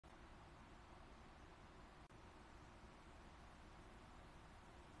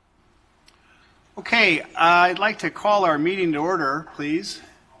Okay, I'd like to call our meeting to order, please.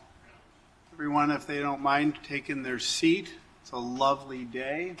 Everyone, if they don't mind taking their seat. It's a lovely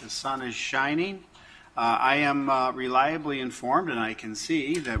day. The sun is shining. I am reliably informed, and I can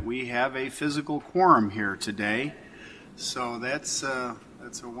see that we have a physical quorum here today. So that's a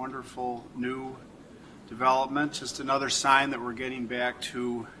wonderful new development. Just another sign that we're getting back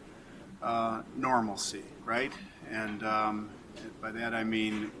to normalcy, right? And by that I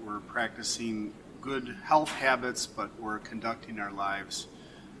mean we're practicing good health habits, but we're conducting our lives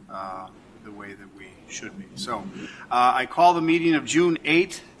the way that we should be. So I call the meeting of June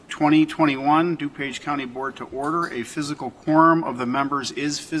 8, 2021, DuPage County Board to order. A physical quorum of the members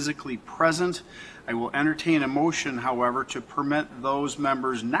is physically present. I will entertain a motion, however, to permit those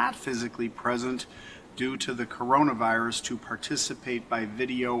members not physically present due to the coronavirus to participate by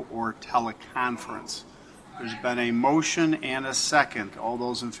video or teleconference. There's been a motion and a second. All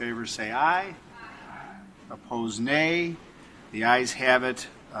those in favor say aye. Opposed, nay. The ayes have it.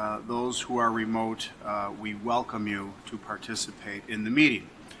 Those who are remote, we welcome you to participate in the meeting.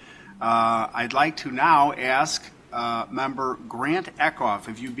 I'd like to now ask Member Grant Eckhoff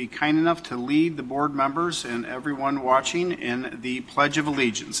if you'd be kind enough to lead the board members and everyone watching in the Pledge of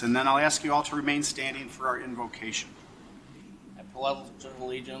Allegiance. And then I'll ask you all to remain standing for our invocation. I pledge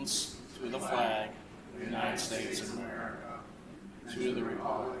allegiance to the flag of the United States of America, to the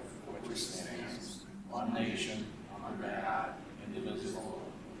republic which stands one nation, under God, indivisible,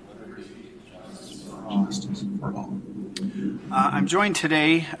 with liberty and justice for all. I'm joined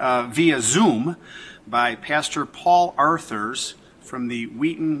today via Zoom by Pastor Paul Arthurs from the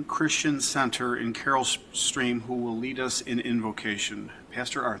Wheaton Christian Center in Carroll Stream, who will lead us in invocation.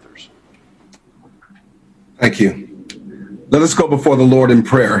 Pastor Arthurs. Thank you. Let us go before the Lord in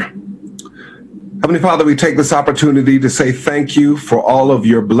prayer. Heavenly Father, we take this opportunity to say thank you for all of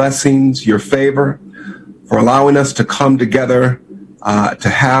your blessings, your favor, for allowing us to come together to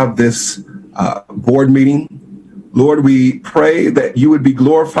have this board meeting. Lord, we pray that you would be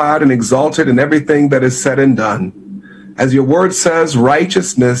glorified and exalted in everything that is said and done. As your word says,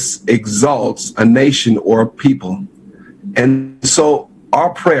 righteousness exalts a nation or a people. And so our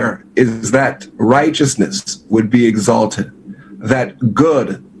prayer is that righteousness would be exalted, that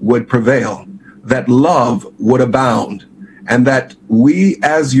good would prevail, that love would abound, and that we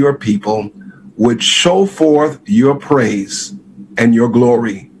as your people would show forth your praise and your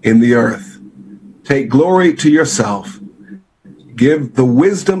glory in the earth. Take glory to yourself. Give the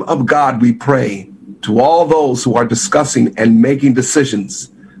wisdom of God, we pray, to all those who are discussing and making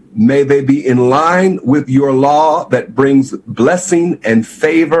decisions. May they be in line with your law that brings blessing and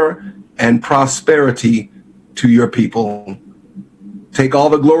favor and prosperity to your people. Take all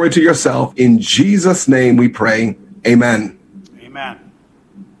the glory to yourself. In Jesus' name we pray. Amen. Amen.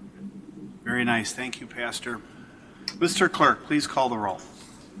 Very nice. Thank you, Pastor. Mr. Clerk, please call the roll.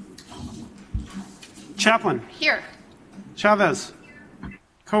 Chaplin. Here. Chavez.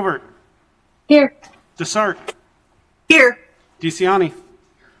 Covert. Here. Desart. Here. DeCiani.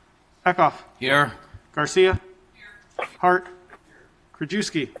 Eckhoff. Here. Garcia. Here. Hart.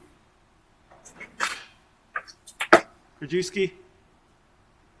 Krajewski. Krajewski.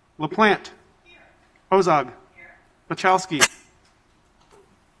 LaPlante. Ozog. Bachowski.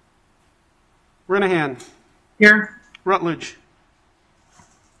 Renahan. Here. Rutledge.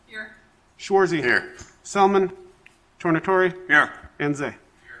 Here. Schwarzy. Here. Selman. Tornatore. Here. And Zay.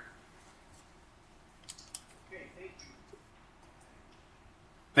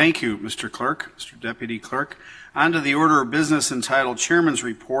 Thank you, Mr. Clerk, Mr. Deputy Clerk. On to the order of business entitled Chairman's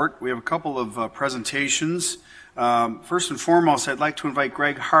Report. We have a couple of presentations. First and foremost, I'd like to invite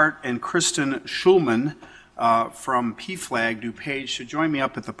Greg Hart and Kristen Schulman from PFLAG DuPage to join me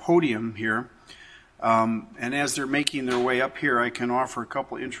up at the podium here. And as they're making their way up here, I can offer a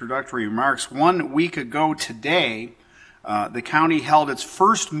couple introductory remarks. 1 week ago today, the county held its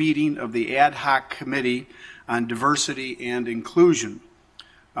first meeting of the Ad Hoc Committee on Diversity and Inclusion.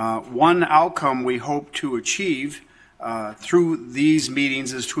 One outcome we hope to achieve through these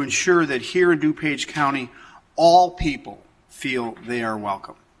meetings is to ensure that here in DuPage County, all people feel they are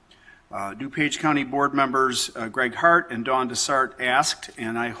welcome. DuPage County Board members Greg Hart and Dawn Desart asked,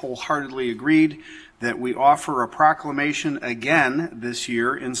 and I wholeheartedly agreed, that we offer a proclamation again this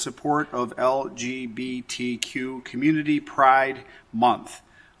year in support of LGBTQ Community Pride Month.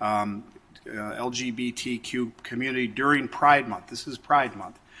 LGBTQ community during Pride Month. This is Pride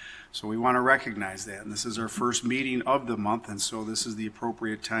Month. So we want to recognize that. And this is our first meeting of the month, and so this is the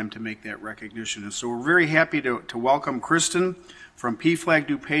appropriate time to make that recognition. And so we're very happy to welcome Kristen from PFLAG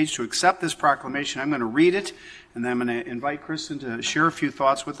DuPage to accept this proclamation. I'm going to read it, and then I'm going to invite Kristen to share a few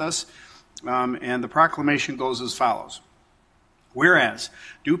thoughts with us. And the proclamation goes as follows. Whereas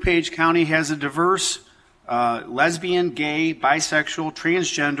DuPage County has a diverse lesbian, gay, bisexual,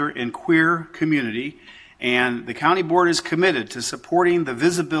 transgender, and queer community, and the County Board is committed to supporting the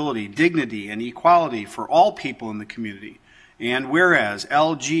visibility, dignity, and equality for all people in the community. And whereas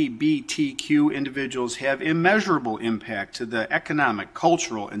LGBTQ individuals have immeasurable impact to the economic,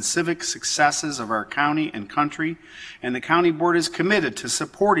 cultural, and civic successes of our county and country, and the County Board is committed to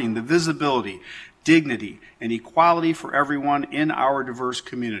supporting the visibility, dignity, and equality for everyone in our diverse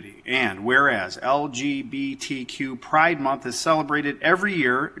community. And whereas LGBTQ Pride Month is celebrated every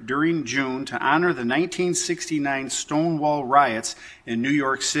year during June to honor the 1969 Stonewall riots in New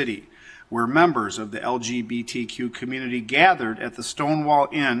York City, where members of the LGBTQ community gathered at the Stonewall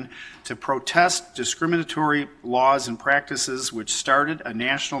Inn to protest discriminatory laws and practices which started a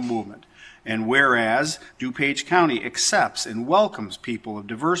national movement. And whereas DuPage County accepts and welcomes people of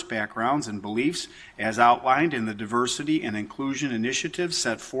diverse backgrounds and beliefs as outlined in the Diversity and Inclusion Initiative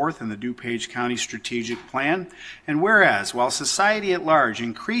set forth in the DuPage County Strategic Plan, and whereas while society at large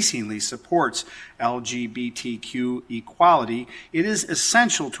increasingly supports LGBTQ equality, it is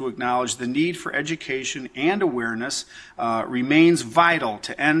essential to acknowledge the need for education and awareness remains vital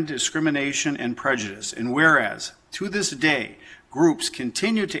to end discrimination and prejudice. And whereas to this day, groups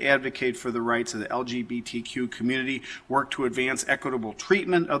continue to advocate for the rights of the LGBTQ community, work to advance equitable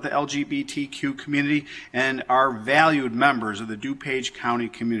treatment of the LGBTQ community, and are valued members of the DuPage County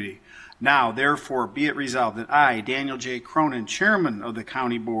community. Now, therefore, be it resolved that I, Daniel J. Cronin, Chairman of the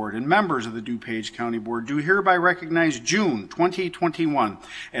County Board and members of the DuPage County Board, do hereby recognize June 2021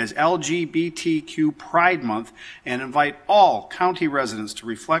 as LGBTQ Pride Month and invite all county residents to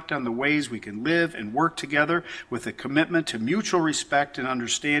reflect on the ways we can live and work together with a commitment to mutual respect and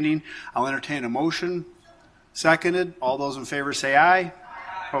understanding. I'll entertain a motion. Seconded. All those in favor say aye.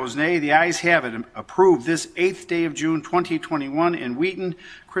 Opposed, nay. The ayes have it. Approved this 8th day of June 2021 in Wheaton.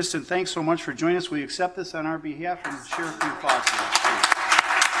 Kristen, thanks so much for joining us. Will you accept this on our behalf and share a few thoughts with us, please?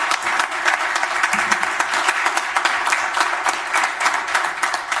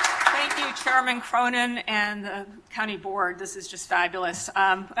 Thank you, Chairman Cronin and the County Board. This is just fabulous.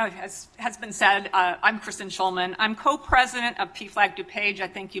 As has been said, I'm Kristen Schulman. I'm co-president of PFLAG DuPage. I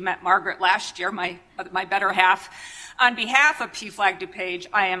think you met Margaret last year, my better half. On behalf of PFLAG DuPage,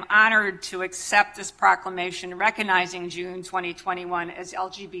 I am honored to accept this proclamation recognizing June 2021 as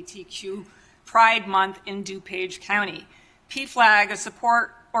LGBTQ Pride Month in DuPage County. PFLAG, a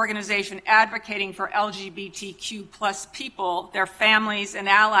support organization advocating for LGBTQ plus people, their families, and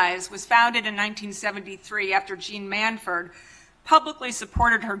allies, was founded in 1973 after Jean Manford publicly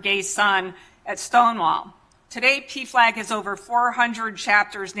supported her gay son at Stonewall. Today, PFLAG has over 400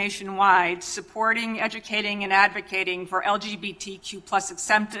 chapters nationwide supporting, educating, and advocating for LGBTQ plus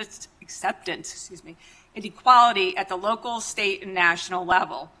acceptance and equality at the local, state, and national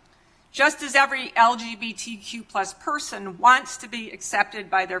level. Just as every LGBTQ plus person wants to be accepted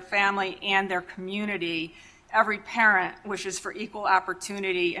by their family and their community, every parent wishes for equal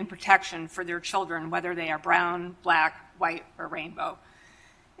opportunity and protection for their children, whether they are brown, black, white, or rainbow.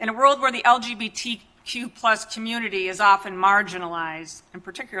 In a world where the LGBTQ plus community is often marginalized, and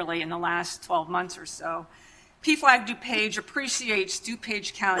particularly in the last 12 months or so, PFLAG DuPage appreciates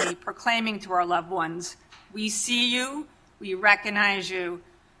DuPage County proclaiming to our loved ones, we see you, we recognize you,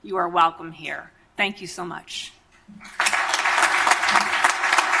 you are welcome here. Thank you so much.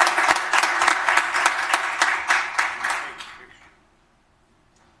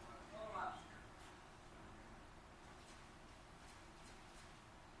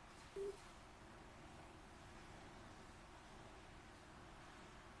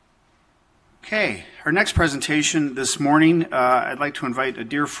 Okay, our next presentation this morning, I'd like to invite a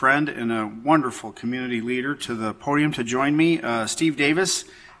dear friend and a wonderful community leader to the podium to join me, Steve Davis,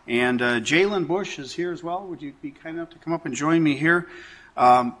 and Jalen Bush is here as well. Would you be kind enough to come up and join me here?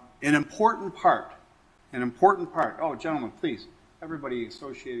 An important part. Oh, gentlemen, please, everybody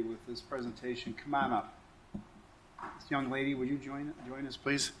associated with this presentation, come on up. This young lady, would you join us,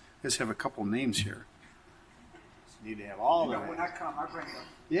 please? Let's have a couple names here. Need to have all of them. When I come, I bring them.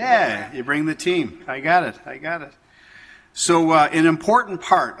 Yeah, you bring the team. I got it. So an important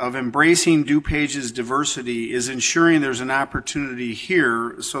part of embracing DuPage's diversity is ensuring there's an opportunity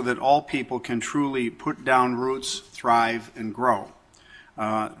here so that all people can truly put down roots, thrive, and grow.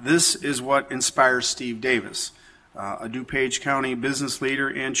 This is what inspires Steve Davis, a DuPage County business leader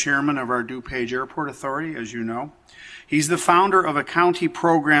and chairman of our DuPage Airport Authority, as you know. He's the founder of a county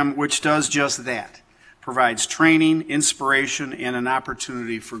program which does just that. Provides training, inspiration, and an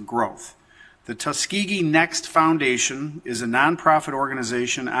opportunity for growth. The Tuskegee Next Foundation is a nonprofit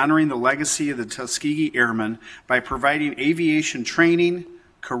organization honoring the legacy of the Tuskegee Airmen by providing aviation training,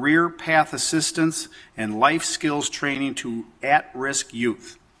 career path assistance, and life skills training to at-risk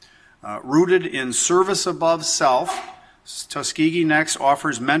youth. Rooted in service above self, Tuskegee Next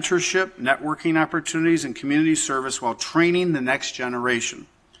offers mentorship, networking opportunities, and community service while training the next generation.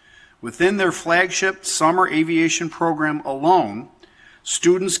 Within their flagship summer aviation program alone,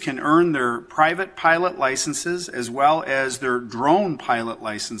 students can earn their private pilot licenses as well as their drone pilot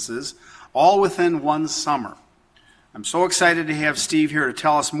licenses, all within one summer. I'm so excited to have Steve here to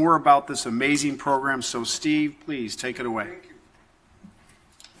tell us more about this amazing program. So Steve, please take it away. Thank you.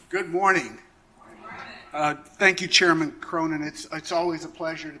 Good morning. Thank you, Chairman Cronin. It's always a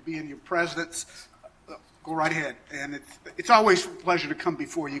pleasure to be in your presence. Go right ahead. And it's always a pleasure to come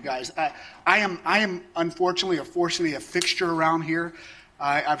before you guys. I am unfortunately or fortunately a fixture around here.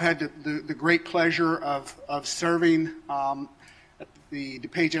 I've had the great pleasure of serving at the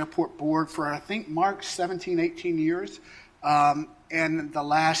DuPage Airport Board for, I think, Mark, 17, 18 years. And the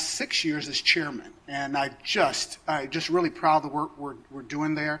last 6 years as chairman. And I'm just really proud of the work we're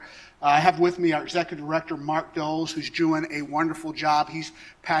doing there. I have with me our executive director, Mark Doles, who's doing a wonderful job. He's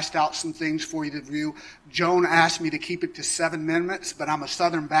passed out some things for you to review. Joan asked me to keep it to 7 minutes, but I'm a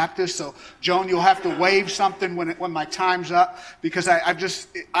Southern Baptist, so Joan, you'll have to wave something when my time's up, because I'm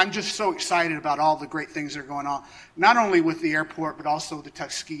just so excited about all the great things that are going on, not only with the airport, but also the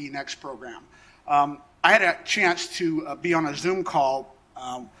Tuskegee Next program. I had a chance to be on a Zoom call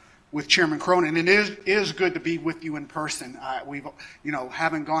with Chairman Cronin, and it is good to be with you in person. We've,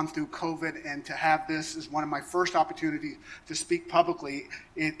 having gone through COVID, and to have this is one of my first opportunities to speak publicly.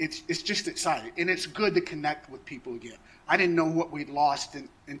 It's just exciting, and it's good to connect with people again. I didn't know what we'd lost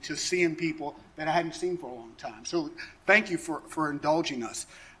into seeing people that I hadn't seen for a long time. So thank you for indulging us.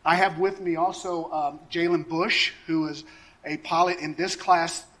 I have with me also Jalen Bush, who is a pilot in this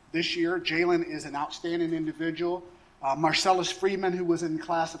class this year. Jalen is an outstanding individual. Marcellus Freeman, who was in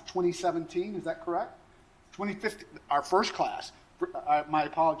class of 2017, is that correct? 2015, our first class. My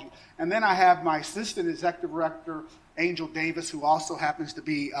apologies. And then I have my assistant executive director, Angel Davis, who also happens to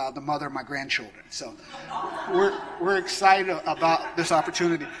be the mother of my grandchildren. So we're excited about this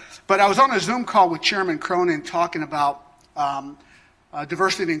opportunity. But I was on a Zoom call with Chairman Cronin talking about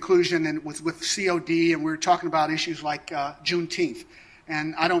diversity and inclusion, and with COD, and we were talking about issues like Juneteenth.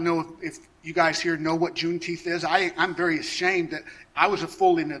 And I don't know if you guys here know what Juneteenth is. I'm very ashamed that I was a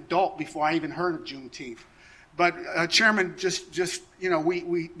fully adult before I even heard of Juneteenth. But Chairman,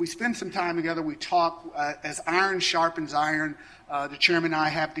 we spend some time together. We talk as iron sharpens iron. The Chairman and I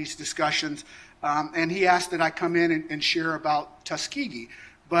have these discussions. And he asked that I come in and share about Tuskegee.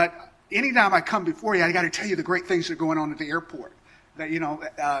 But anytime I come before you, I got to tell you the great things that are going on at the airport. That,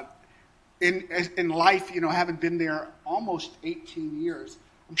 in life, having been there almost 18 years,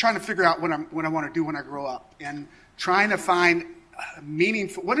 I'm trying to figure out what I want to do when I grow up, and trying to find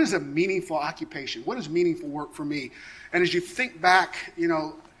what is a meaningful occupation? What is meaningful work for me? And as you think back,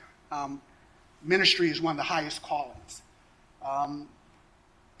 ministry is one of the highest callings.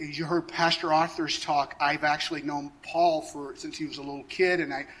 As you heard Pastor Arthur's talk, I've actually known Paul since he was a little kid,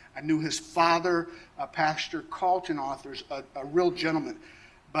 and I knew his father, Pastor Carlton Arthur's, a real gentleman.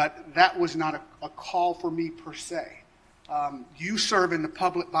 But that was not a call for me per se. You serve in the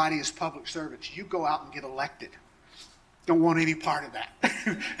public body as public servants. You go out and get elected. Don't want any part of that.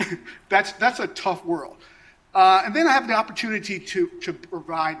 That's a tough world. And then I have the opportunity to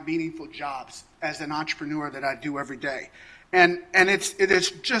provide meaningful jobs as an entrepreneur that I do every day. And it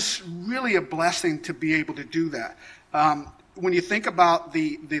is just really a blessing to be able to do that. When you think about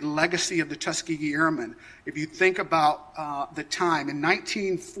the legacy of the Tuskegee Airmen, if you think about the time, in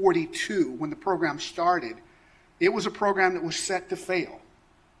 1942, when the program started, it was a program that was set to fail.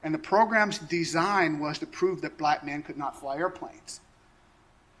 And the program's design was to prove that black men could not fly airplanes.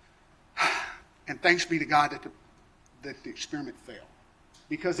 And thanks be to God that the experiment failed.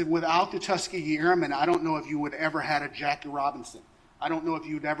 Because without the Tuskegee Airmen, I don't know if you would ever had a Jackie Robinson. I don't know if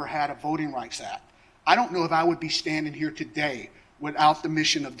you'd ever had a Voting Rights Act. I don't know if I would be standing here today without the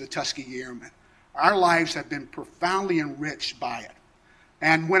mission of the Tuskegee Airmen. Our lives have been profoundly enriched by it.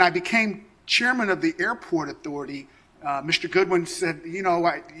 And when I became chairman of the airport authority, Mr. Goodwin said,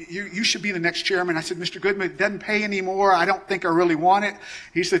 you should be the next chairman. I said, Mr. Goodwin, it doesn't pay anymore. I don't think I really want it.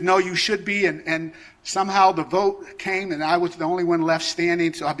 He said, no, you should be. And somehow the vote came, and I was the only one left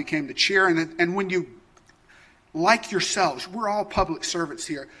standing, so I became the chair. And when you, like yourselves, we're all public servants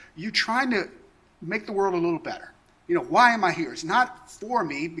here, you're trying to make the world a little better. Why am I here? It's not for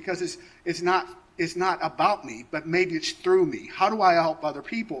me, because it's is not about me, but maybe it's through me. How do I help other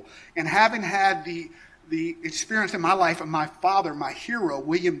people? And having had the experience in my life of my father, my hero,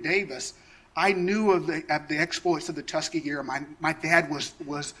 William Davis, I knew of the exploits of the Tuskegee Airmen. My dad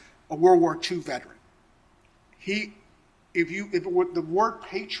was a World War II veteran. If it were the word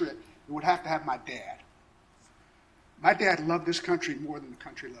patriot, it would have to have my dad. My dad loved this country more than the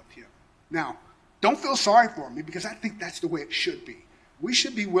country loved him. Now, don't feel sorry for me, because I think that's the way it should be. We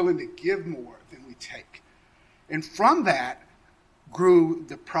should be willing to give more than we take. And from that grew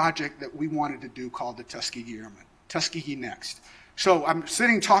the project that we wanted to do called the Tuskegee Airmen, Tuskegee Next. So I'm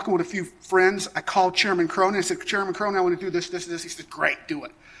sitting talking with a few friends. I called Chairman Cronin. I said, Chairman Cronin, I want to do this, this, this. He said, great, do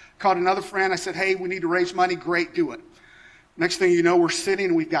it. Called another friend. I said, hey, we need to raise money. Great, do it. Next thing you know, we're sitting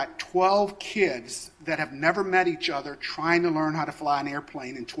and we've got 12 kids that have never met each other trying to learn how to fly an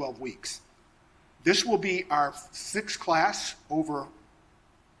airplane in 12 weeks. This will be our 6th class over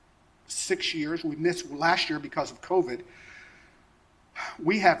 6 years. We missed last year because of COVID.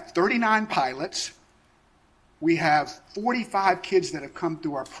 We have 39 pilots. We have 45 kids that have come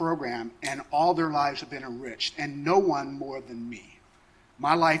through our program, and all their lives have been enriched, and no one more than me.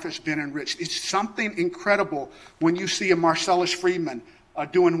 My life has been enriched. It's something incredible when you see a Marcellus Freeman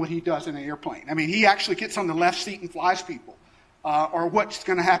doing what he does in an airplane. I mean, he actually gets on the left seat and flies people. Or what's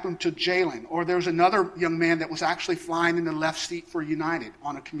going to happen to Jalen. Or there's another young man that was actually flying in the left seat for United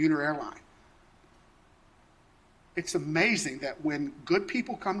on a commuter airline. It's amazing that when good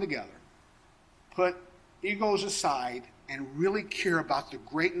people come together, put egos aside, and really care about the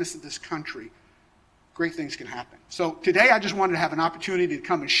greatness of this country, great things can happen. So today I just wanted to have an opportunity to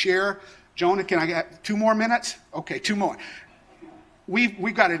come and share. Jonah, can I get 2 more minutes? Okay, 2 more.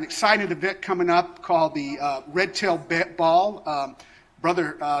 We've got an exciting event coming up called the Red Tail Ball.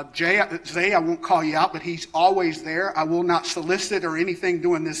 Brother Zay, I won't call you out, but he's always there. I will not solicit or anything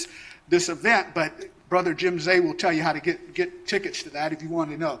doing this event, but Brother Jim Zay will tell you how to get tickets to that if you want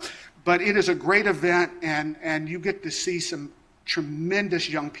to know. But it is a great event, and you get to see some tremendous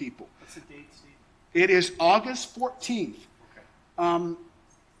young people. What's the date, Steve? It is August 14th. Okay.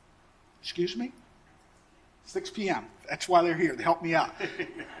 Excuse me? 6 p.m. That's why they're here, to help me out.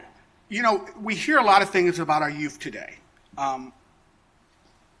 You know, we hear a lot of things about our youth today.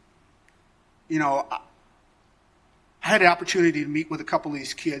 You know, I had the opportunity to meet with a couple of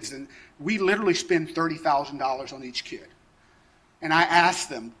these kids, and we literally spend $30,000 on each kid. And I asked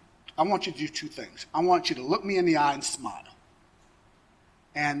them, I want you to do 2 things. I want you to look me in the eye and smile.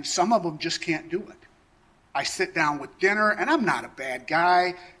 And some of them just can't do it. I sit down with dinner, and I'm not a bad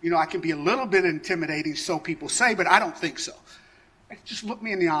guy. You know, I can be a little bit intimidating, so people say, but I don't think so. Just look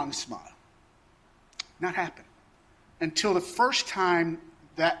me in the eye and smile. Not happen. Until the first time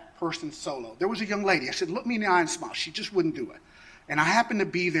that person soloed. There was a young lady. I said, look me in the eye and smile. She just wouldn't do it. And I happened to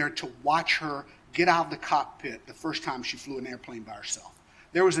be there to watch her get out of the cockpit the first time she flew an airplane by herself.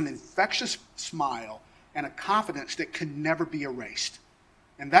 There was an infectious smile and a confidence that could never be erased.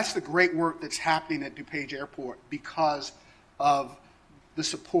 And that's the great work that's happening at DuPage Airport because of the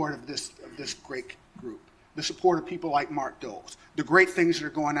support of this great group, the support of people like Mark Doles, the great things that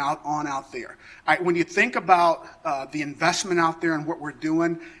are going on out there. When you think about the investment out there and what we're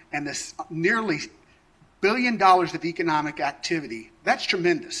doing and this nearly $1 billion of economic activity, that's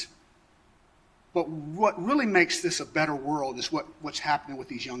tremendous. But what really makes this a better world is what's happening with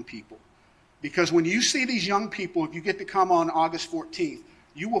these young people. Because when you see these young people, if you get to come on August 14th,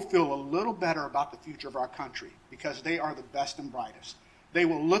 you will feel a little better about the future of our country because they are the best and brightest. They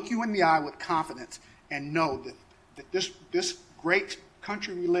will look you in the eye with confidence and know that this great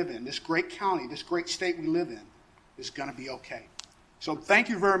country we live in, this great county, this great state we live in is going to be okay. So thank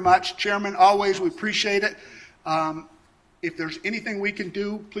you very much, Chairman. Always, we appreciate it. If there's anything we can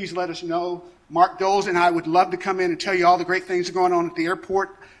do, please let us know. Mark Doles and I would love to come in and tell you all the great things going on at the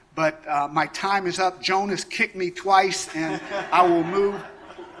airport, but my time is up. Joan has kicked me twice, and I will move.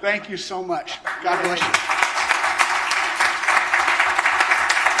 Thank you so much. God bless you.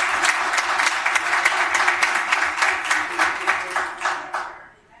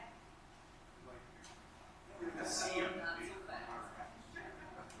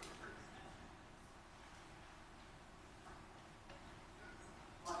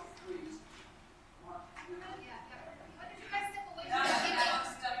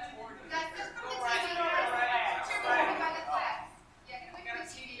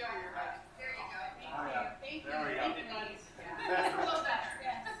 There you go.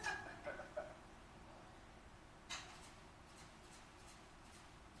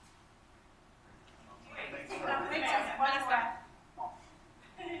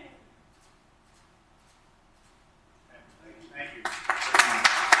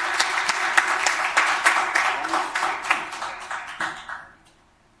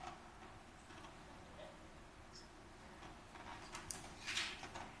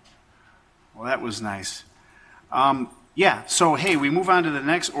 Well, that was nice. Yeah, so hey, we move on to the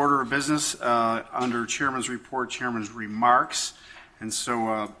next order of business under Chairman's Report, Chairman's Remarks. And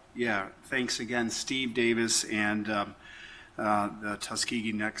so, yeah, thanks again, Steve Davis and the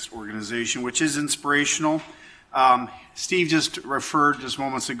Tuskegee Next organization, which is inspirational. Steve just referred just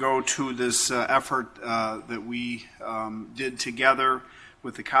moments ago to this effort that we did together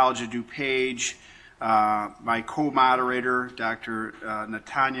with the College of DuPage, my co-moderator, Dr.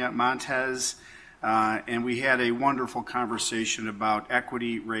 Natanya Montez, and we had a wonderful conversation about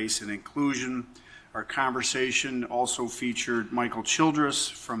equity, race, and inclusion. Our conversation also featured Michael Childress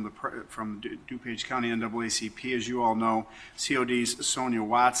from DuPage County NAACP, as you all know, COD's Sonia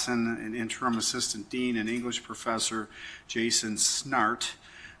Watson, an interim assistant dean, and English professor Jason Snart.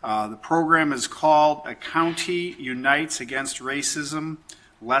 The program is called A County Unites Against Racism,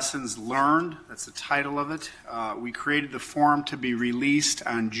 Lessons Learned. That's the title of it. We created the form to be released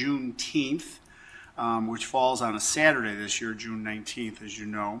on Juneteenth, which falls on a Saturday this year, June 19th, as you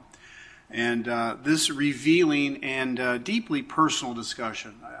know. And this revealing and deeply personal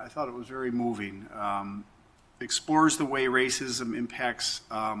discussion, I thought it was very moving, explores the way racism impacts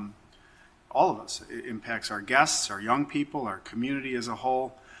all of us. It impacts our guests, our young people, our community as a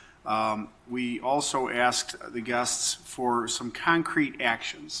whole. We also asked the guests for some concrete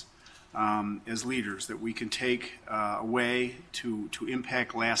actions as leaders that we can take away to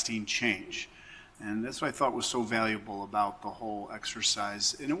impact lasting change. And that's what I thought was so valuable about the whole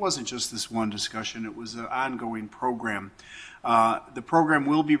exercise. And it wasn't just this one discussion, it was an ongoing program. The program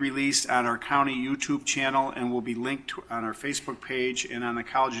will be released on our county YouTube channel and will be linked on our Facebook page and on the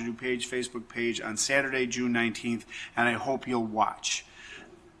College of DuPage Facebook page on Saturday, June 19th, and I hope you'll watch.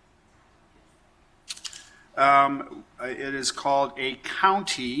 It is called A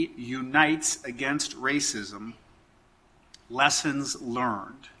County Unites Against Racism, Lessons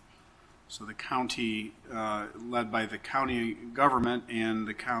Learned. So the county, led by the county government and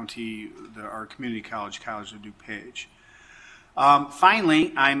the county, our community college, College of DuPage.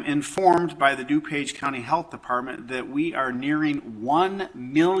 Finally, I'm informed by the DuPage County Health Department that we are nearing 1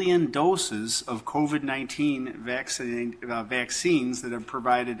 million doses of COVID-19 vaccines that are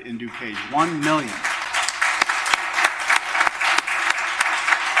provided in DuPage. 1 million.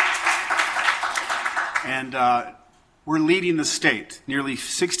 And we're leading the state. Nearly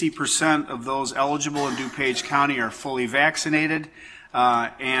 60% of those eligible in DuPage County are fully vaccinated,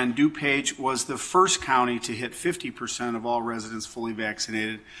 and DuPage was the first county to hit 50% of all residents fully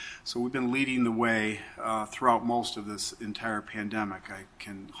vaccinated. So we've been leading the way throughout most of this entire pandemic, I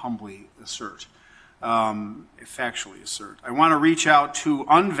can humbly assert, factually assert. I want to reach out to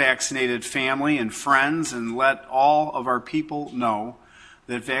unvaccinated family and friends and let all of our people know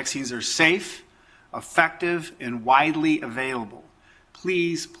that vaccines are safe, effective, and widely available.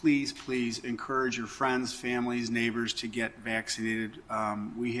 Please, please, please encourage your friends, families, neighbors to get vaccinated.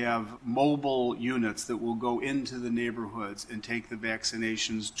 We have mobile units that will go into the neighborhoods and take the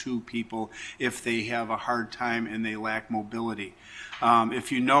vaccinations to people if they have a hard time and they lack mobility.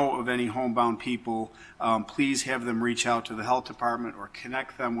 If you know of any homebound people, please have them reach out to the health department or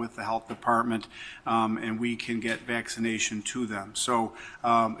connect them with the health department, and we can get vaccination to them. So,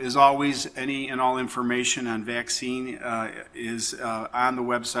 as always, any and all information on vaccine is on the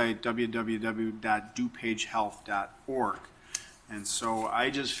website www.dupagehealth.org. And so I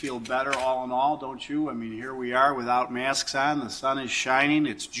just feel better all in all, don't you? I mean, here we are without masks on. The sun is shining.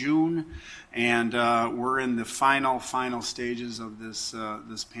 It's June, and we're in the final stages of this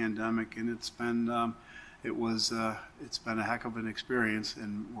pandemic, and it's been a heck of an experience,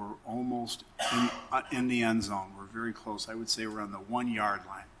 and we're almost in the end zone. We're very close. I would say we're on the 1-yard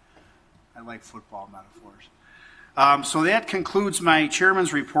line. I like football metaphors. So that concludes my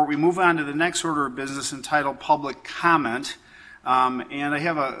chairman's report. We move on to the next order of business entitled Public Comment. And I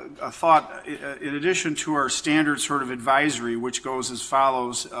have a thought, in addition to our standard sort of advisory, which goes as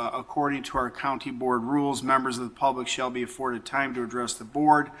follows. According to our county board rules, members of the public shall be afforded time to address the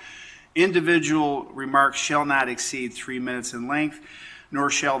board. Individual remarks shall not exceed 3 minutes in length, nor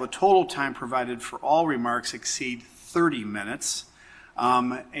shall the total time provided for all remarks exceed 30 minutes.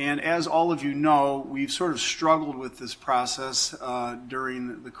 And as all of you know, we've sort of struggled with this process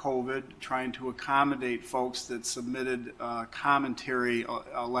during the COVID, trying to accommodate folks that submitted commentary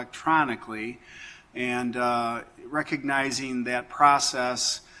electronically, and recognizing that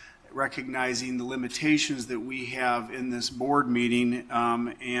process recognizing the limitations that we have in this board meeting,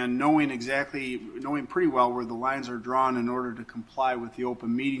 and knowing pretty well where the lines are drawn in order to comply with the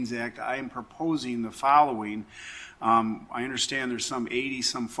Open Meetings Act, I am proposing the following. I understand there's some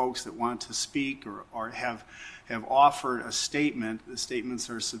 80-some folks that want to speak or have offered a statement. The statements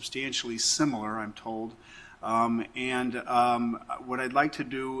are substantially similar, I'm told. What I'd like to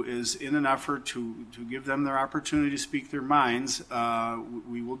do is, in an effort to give them their opportunity to speak their minds,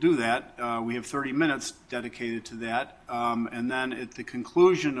 we will do that. We have 30 minutes dedicated to that. And then at the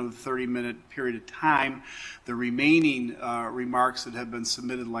conclusion of the 30-minute period of time, the remaining remarks that have been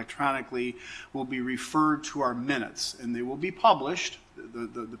submitted electronically will be referred to our minutes, and they will be published.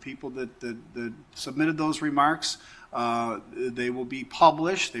 The people that submitted those remarks, they will be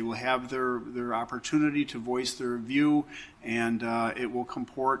published. They will have their opportunity to voice their view, and it will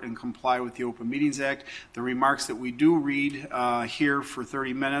comport and comply with the Open Meetings Act. The remarks that we do read here for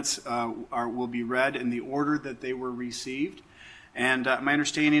 30 minutes will be read in the order that they were received. And my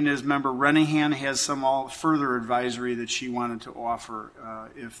understanding is Member Renahan has some further advisory that she wanted to offer,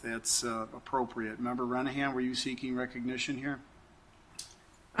 if that's appropriate. Member Renahan, were you seeking recognition here?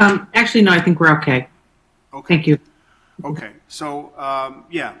 Actually, no, I think we're okay. Okay. Thank you. Okay, so,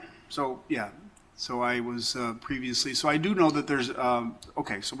 so I was previously, so I do know that there's,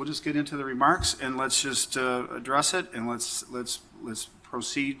 okay, so we'll just get into the remarks, and let's just address it, and let's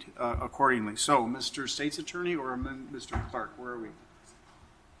proceed accordingly. So, Mr. State's Attorney or Mr. Clark, where are we?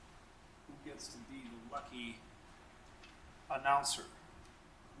 Who gets to be the lucky announcer?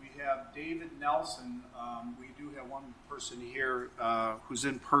 We have David Nelson. We do have one person here who's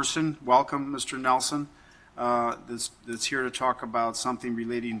in person. Welcome, Mr. Nelson. That's here to talk about something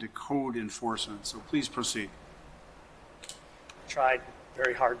relating to code enforcement. So please proceed. I tried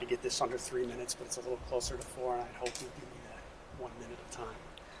very hard to get this under 3 minutes, but it's a little closer to 4, and I'd hope you'd give me that 1 minute of time.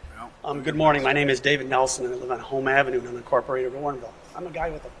 Well, Good morning. My name is David Nelson, and I live on Home Avenue in unincorporated Warrenville. I'm a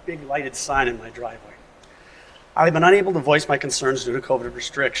guy with a big lighted sign in my driveway. I've been unable to voice my concerns due to COVID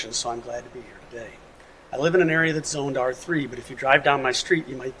restrictions, so I'm glad to be here today. I live in an area that's zoned R3, but if you drive down my street,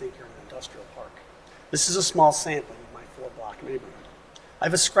 you might think you're in an industrial park. This is a small sampling of my 4-block neighborhood. I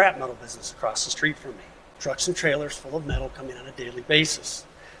have a scrap metal business across the street from me. Trucks and trailers full of metal come in on a daily basis.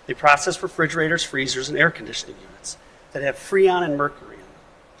 They process refrigerators, freezers, and air conditioning units that have Freon and mercury in them.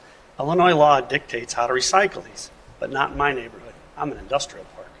 Illinois law dictates how to recycle these, but not in my neighborhood. I'm an industrial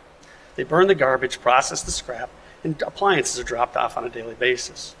park. They burn the garbage, process the scrap, and appliances are dropped off on a daily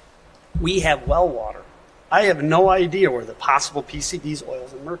basis. We have well water. I have no idea where the possible PCBs,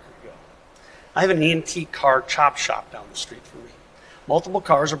 oils, and mercury go. I have an antique car chop shop down the street from me. Multiple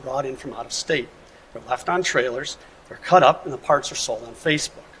cars are brought in from out of state. They're left on trailers, they're cut up, and the parts are sold on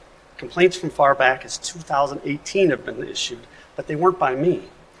Facebook. Complaints from far back as 2018 have been issued, but they weren't by me.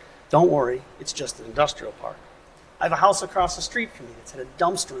 Don't worry, it's just an industrial park. I have a house across the street from me that's had a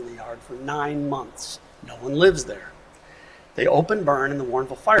dumpster in the yard for 9 months. No one lives there. They open burn, and the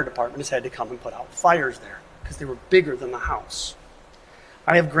Warrenville Fire Department has had to come and put out fires there because they were bigger than the house.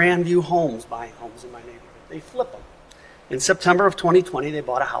 I have Grandview Homes buying homes in my neighborhood. They flip them. In September of 2020, they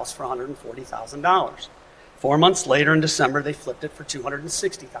bought a house for $140,000. 4 months later, in December, they flipped it for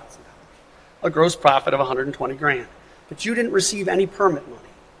 $260,000, a gross profit of $120,000. But you didn't receive any permit money.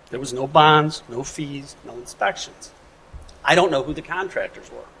 There was no bonds, no fees, no inspections. I don't know who the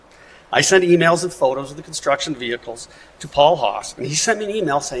contractors were. I sent emails and photos of the construction vehicles to Paul Haas, and he sent me an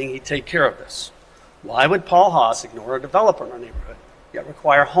email saying he'd take care of this. Why would Paul Haas ignore a developer in our neighborhood, yet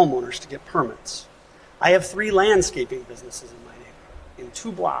require homeowners to get permits? I have 3 landscaping businesses in my neighborhood, in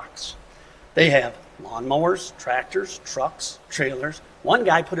 2 blocks. They have lawnmowers, tractors, trucks, trailers. One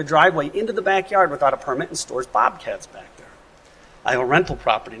guy put a driveway into the backyard without a permit and stores bobcats back there. I have a rental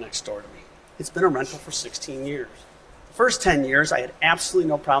property next door to me. It's been a rental for 16 years. The first 10 years, I had absolutely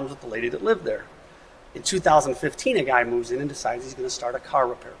no problems with the lady that lived there. In 2015, a guy moves in and decides he's going to start a car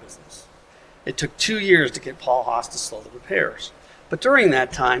repair business. It took 2 years to get Paul Haas to slow the repairs. But during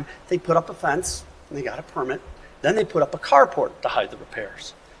that time, they put up a fence, and they got a permit. Then they put up a carport to hide the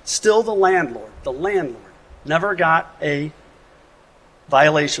repairs. Still the landlord, never got a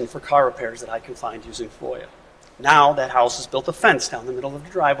violation for car repairs that I can find using FOIA. Now that house has built a fence down the middle of the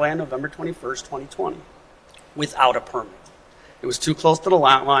driveway on November 21st, 2020, without a permit. It was too close to the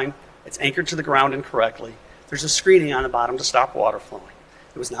lot line. It's anchored to the ground incorrectly. There's a screening on the bottom to stop water flowing.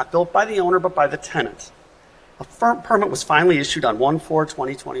 It was not built by the owner, but by the tenant. A permit was finally issued on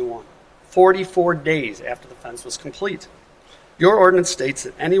 1/4/2021, 44 days after the fence was complete. Your ordinance states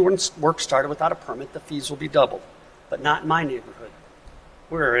that any work started without a permit, the fees will be doubled, but not in my neighborhood.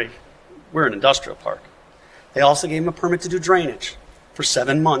 We're an industrial park. They also gave him a permit to do drainage. For For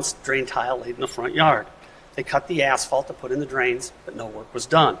 7 months, drain tile laid in the front yard. They cut the asphalt to put in the drains, but no work was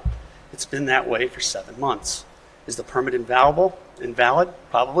done. It's been that way for 7 months. Is the permit invalid?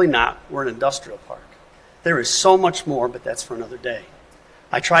 Probably not. We're an industrial park. There is so much more, but that's for another day.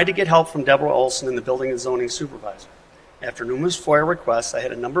 I tried to get help from Deborah Olson and the building and zoning supervisor. After numerous FOIA requests, I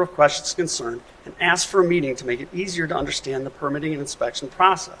had a number of questions concerned and asked for a meeting to make it easier to understand the permitting and inspection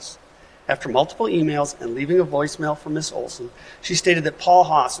process. After multiple emails and leaving a voicemail from Ms. Olson, she stated that Paul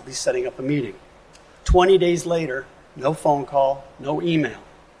Haas would be setting up a meeting. 20 days later, no phone call, no email.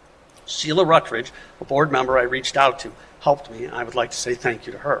 Sheila Ruttridge, a board member I reached out to, helped me, and I would like to say thank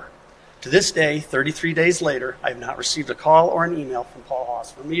you to her. To this day, 33 days later, I have not received a call or an email from Paul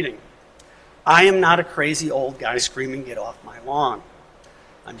Haas for a meeting. I am not a crazy old guy screaming, "Get off my lawn."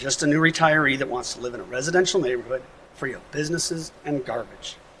 I'm just a new retiree that wants to live in a residential neighborhood free of businesses and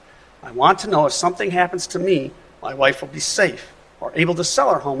garbage. I want to know if something happens to me, my wife will be safe or able to sell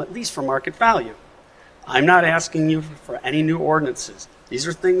our home at least for market value. I'm not asking you for any new ordinances. These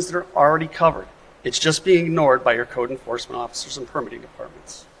are things that are already covered. It's just being ignored by your code enforcement officers and permitting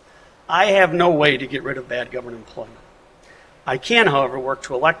departments. I have no way to get rid of bad government employment. I can, however, work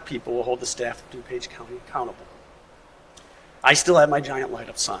to elect people who will hold the staff of DuPage County accountable. I still have my giant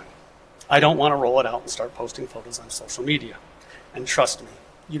light-up sign. I don't want to roll it out and start posting photos on social media. And trust me,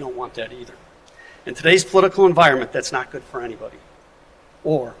 you don't want that either. In today's political environment, that's not good for anybody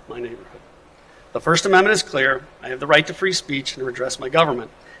or my neighborhood. The First Amendment is clear. I have the right to free speech and to redress my government.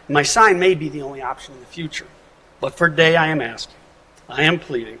 And my sign may be the only option in the future. But for today, I am asking, I am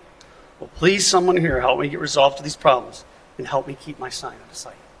pleading, will please someone here help me get resolved to these problems and help me keep my sign out of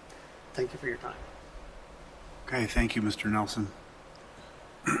sight. Thank you for your time. Okay, thank you, Mr. Nelson.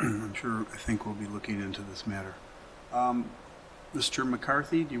 I think we'll be looking into this matter. Mr.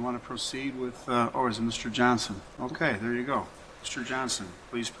 McCarthy, do you want to proceed with, or is it Mr. Johnson? Okay, there you go. Mr. Johnson,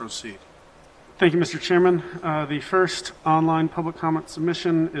 please proceed. Thank you, Mr. Chairman. The first online public comment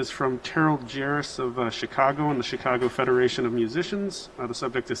submission is from Terrell Jarris of Chicago and the Chicago Federation of Musicians. The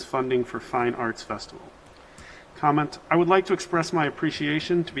subject is funding for Fine Arts Festival. Comment, I would like to express my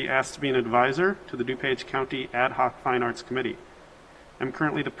appreciation to be asked to be an advisor to the DuPage County Ad Hoc Fine Arts Committee. I'm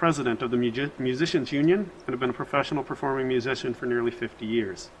currently the president of the Musicians Union and have been a professional performing musician for nearly 50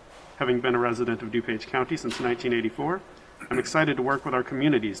 years. Having been a resident of DuPage County since 1984, I'm excited to work with our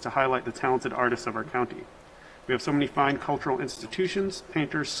communities to highlight the talented artists of our county. We have so many fine cultural institutions,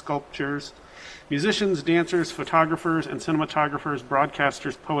 painters, sculptors, musicians, dancers, photographers, and cinematographers,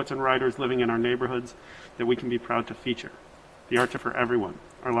 broadcasters, poets, and writers living in our neighborhoods that we can be proud to feature. The arts are for everyone.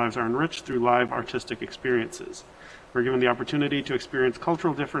 Our lives are enriched through live artistic experiences. We're given the opportunity to experience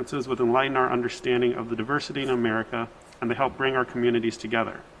cultural differences that enlighten our understanding of the diversity in America and to help bring our communities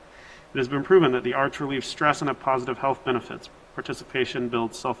together. It has been proven that the arts relieve stress and have positive health benefits. Participation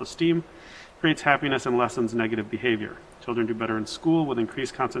builds self-esteem, creates happiness, and lessens negative behavior. Children do better in school with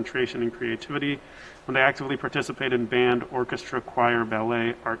increased concentration and creativity when they actively participate in band, orchestra, choir,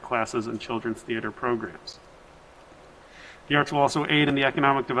 ballet, art classes, and children's theater programs. The arts will also aid in the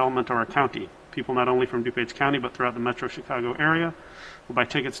economic development of our county. People not only from DuPage County but throughout the metro Chicago area will buy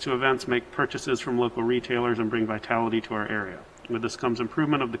tickets to events, make purchases from local retailers, and bring vitality to our area. With this comes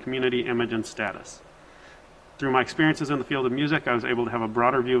improvement of the community image and status. Through my experiences in the field of music, I was able to have a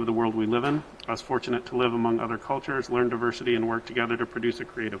broader view of the world we live in. I was fortunate to live among other cultures, learn diversity, and work together to produce a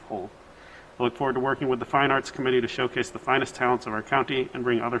creative whole. I look forward to working with the Fine Arts Committee to showcase the finest talents of our county and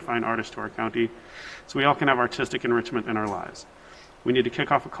bring other fine artists to our county so we all can have artistic enrichment in our lives. We need to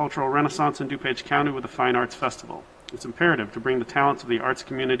kick off a cultural renaissance in DuPage County with the Fine Arts Festival. It's imperative to bring the talents of the arts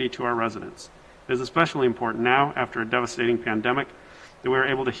community to our residents. It is especially important now, after a devastating pandemic, that we are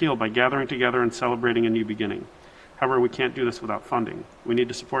able to heal by gathering together and celebrating a new beginning. However, we can't do this without funding. We need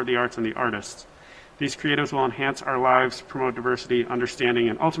to support the arts and the artists. These creatives will enhance our lives, promote diversity, understanding,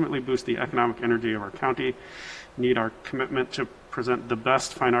 and ultimately boost the economic energy of our county. We need our commitment to present the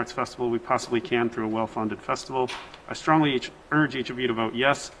best Fine Arts Festival we possibly can through a well-funded festival. I strongly urge each of you to vote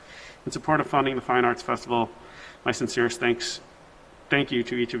yes in support of funding the Fine Arts Festival. My sincerest thank you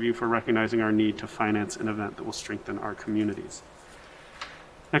to each of you for recognizing our need to finance an event that will strengthen our communities.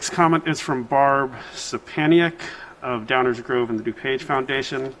 Next comment is from Barb Sapaniak of Downers Grove and the DuPage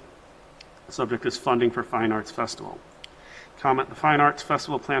Foundation. The subject is funding for Fine Arts Festival. Comment, the Fine Arts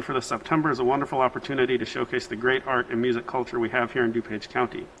Festival planned for this September is a wonderful opportunity to showcase the great art and music culture we have here in DuPage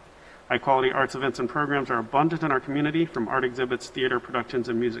County. High-quality arts events and programs are abundant in our community, from art exhibits, theater productions,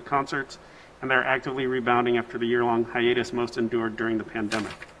 and music concerts, and they're actively rebounding after the year-long hiatus most endured during the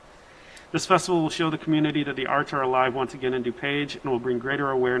pandemic. This festival will show the community that the arts are alive once again in DuPage and will bring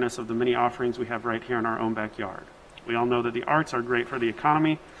greater awareness of the many offerings we have right here in our own backyard. We all know that the arts are great for the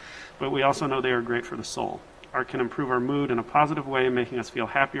economy, but we also know they are great for the soul. Art can improve our mood in a positive way, making us feel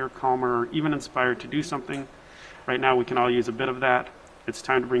happier, calmer, or even inspired to do something. Right now, we can all use a bit of that. It's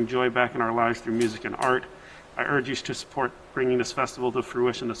time to bring joy back in our lives through music and art. I urge you to support bringing this festival to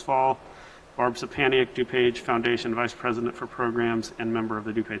fruition this fall. Barb Sapaniak, DuPage Foundation Vice President for Programs and member of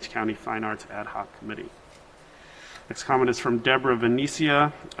the DuPage County Fine Arts Ad Hoc Committee. Next comment is from Deborah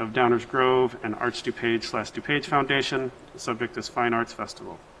Venecia of Downers Grove and Arts DuPage/DuPage Foundation. The subject is Fine Arts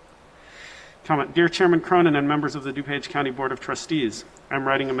Festival. Comment, Dear Chairman Cronin and members of the DuPage County Board of Trustees, I'm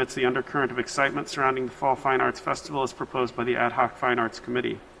writing amidst the undercurrent of excitement surrounding the Fall Fine Arts Festival as proposed by the Ad Hoc Fine Arts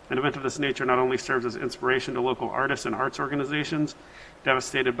Committee. An event of this nature not only serves as inspiration to local artists and arts organizations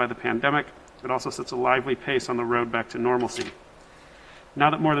devastated by the pandemic, it also sets a lively pace on the road back to normalcy. Now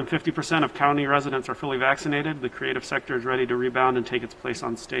that more than 50% of county residents are fully vaccinated, the creative sector is ready to rebound and take its place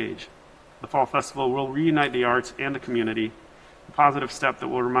on stage. The Fall Festival will reunite the arts and the community, a positive step that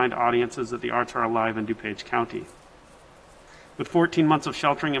will remind audiences that the arts are alive in DuPage County. With 14 months of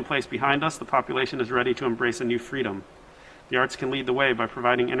sheltering in place behind us, the population is ready to embrace a new freedom. The arts can lead the way by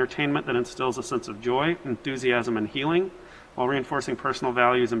providing entertainment that instills a sense of joy, enthusiasm, and healing, while reinforcing personal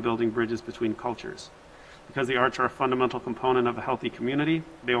values and building bridges between cultures. Because the arts are a fundamental component of a healthy community,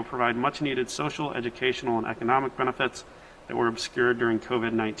 they will provide much-needed social, educational, and economic benefits that were obscured during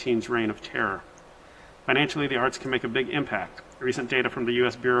COVID-19's reign of terror. Financially, the arts can make a big impact. Recent data from the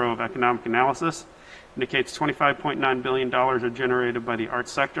U.S. Bureau of Economic Analysis indicates $25.9 billion are generated by the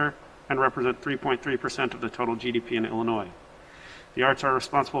arts sector and represent 3.3% of the total GDP in Illinois. The arts are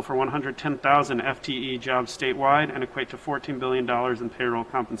responsible for 110,000 FTE jobs statewide and equate to $14 billion in payroll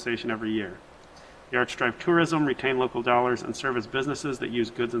compensation every year. The arts drive tourism, retain local dollars, and serve as businesses that use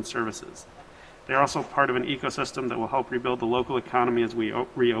goods and services. They are also part of an ecosystem that will help rebuild the local economy as we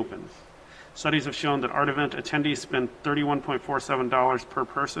reopen. Studies have shown that art event attendees spend $31.47 per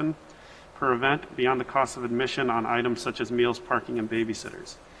person per event beyond the cost of admission on items such as meals, parking, and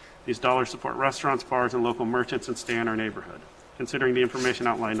babysitters. These dollars support restaurants, bars, and local merchants and stay in our neighborhood. Considering the information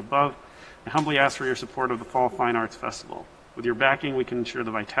outlined above, I humbly ask for your support of the Fall Fine Arts Festival. With your backing, we can ensure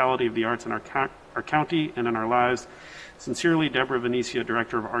the vitality of the arts in our county and in our lives. Sincerely, Deborah Venecia,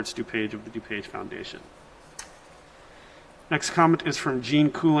 Director of Arts DuPage of the DuPage Foundation. Next comment is from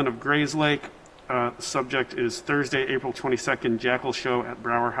Gene Coolin of Grayslake. The subject is Thursday, April 22nd, Jackal Show at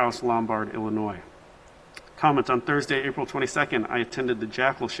Brower House, Lombard, Illinois. Comment, on Thursday, April 22nd, I attended the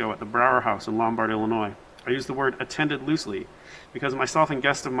Jackal Show at the Brower House in Lombard, Illinois. I use the word attended loosely because myself and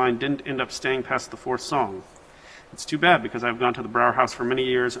guests of mine didn't end up staying past the fourth song. It's too bad because I've gone to the Brower House for many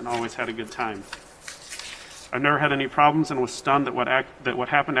years and always had a good time. I've never had any problems and was stunned that what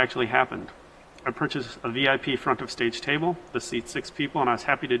happened actually happened. I purchased a VIP front of stage table. This seats 6 people, and I was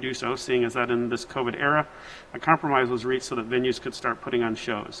happy to do so, seeing as that in this COVID era, a compromise was reached so that venues could start putting on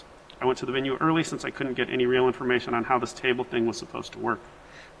shows. I went to the venue early since I couldn't get any real information on how this table thing was supposed to work.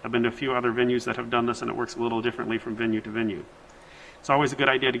 I've been to a few other venues that have done this, and it works a little differently from venue to venue. It's always a good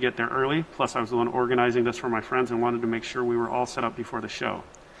idea to get there early, plus I was the one organizing this for my friends and wanted to make sure we were all set up before the show.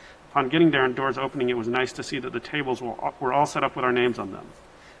 Upon getting there and doors opening, it was nice to see that the tables were all set up with our names on them.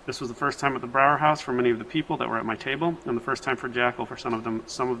 This was the first time at the Brower House for many of the people that were at my table, and the first time for Jackal for some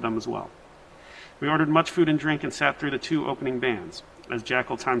of them as well. We ordered much food and drink and sat through the 2 opening bands. As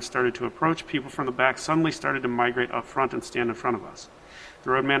Jackal time started to approach, people from the back suddenly started to migrate up front and stand in front of us.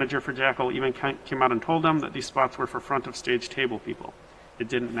 The road manager for Jackal even came out and told them that these spots were for front of stage table people. It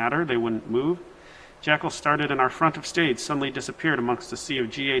didn't matter, they wouldn't move. Jackal started and our front of stage suddenly disappeared amongst a sea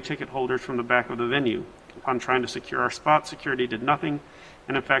of GA ticket holders from the back of the venue. Upon trying to secure our spot, security did nothing,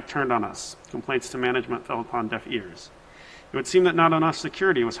 and in fact turned on us. Complaints to management fell upon deaf ears. It would seem that not enough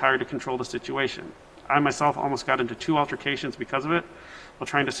security was hired to control the situation. I myself almost got into 2 altercations because of it, while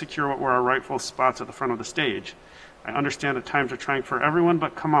trying to secure what were our rightful spots at the front of the stage. I understand that times are trying for everyone,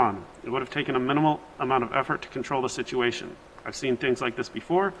 but come on. It would have taken a minimal amount of effort to control the situation. I've seen things like this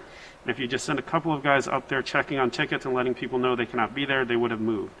before, and if you just send a couple of guys up there checking on tickets and letting people know they cannot be there, they would have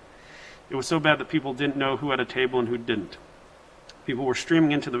moved. It was so bad that people didn't know who had a table and who didn't. People were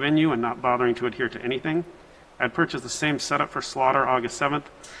streaming into the venue and not bothering to adhere to anything. I had purchased the same setup for Slaughter August 7th,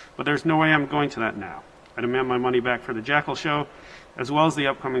 but there's no way I'm going to that now. I demand my money back for the Jackal Show, as well as the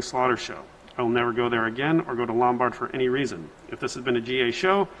upcoming Slaughter Show. I will never go there again or go to Lombard for any reason. If this had been a GA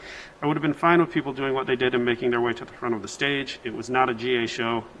show, I would have been fine with people doing what they did and making their way to the front of the stage. It was not a GA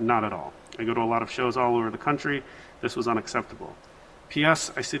show, not at all. I go to a lot of shows all over the country. This was unacceptable.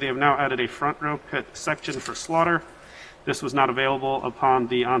 P.S. I see they have now added a front row pit section for Slaughter. This was not available upon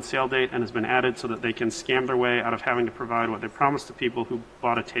the on-sale date and has been added so that they can scam their way out of having to provide what they promised to people who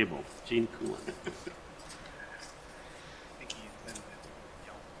bought a table. Gene Coolin.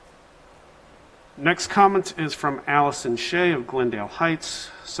 Next comment is from Allison Shea of Glendale Heights.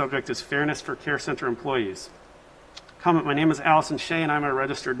 Subject is fairness for care center employees. Comment, my name is Allison Shea and I'm a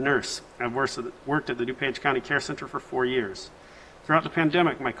registered nurse. I've worked at the DuPage County Care Center for 4 years. Throughout the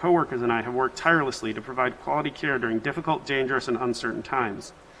pandemic, my coworkers and I have worked tirelessly to provide quality care during difficult, dangerous, and uncertain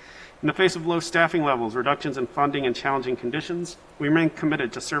times. In the face of low staffing levels, reductions in funding, and challenging conditions, we remain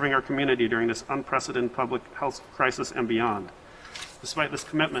committed to serving our community during this unprecedented public health crisis and beyond. Despite this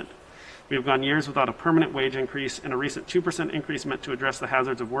commitment, we have gone years without a permanent wage increase, and a recent 2% increase meant to address the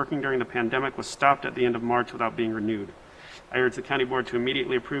hazards of working during the pandemic was stopped at the end of March without being renewed. I urge the County Board to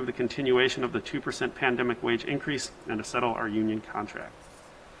immediately approve the continuation of the 2% pandemic wage increase and to settle our union contract.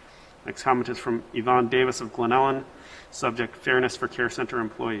 Next comment is from Yvonne Davis of Glen Ellen. Subject, fairness for care center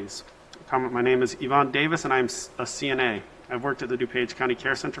employees. Comment, my name is Yvonne Davis and I'm a CNA. I've worked at the DuPage County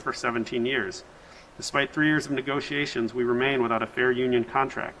Care Center for 17 years. Despite 3 years of negotiations, we remain without a fair union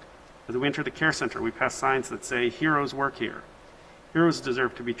contract. As we enter the care center, we pass signs that say, heroes work here. Heroes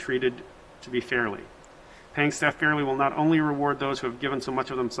deserve to be treated to be fairly. Paying staff fairly will not only reward those who have given so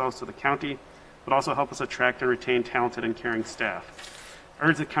much of themselves to the county, but also help us attract and retain talented and caring staff. I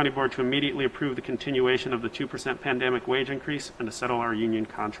urge the County Board to immediately approve the continuation of the 2% pandemic wage increase and to settle our union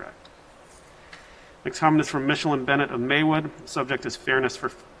contract. Next comment is from Michelin Bennett of Maywood. Subject is fairness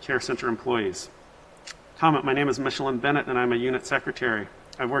for care center employees. Comment, my name is Michelin Bennett and I'm a unit secretary.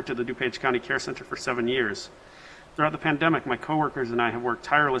 I've worked at the DuPage County Care Center for 7 years. Throughout the pandemic, my coworkers and I have worked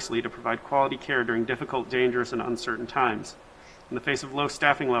tirelessly to provide quality care during difficult, dangerous, and uncertain times. In the face of low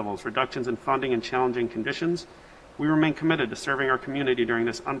staffing levels, reductions in funding, and challenging conditions, we remain committed to serving our community during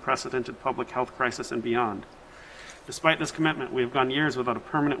this unprecedented public health crisis and beyond. Despite this commitment, we have gone years without a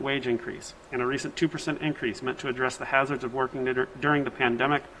permanent wage increase, and a recent 2% increase meant to address the hazards of working during the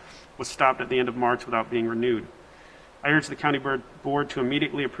pandemic was stopped at the end of March without being renewed. I urge the County Board to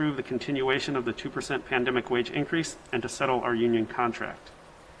immediately approve the continuation of the 2% pandemic wage increase and to settle our union contract.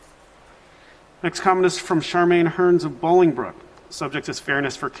 Next comment is from Charmaine Hearns of Bolingbrook. Subject is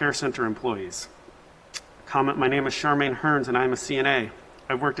fairness for care center employees. Comment, my name is Charmaine Hearns and I am a CNA.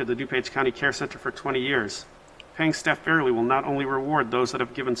 I've worked at the DuPage County Care Center for 20 years. Paying staff fairly will not only reward those that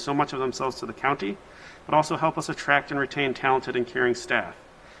have given so much of themselves to the county, but also help us attract and retain talented and caring staff.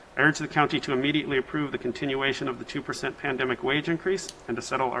 I urge the county to immediately approve the continuation of the 2% pandemic wage increase and to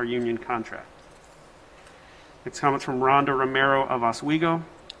settle our union contract. Next comment from Rhonda Romero of Oswego.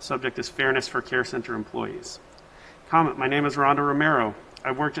 Subject is fairness for care center employees. Comment, my name is Rhonda Romero.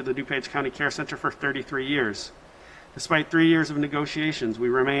 I've worked at the DuPage County Care Center for 33 years. Despite 3 years of negotiations, we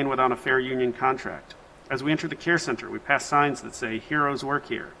remain without a fair union contract. As we enter the care center, we pass signs that say, heroes work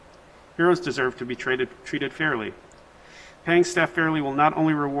here. Heroes deserve to be treated fairly. Paying staff fairly will not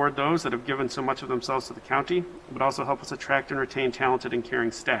only reward those that have given so much of themselves to the county, but also help us attract and retain talented and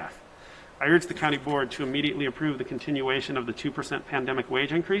caring staff. I urge the County Board to immediately approve the continuation of the 2% pandemic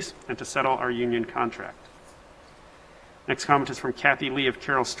wage increase and to settle our union contract. Next comment is from Kathy Lee of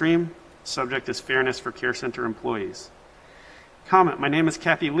Carroll Stream. Subject is fairness for care center employees. Comment, my name is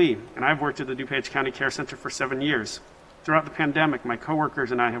Kathy Lee, and I've worked at the DuPage County Care Center for 7 years. Throughout the pandemic, my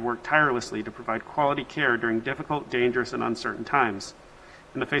coworkers and I have worked tirelessly to provide quality care during difficult, dangerous, and uncertain times.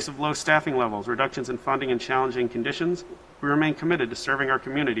 In the face of low staffing levels, reductions in funding, and challenging conditions, we remain committed to serving our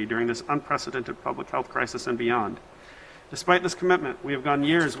community during this unprecedented public health crisis and beyond. Despite this commitment, we have gone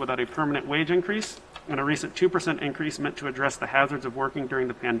years without a permanent wage increase, and a recent 2% increase meant to address the hazards of working during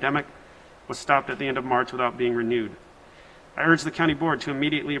the pandemic was stopped at the end of March without being renewed. I urge the County Board to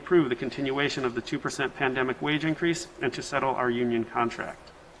immediately approve the continuation of the 2% pandemic wage increase and to settle our union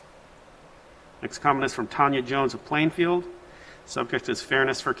contract. Next comment is from Tanya Jones of Plainfield. Subject is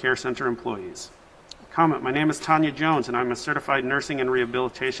fairness for care center employees. Comment, my name is Tanya Jones and I'm a certified nursing and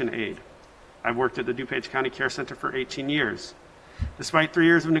rehabilitation aide. I've worked at the DuPage County Care Center for 18 years. Despite 3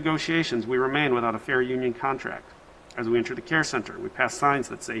 years of negotiations, we remain without a fair union contract. As we enter the care center, we pass signs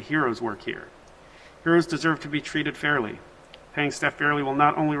that say heroes work here. Heroes deserve to be treated fairly. Paying staff fairly will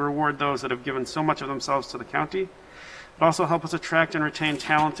not only reward those that have given so much of themselves to the county, but also help us attract and retain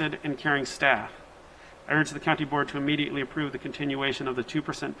talented and caring staff. I urge the County Board to immediately approve the continuation of the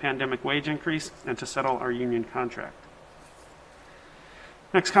 2% pandemic wage increase and to settle our union contract.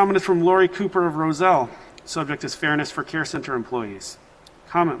 Next comment is from Lori Cooper of Roselle. Subject is fairness for care center employees.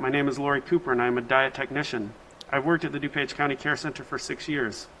 Comment, my name is Lori Cooper and I am a diet technician. I've worked at the DuPage County Care Center for 6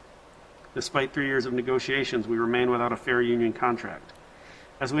 years. Despite 3 years of negotiations, we remain without a fair union contract.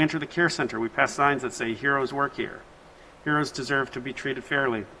 As we enter the care center, we pass signs that say, heroes work here. Heroes deserve to be treated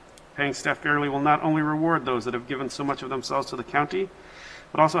fairly. Paying staff fairly will not only reward those that have given so much of themselves to the county,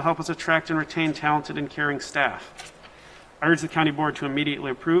 but also help us attract and retain talented and caring staff. I urge the County Board to immediately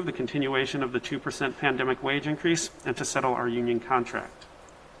approve the continuation of the 2% pandemic wage increase and to settle our union contract.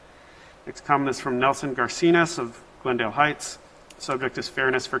 Next comment is from Nelson Garcinas of Glendale Heights. Subject is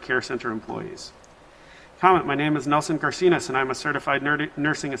fairness for care center employees. Comment, my name is Nelson Garcinas and I'm a certified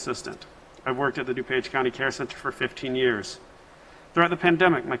nursing assistant. I've worked at the DuPage County Care Center for 15 years. Throughout the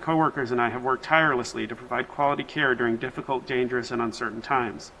pandemic, my coworkers and I have worked tirelessly to provide quality care during difficult, dangerous, and uncertain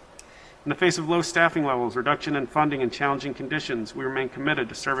times. In the face of low staffing levels, reduction in funding, and challenging conditions, we remain committed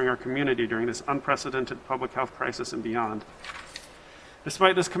to serving our community during this unprecedented public health crisis and beyond.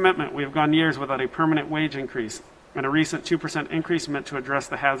 Despite this commitment, we have gone years without a permanent wage increase, and a recent 2% increase meant to address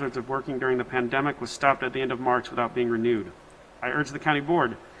the hazards of working during the pandemic was stopped at the end of March without being renewed. I urge the County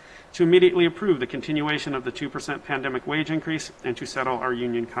Board to immediately approve the continuation of the 2% pandemic wage increase and to settle our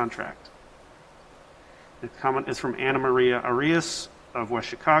union contract. The comment is from Anna Maria Arias of West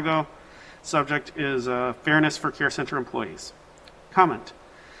Chicago. Subject is fairness for care center employees. Comment,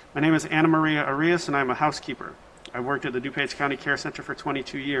 my name is Anna Maria Arias and I'm a housekeeper. I've worked at the DuPage County Care Center for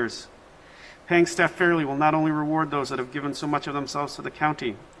 22 years. Paying staff fairly will not only reward those that have given so much of themselves to the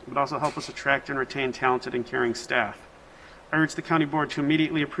county, but also help us attract and retain talented and caring staff. I urge the County Board to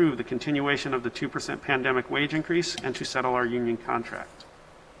immediately approve the continuation of the 2% pandemic wage increase and to settle our union contract.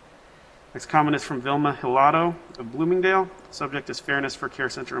 Next comment is from Vilma Hilado of Bloomingdale. Subject is fairness for care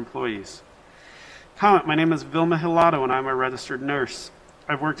center employees. Comment, my name is Vilma Hilado and I'm a registered nurse.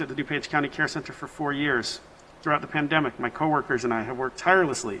 I've worked at the DuPage County Care Center for 4 years. Throughout the pandemic, my coworkers and I have worked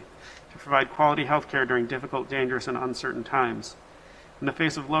tirelessly to provide quality health care during difficult, dangerous, and uncertain times. In the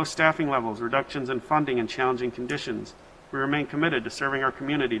face of low staffing levels, reductions in funding, and challenging conditions, we remain committed to serving our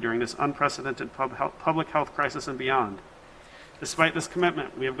community during this unprecedented public health crisis and beyond. Despite this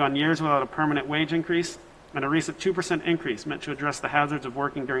commitment, we have gone years without a permanent wage increase, and a recent 2% increase meant to address the hazards of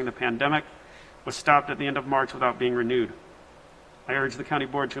working during the pandemic was stopped at the end of March without being renewed. I urge the County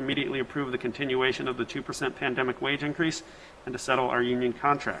Board to immediately approve the continuation of the 2% pandemic wage increase and to settle our union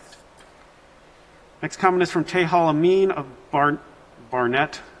contract. Next comment is from Tehal Amin of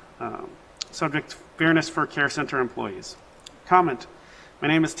Barnett. Subject, fairness for care center employees. Comment, my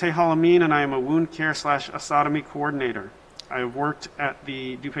name is Tehal Amin and I am a wound care / ostomy coordinator. I have worked at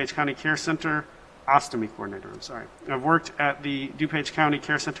the DuPage County Care Center, ostomy coordinator, I'm sorry. I've worked at the DuPage County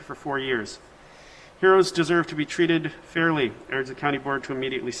Care Center for 4 years. Heroes deserve to be treated fairly. I urge the County Board to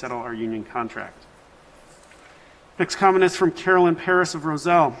immediately settle our union contract. Next comment is from Carolyn Paris of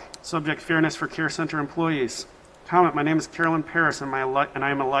Roselle. Subject, fairness for care center employees. Comment, my name is Carolyn Paris and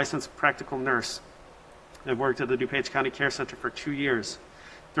I am a licensed practical nurse. I've worked at the DuPage County Care Center for 2 years.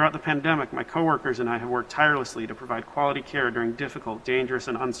 Throughout the pandemic, my coworkers and I have worked tirelessly to provide quality care during difficult, dangerous,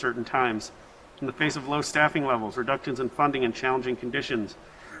 and uncertain times. In the face of low staffing levels, reductions in funding, and challenging conditions,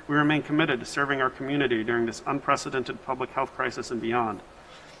 we remain committed to serving our community during this unprecedented public health crisis and beyond.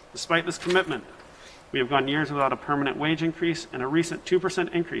 Despite this commitment, we have gone years without a permanent wage increase, and a recent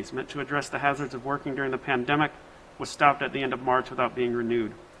 2% increase meant to address the hazards of working during the pandemic was stopped at the end of March without being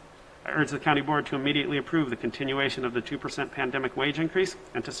renewed. I urge the County Board to immediately approve the continuation of the 2% pandemic wage increase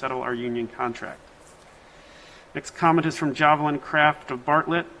and to settle our union contract. Next comment is from Javelin Craft of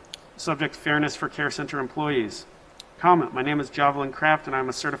Bartlett. Subject, fairness for care center employees. Comment, my name is Javelin Craft and I'm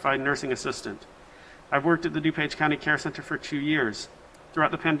a certified nursing assistant. I've worked at the DuPage County Care Center for 2 years. Throughout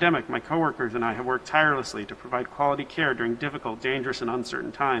the pandemic, my coworkers and I have worked tirelessly to provide quality care during difficult, dangerous, and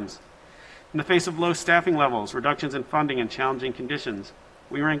uncertain times. In the face of low staffing levels, reductions in funding, and challenging conditions,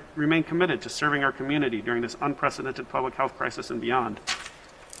 we remain committed to serving our community during this unprecedented public health crisis and beyond.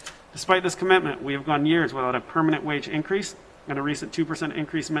 Despite this commitment, we have gone years without a permanent wage increase, and a recent 2%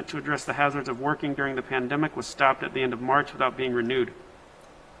 increase meant to address the hazards of working during the pandemic was stopped at the end of March without being renewed.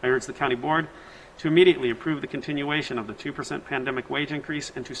 I urge the County Board to immediately approve the continuation of the 2% pandemic wage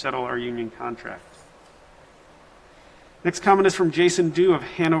increase and to settle our union contract. Next comment is from Jason Dew of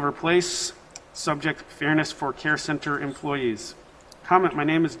Hanover Place. Subject, fairness for care center employees. Comment, my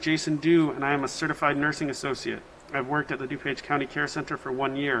name is Jason Dew and I am a certified nursing associate. I've worked at the DuPage County Care Center for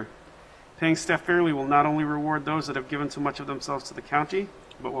 1 year. Paying staff fairly will not only reward those that have given so much of themselves to the county,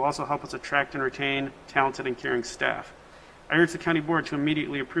 but will also help us attract and retain talented and caring staff. I urge the County Board to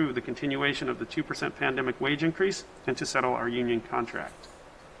immediately approve the continuation of the 2% pandemic wage increase and to settle our union contract.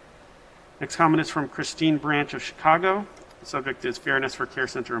 Next comment is from Christine Branch of Chicago. The subject is fairness for care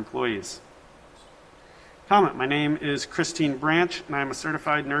center employees. Comment, my name is Christine Branch and I am a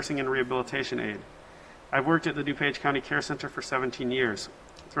certified nursing and rehabilitation aide. I've worked at the DuPage County Care Center for 17 years.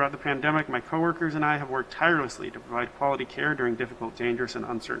 Throughout the pandemic, my coworkers and I have worked tirelessly to provide quality care during difficult, dangerous, and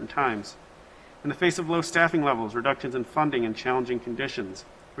uncertain times. In the face of low staffing levels, reductions in funding, and challenging conditions,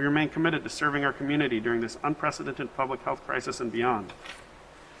 We remain committed to serving our community during this unprecedented public health crisis and beyond.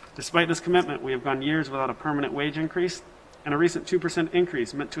 Despite this commitment, we have gone years without a permanent wage increase, and a recent 2%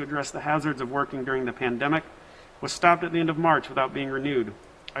 increase meant to address the hazards of working during the pandemic was stopped at the end of March without being renewed.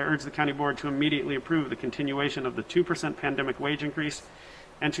 I urge the County Board to immediately approve the continuation of the 2% pandemic wage increase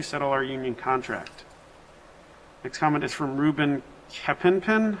and to settle our union contract. Next comment is from Ruben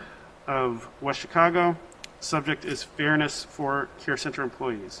Kapinpin of West Chicago. Subject is fairness for care center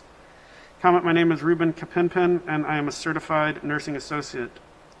employees. Comment, my name is Ruben Kapinpin, and I am a certified nursing associate.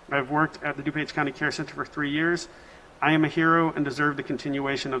 I've worked at the DuPage County Care Center for 3 years. I am a hero and deserve the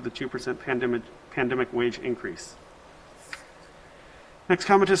continuation of the 2% pandemic wage increase. Next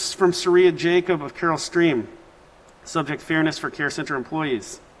comment is from Saria Jacob of Carroll Stream. Subject, fairness for care center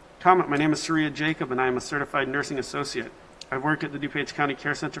employees. Comment, my name is Saria Jacob, and I am a certified nursing associate. I've worked at the DuPage County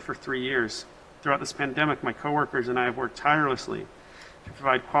Care Center for 3 years. Throughout this pandemic, my coworkers and I have worked tirelessly to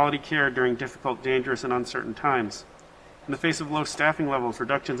provide quality care during difficult, dangerous, and uncertain times. In the face of low staffing levels,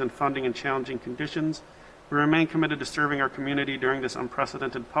 reductions in funding, and challenging conditions, we remain committed to serving our community during this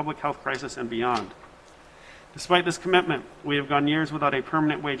unprecedented public health crisis and beyond. Despite this commitment, we have gone years without a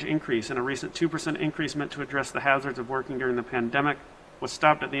permanent wage increase, and a recent 2% increase meant to address the hazards of working during the pandemic was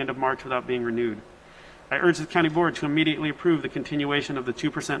stopped at the end of March without being renewed. I urge the County Board to immediately approve the continuation of the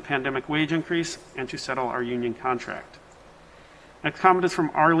 2% pandemic wage increase and to settle our union contract. Next comment is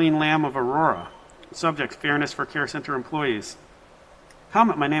from Arlene Lamb of Aurora. Subject, fairness for care center employees.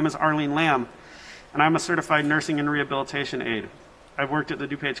 Comment, my name is Arlene Lamb, and I'm a certified nursing and rehabilitation aide. I've worked at the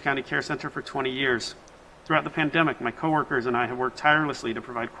DuPage County Care Center for 20 years. Throughout the pandemic, my coworkers and I have worked tirelessly to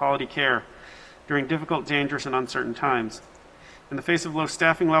provide quality care during difficult, dangerous, and uncertain times. In the face of low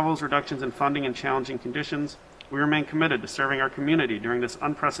staffing levels, reductions in funding, and challenging conditions, we remain committed to serving our community during this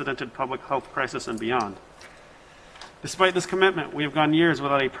unprecedented public health crisis and beyond. Despite this commitment, we have gone years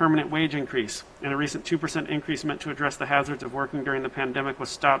without a permanent wage increase, and a recent 2% increase meant to address the hazards of working during the pandemic was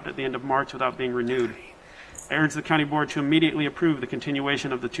stopped at the end of March without being renewed. I urge the County Board to immediately approve the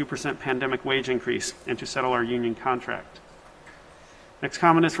continuation of the 2% pandemic wage increase and to settle our union contract. Next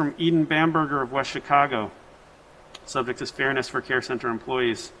comment is from Eden Bamberger of West Chicago. Subject is fairness for care center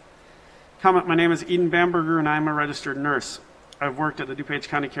employees. Comment, my name is Eden Bamberger, and I am a registered nurse. I've worked at the DuPage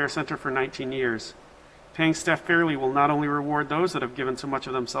County Care Center for 19 years. Paying staff fairly will not only reward those that have given so much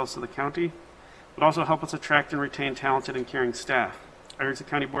of themselves to the county, but also help us attract and retain talented and caring staff. I urge the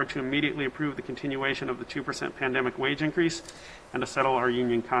County Board to immediately approve the continuation of the 2% pandemic wage increase and to settle our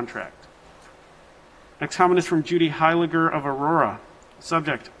union contract. Next comment is from Judy Heiliger of Aurora.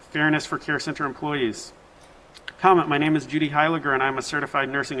 Subject, fairness for care center employees. Comment, my name is Judy Heiliger, and I'm a certified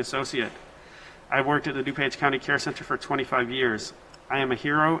nursing associate. I've worked at the DuPage County Care Center for 25 years. I am a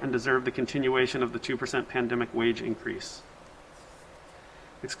hero and deserve the continuation of the 2% pandemic wage increase.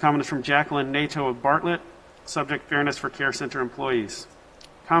 Next comment is from Jacqueline Nato of Bartlett. Subject, fairness for care center employees.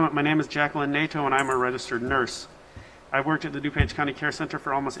 Comment, my name is Jacqueline Nato, and I'm a registered nurse. I've worked at the DuPage County Care Center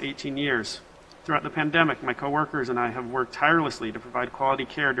for almost 18 years. Throughout the pandemic, my coworkers and I have worked tirelessly to provide quality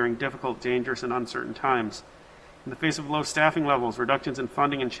care during difficult, dangerous, and uncertain times. In the face of low staffing levels, reductions in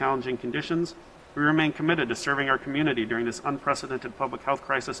funding, and challenging conditions, we remain committed to serving our community during this unprecedented public health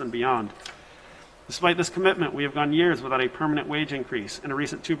crisis and beyond. Despite this commitment, we have gone years without a permanent wage increase, and a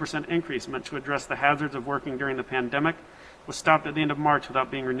recent 2% increase meant to address the hazards of working during the pandemic was stopped at the end of March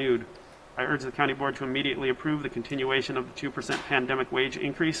without being renewed. I urge the County Board to immediately approve the continuation of the 2% pandemic wage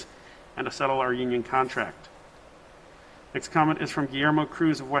increase and to settle our union contract. Next comment is from Guillermo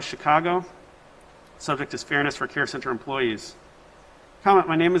Cruz of West Chicago. Subject is fairness for care center employees. Comment,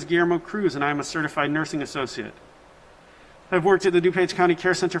 my name is Guillermo Cruz, and I am a certified nursing associate. I've worked at the DuPage County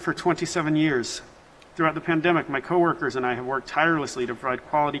Care Center for 27 years. Throughout the pandemic, my coworkers and I have worked tirelessly to provide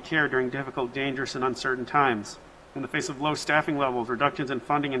quality care during difficult, dangerous, and uncertain times. In the face of low staffing levels, reductions in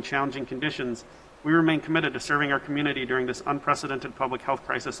funding, and challenging conditions, we remain committed to serving our community during this unprecedented public health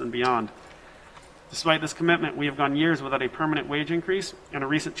crisis and beyond. Despite this commitment, we have gone years without a permanent wage increase, and a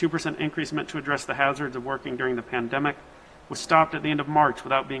recent 2% increase meant to address the hazards of working during the pandemic was stopped at the end of March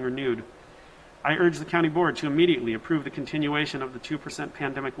without being renewed. I urge the County Board to immediately approve the continuation of the 2%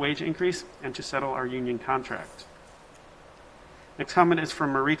 pandemic wage increase and to settle our union contract. Next comment is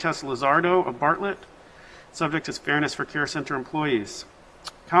from Maritas Lizardo of Bartlett. Subject is fairness for care center employees.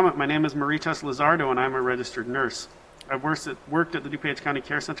 Comment, my name is Maritas Lizardo, and I'm a registered nurse. I've worked at the DuPage County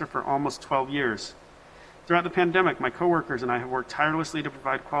Care Center for almost 12 years. Throughout the pandemic, my coworkers and I have worked tirelessly to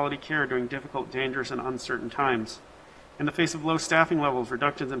provide quality care during difficult, dangerous, and uncertain times. In the face of low staffing levels,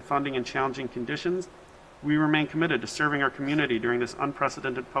 reductions in funding, and challenging conditions, we remain committed to serving our community during this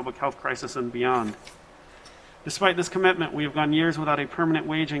unprecedented public health crisis and beyond. Despite this commitment, we have gone years without a permanent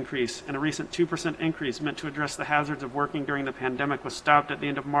wage increase, and a recent 2% increase meant to address the hazards of working during the pandemic was stopped at the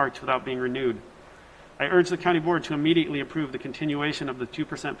end of March without being renewed. I urge the County Board to immediately approve the continuation of the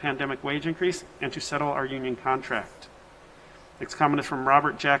 2% pandemic wage increase and to settle our union contract. Next comment is from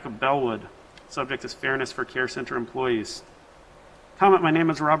Robert Jack of Bellwood. Subject is fairness for Care Center employees. Comment, my name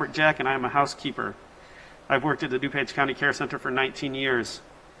is Robert Jack and I am a housekeeper. I've worked at the DuPage County Care Center for 19 years.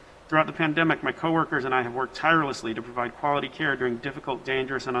 Throughout the pandemic, my coworkers and I have worked tirelessly to provide quality care during difficult,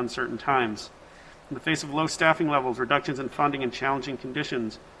 dangerous, and uncertain times. In the face of low staffing levels, reductions in funding, and challenging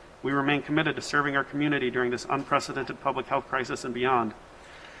conditions, we remain committed to serving our community during this unprecedented public health crisis and beyond.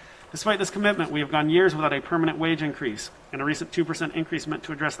 Despite this commitment, we have gone years without a permanent wage increase, and a recent 2% increase meant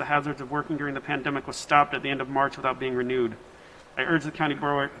to address the hazards of working during the pandemic was stopped at the end of March without being renewed. I urge the County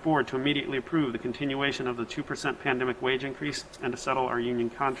Board to immediately approve the continuation of the 2% pandemic wage increase and to settle our union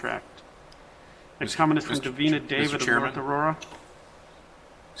contract. Next comment is from Davina David of North Aurora.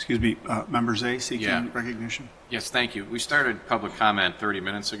 Excuse me, Member Zay seeking Yeah. recognition. Yes, thank you. We started public comment 30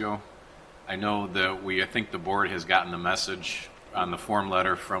 minutes ago. I know that I think the board has gotten the message on the form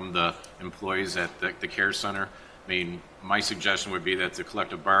letter from the employees at the care center. I mean, my suggestion would be that the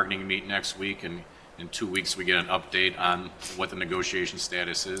collective bargaining meet next week, and in 2 weeks we get an update on what the negotiation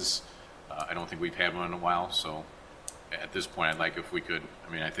status is. I don't think we've had one in a while, so at this point I'd like if we could,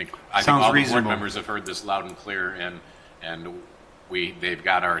 I think all the board members have heard this loud and clear, and they've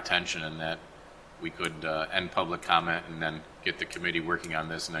got our attention, and that we could end public comment and then get the committee working on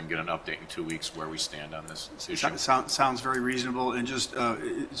this and then get an update in 2 weeks where we stand on this issue. Sounds very reasonable, and just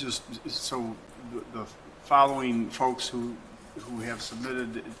so the following folks who have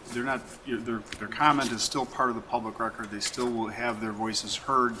submitted, they're not, their comment is still part of the public record. They still will have their voices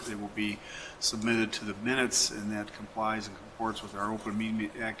heard. They will be submitted to the minutes, and that complies and comports with our Open Meeting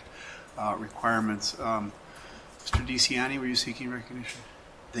Act requirements. Mr. DeCiani, were you seeking recognition?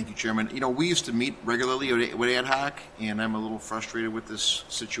 Thank you, Chairman. You know, we used to meet regularly with ad hoc, and I'm a little frustrated with this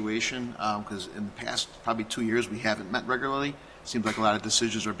situation because in the past probably 2 years we haven't met regularly. It seems like a lot of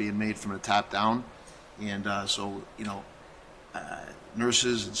decisions are being made from the top down, and so you know,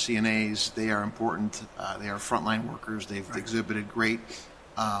 nurses and CNAs, they are important. They are frontline workers. They've exhibited great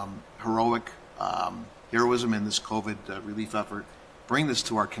heroic heroism in this COVID relief effort. Bring this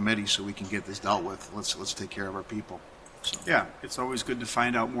to our committee so we can get this dealt with. Let's take care of our people. So. Yeah, it's always good to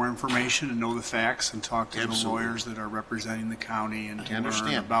find out more information and know the facts and talk to the lawyers that are representing the county and to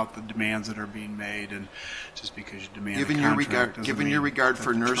learn about the demands that are being made. And just because you demand given your regard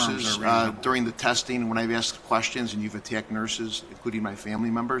for nurses during the testing, when I've asked questions and you've attacked nurses, including my family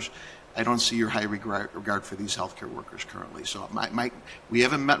members, I don't see your high regard for these healthcare workers currently. So we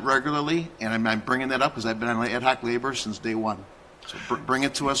haven't met regularly, and I'm bringing that up because I've been on ad hoc labor since day one. So bring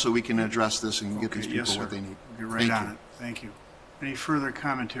it to us so we can address this and get these people what they need. You're right on it. Thank you. Any further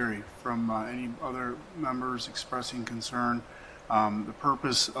commentary from any other members expressing concern? The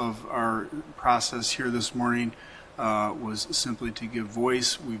purpose of our process here this morning was simply to give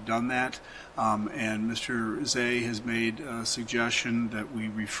voice. We've done that. And Mr. Zay has made a suggestion that we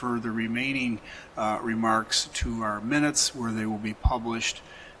refer the remaining remarks to our minutes where they will be published.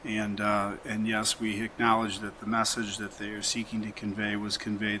 And yes, we acknowledge that the message that they are seeking to convey was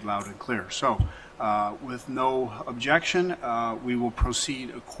conveyed loud and clear. So with no objection, we will proceed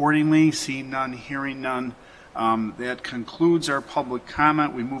accordingly. Seeing none, hearing none. That concludes our public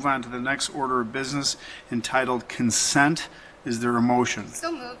comment. We move on to the next order of business entitled Consent. Is there a motion?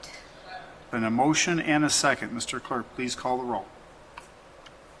 So moved. Been a motion and a second. Mr. Clerk, please call the roll.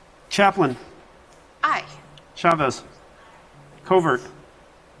 Chaplin. Aye. Chavez. Covert.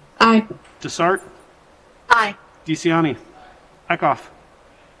 Aye. Desart. Aye. DeCiani. Eckhoff.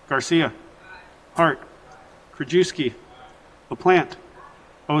 Garcia. Hart. Krajewski. LaPlante.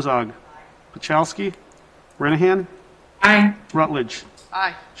 Ozog. Pachalski. Renahan. Aye. Rutledge.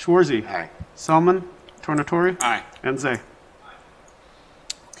 Aye. Schwarzy. Aye. Selman. Tornatori. Aye. And Zay.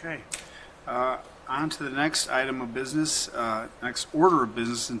 Okay. On to the next item of business, next order of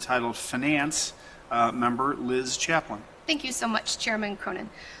business entitled Finance. Member Liz Chaplin. Thank you so much, Chairman Cronin.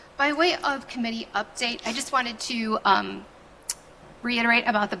 By way of committee update, I just wanted to reiterate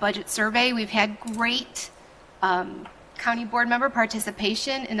about the budget survey. We've had great county board member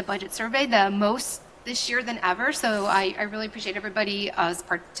participation in the budget survey, the most this year than ever. So I really appreciate everybody's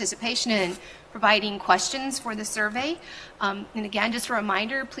participation in providing questions for the survey. And again, just a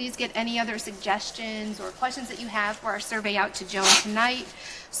reminder, please get any other suggestions or questions that you have for our survey out to Joan tonight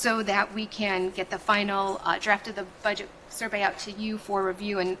so that we can get the final draft of the budget survey out to you for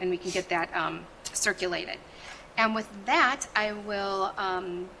review and we can get that circulated. And with that, I will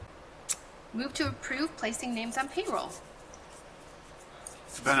Move to approve placing names on payroll.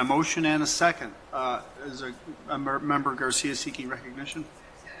 There's been a motion and a second. Is a member Garcia seeking recognition?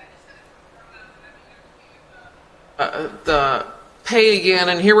 The pay again,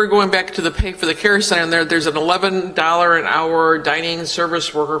 and here we're going back to the pay for the care center, and there's an $11 an hour dining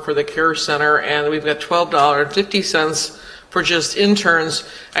service worker for the care center, and we've got $12.50 for just interns.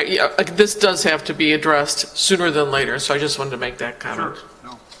 This does have to be addressed sooner than later, so I just wanted to make that comment. Sure.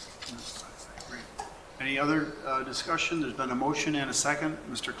 No. Great. Any other discussion? There's been a motion and a second.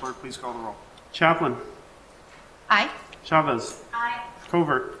 Mr. Clerk, please call the roll. Chaplin. Aye. Chavez. Aye.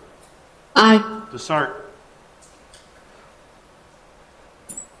 Covert. Aye. Desart.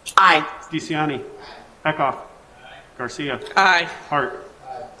 Aye. DeCiani. Eckhoff. Garcia. Aye. Hart.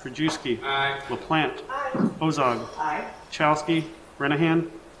 Krajewski. LaPlante. Ozog. Chowski. Renahan.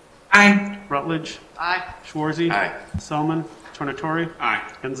 Aye. Rutledge. Aye. Schwarzy. Aye. Selman. Tornatori. Aye.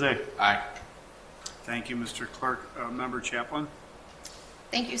 And Zay. Aye. Thank you, Mr. Clerk. Member Chaplin.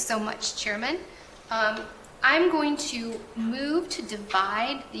 Thank you so much, Chairman. I'm going to move to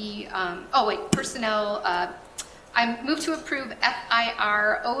divide the, personnel, I move to approve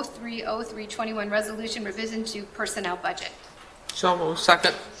FIR 030321 resolution revision to personnel budget. So moved.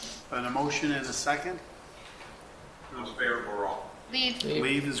 Second. Been a motion and a second. Most favorable roll. Leave.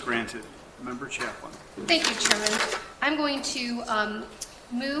 Leave is granted. Member Chaplin. Thank you, Chairman. I'm going to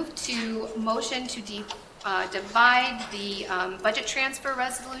move to motion to divide the budget transfer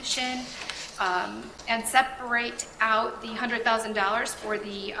resolution and separate out the $100,000 for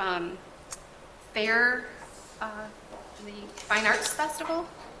the fair, the Fine Arts Festival.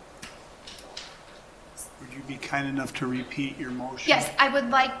 Would you be kind enough to repeat your motion? Yes, I would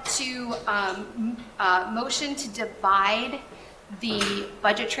like to motion to divide the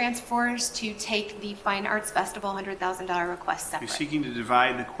budget transfers to take the Fine Arts Festival $100,000 request You're separate. seeking to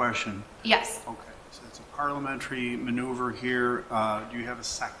divide the question. Yes. Okay, so it's a parliamentary maneuver here. Do you have a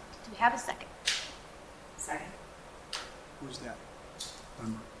second? Do we have a second? Second. Who's that?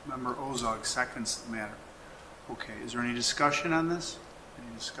 Member Ozog seconds the matter. Okay, is there any discussion on this?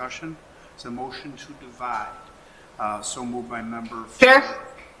 Any discussion? It's a motion to divide. So moved by member. Chair?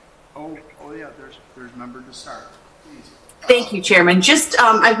 Oh yeah, there's member Desart. Please. Thank you, Chairman. Just,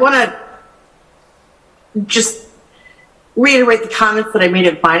 I want to just reiterate the comments that I made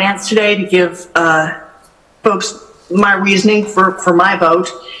in finance today to give folks my reasoning for my vote.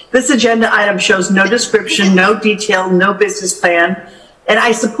 This agenda item shows no description, no detail, no business plan. And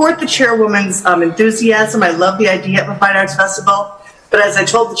I support the chairwoman's enthusiasm. I love the idea of a Fine Arts Festival. But as I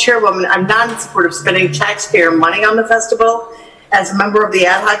told the chairwoman, I'm not in support of spending taxpayer money on the festival. As a member of the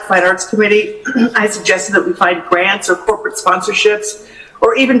Ad Hoc Fine Arts Committee, I suggested that we find grants or corporate sponsorships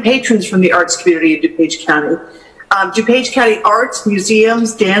or even patrons from the arts community in DuPage County. DuPage County arts,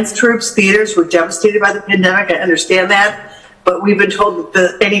 museums, dance troupes, theaters were devastated by the pandemic. I understand that, but we've been told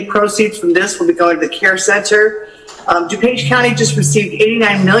that any proceeds from this will be going to the care center. DuPage County just received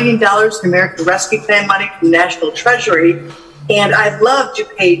 $89 million in American Rescue Plan money from the National Treasury, and I love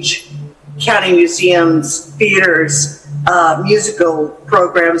DuPage County museums, theaters, musical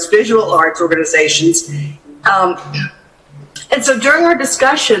programs, visual arts organizations. And so during our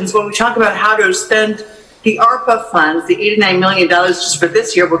discussions, when we talk about how to spend the ARPA funds, the $89 million just for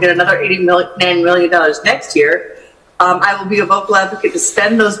this year, we'll get another $89 million next year. I will be a vocal advocate to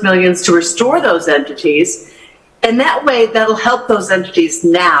spend those millions to restore those entities. And that way, that'll help those entities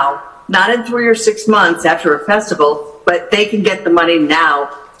now, not in 3 or 6 months after a festival, but they can get the money now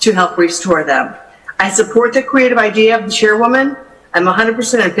to help restore them. I support the creative idea of the chairwoman. I'm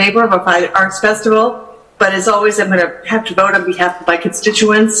 100% in favor of a Fine Arts Festival, but as always, I'm going to have to vote on behalf of my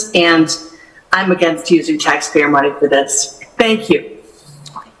constituents, and I'm against using taxpayer money for this. Thank you.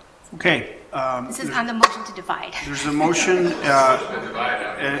 Okay. This is on the motion to divide. There's a motion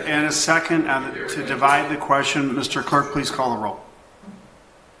and a second to divide the question. Mr. Clerk, please call the roll.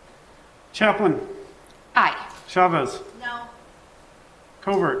 Chaplin. Aye. Chavez. No.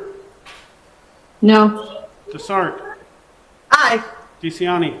 Covert. No. Desart. Aye.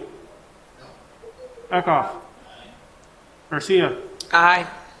 DeCiani. Eckhoff. Garcia. Aye.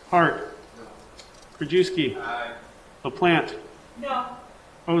 Hart. Krajewski. LaPlante. No.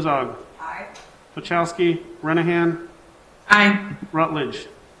 Ozog. Aye. Pachowski. Renahan. Aye. Rutledge.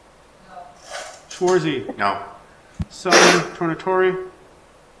 Schwarzy. No. Selman. Tornatori.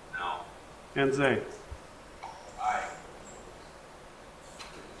 No. And Zay.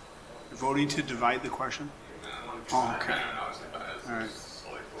 You're voting to divide the question? Oh, okay. All right.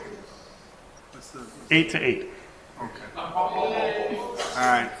 What's the? 8-8. Okay. All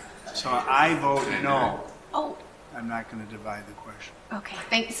right. So I vote no. Oh. I'm not going to divide the question. Okay,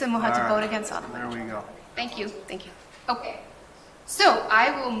 thanks, so we'll have to All vote right. against all the There money. we go. Thank you, thank you. Okay, so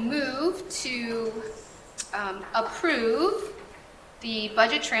I will move to approve the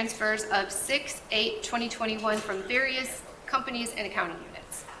budget transfers of 6/8/2021 from various companies and accounting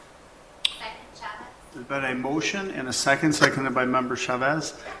units. There's been a motion and a second, seconded by Member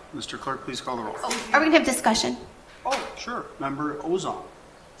Chavez. Mr. Clerk, please call the roll. Oh, are we going to have discussion? Oh, sure. Member Ozon.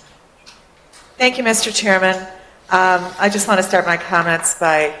 Thank you, Mr. Chairman. I just want to start my comments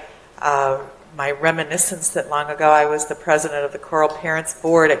by my reminiscence that long ago I was the president of the Choral Parents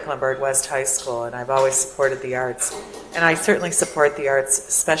Board at Glenbard West High School, and I've always supported the arts. And I certainly support the arts,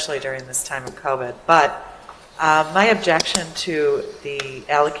 especially during this time of COVID. But my objection to the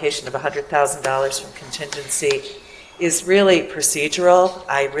allocation of $100,000 from contingency is really procedural.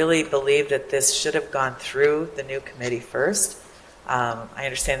 I really believe that this should have gone through the new committee first. I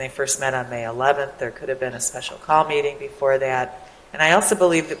understand they first met on May 11th. There could have been a special call meeting before that. And I also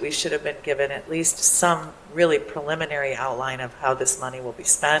believe that we should have been given at least some really preliminary outline of how this money will be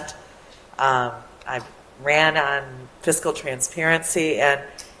spent. I ran on fiscal transparency, and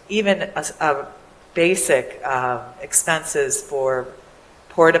even a basic expenses for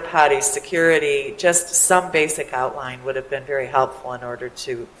porta potty, security, just some basic outline would have been very helpful in order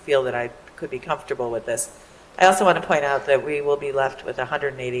to feel that I could be comfortable with this. I also want to point out that we will be left with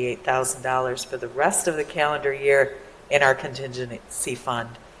 $188,000 for the rest of the calendar year in our contingency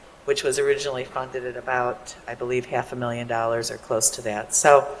fund, which was originally funded at about, I believe, $500,000 or close to that.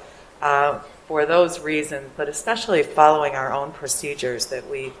 So for those reasons, but especially following our own procedures, that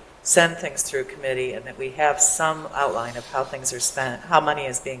we send things through committee and that we have some outline of how things are spent, how money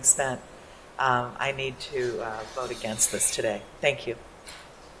is being spent, I need to vote against this today. Thank you.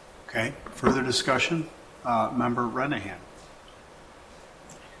 Okay. Further discussion? Member Renahan.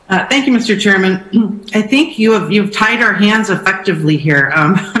 Thank you, Mr. Chairman. I think you've tied our hands effectively here.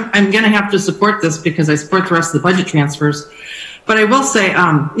 I'm going to have to support this because I support the rest of the budget transfers. But I will say,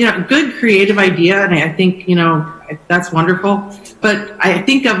 good creative idea, and I think, that's wonderful. But I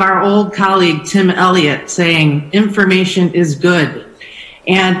think of our old colleague, Tim Elliott, saying, information is good.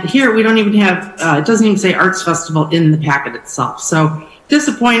 And here we don't even have, it doesn't even say Arts Festival in the packet itself. So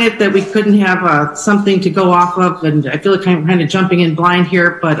disappointed that we couldn't have something to go off of, and I feel like I'm kind of jumping in blind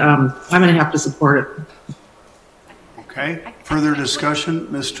here, but I'm going to have to support it. Okay. Further discussion?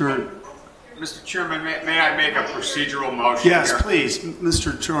 Mr. Chairman, may I make a procedural motion Yes, here? please.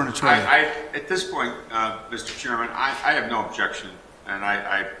 Mr. Tornatore. At this point, Mr. Chairman, I have no objection, and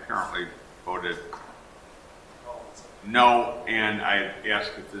I apparently voted no, and I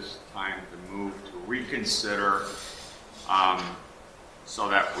ask at this time to move to reconsider so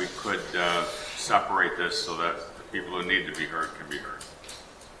that we could separate this so that the people who need to be heard can be heard.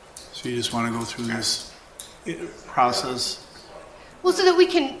 So you just want to go through this process? Well, so that we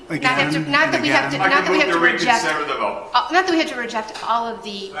can not have to reject the vote. not that we have to reject all of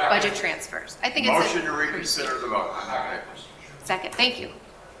the budget transfers. I think it's Motion to reconsider the vote. second. Thank you.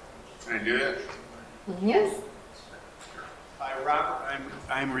 Can I do that? Yes. Robert,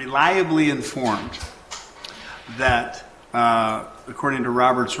 I'm reliably informed that, according to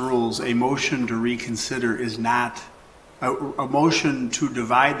Robert's rules, a motion to reconsider is not, a motion to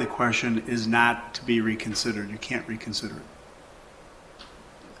divide the question is not to be reconsidered. You can't reconsider it.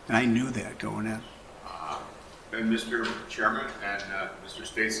 And I knew that going in. And Mr. Chairman and Mr.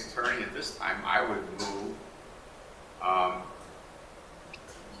 State's Attorney, at this time, I would move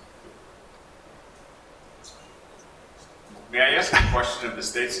may I ask a question of the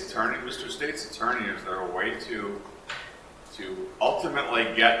State's Attorney? Mr. State's Attorney, is there a way to ultimately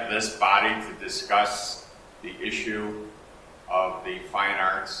get this body to discuss the issue of the fine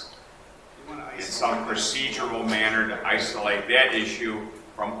arts in some procedural manner to isolate that issue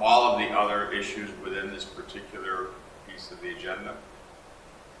from all of the other issues within this particular piece of the agenda?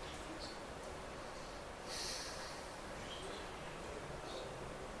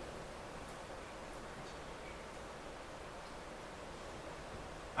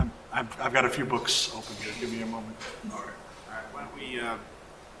 I've got a few books open here. Give me a moment. All right. Why don't we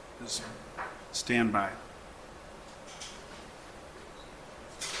just stand by?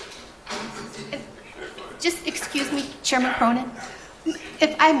 Just excuse me, Chairman Cronin.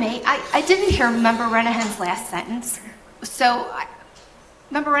 If I may, I didn't hear Member Renahan's last sentence. So,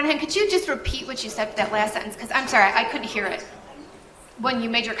 Member Renahan, could you just repeat what you said for that last sentence? Because I'm sorry, I couldn't hear it when you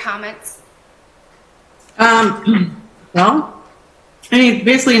made your comments. Well, I mean,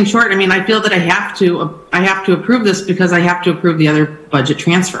 basically, in short, I mean, I feel that I have to approve this because I have to approve the other budget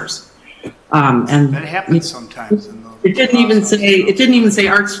transfers. And that happens sometimes. In it didn't even say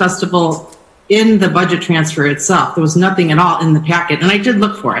Arts Festival in the budget transfer itself. There was nothing at all in the packet, and I did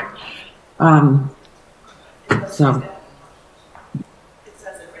look for it. So. It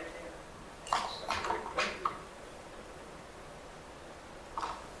says it right there.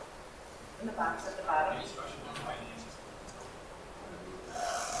 In the box at the bottom.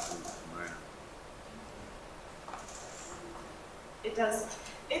 It does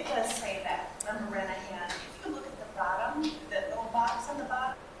say that, Member Renahan. If you look at the bottom, that little box on the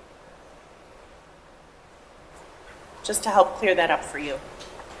bottom. Just to help clear that up for you.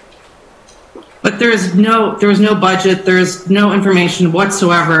 But there was no budget. There's no information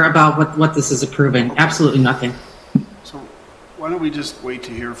whatsoever about what this is approving. Absolutely nothing. So why don't we just wait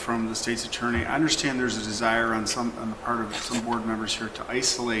to hear from the state's attorney? I understand there's a desire on the part of some board members here to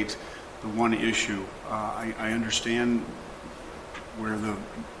isolate the one issue. I understand where the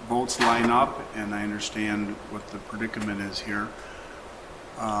votes line up, and I understand what the predicament is here.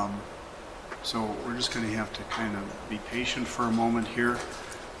 So we're just going to have to kind of be patient for a moment here.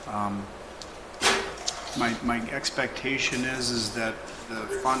 My expectation is that the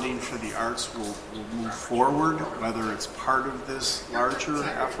funding for the arts will move forward, whether it's part of this larger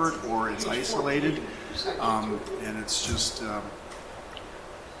effort or it's isolated. And it's just,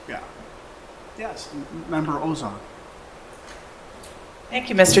 yeah. Yes, Member Ozon. Thank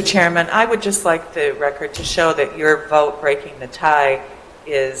you, Mr. Chairman. I would just like the record to show that your vote breaking the tie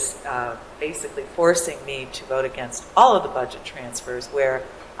is basically forcing me to vote against all of the budget transfers where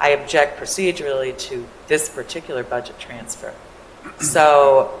I object procedurally to this particular budget transfer.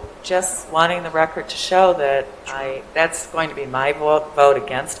 So just wanting the record to show that that's going to be my vote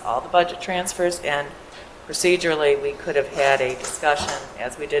against all the budget transfers, and procedurally we could have had a discussion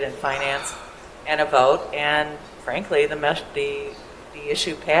as we did in finance and a vote, and frankly the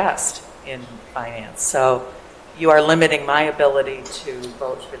issue passed in finance. So you are limiting my ability to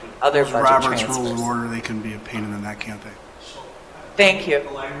vote for the other budget Robert's transfers. Rules of Order, they can be a pain in the neck, can't they? Thank you.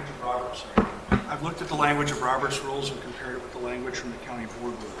 The language of Robert's. I've looked at the language of Robert's rules and compared it with the language from the county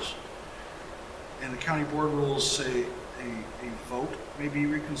board rules. And the county board rules say a vote may be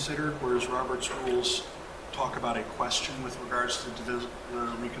reconsidered, whereas Robert's rules talk about a question with regards to the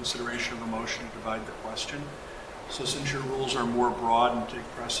reconsideration of a motion to divide the question. So since your rules are more broad and take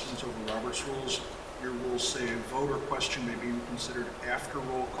precedence over Robert's rules, your rules say a vote or question may be reconsidered after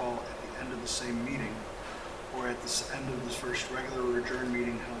roll call at the end of the same meeting, or at the end of the first regular or adjourned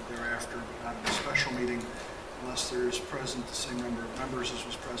meeting held thereafter, but not in a special meeting, unless there is present the same number of members as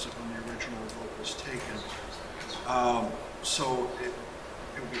was present when the original vote was taken. So it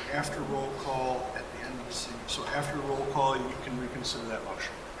would be after roll call at the end of the same. So after roll call, you can reconsider that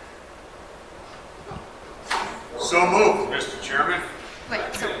motion. So moved, Mr. Chairman.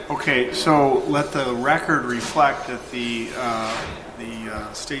 Okay, so let the record reflect that the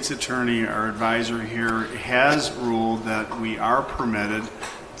state's attorney, our advisor here, has ruled that we are permitted,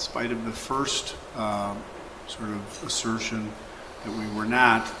 in spite of the first sort of assertion that we were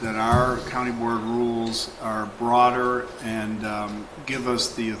not, that our county board rules are broader and give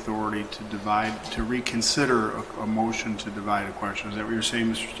us the authority to reconsider a motion to divide a question. Is that what you're saying,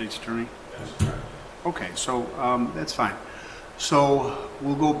 Mr. State's Attorney? That's correct. Okay, so that's fine. So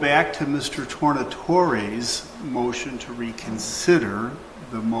we'll go back to Mr. Tornatore's motion to reconsider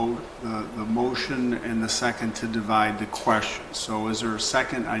the motion and the second to divide the question. So is there a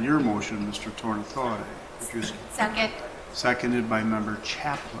second on your motion, Mr. Tornatore? Second. Seconded by Member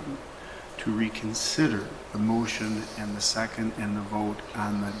Chaplin to reconsider the motion and the second and the vote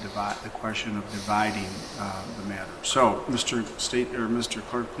on the question of dividing the matter. So, Mr.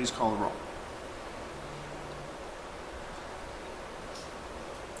 Clerk, please call the roll.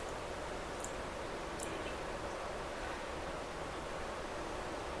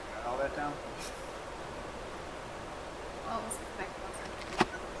 Got all that down?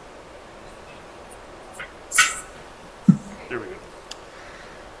 There we go.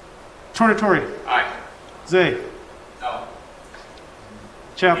 Tornatore. Aye. Zay. No.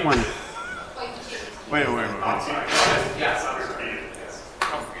 Chaplin. Wait. Yes.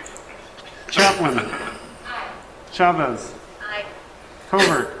 Chaplin. Aye. Chavez. Aye.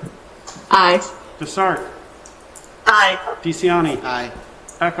 Covert. Aye. Desart. Aye. DeCiani. Aye.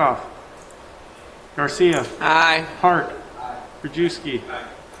 Eckhoff. Garcia. Aye. Hart. Krajewski.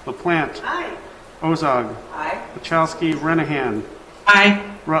 LaPlante. Aye. Ozog. Aye. Wachowski. Renahan. Aye.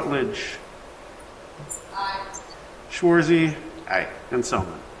 Rutledge. Aye. Schwarzy. Aye. And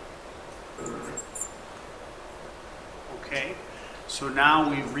Selman. Okay. So now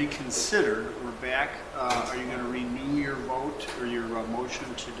we've reconsidered, we're back. Are you going to renew your vote or your motion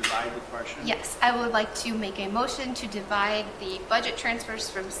to divide the question? Yes, I would like to make a motion to divide the budget transfers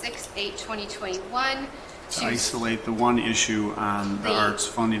from 6/8/2021 To isolate the one issue on the arts,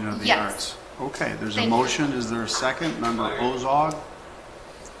 funding of the Yes. arts. Okay, there's a Thank you. motion. Is there a second? Member Ozog?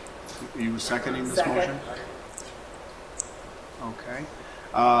 Are you seconding this motion? Okay.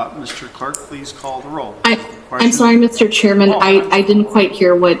 Mr. Clerk, please call the roll. I'm sorry, Mr. Chairman. I didn't quite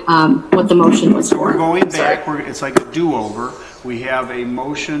hear what the motion was So for. we're going back. It's like a do-over. We have a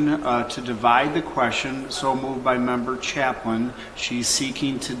motion to divide the question, so moved by Member Chaplin. She's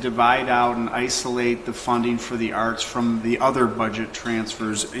seeking to divide out and isolate the funding for the arts from the other budget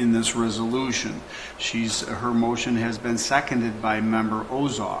transfers in this resolution. Her motion has been seconded by Member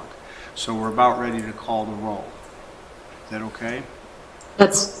Ozog. So we're about ready to call the roll. Is that okay?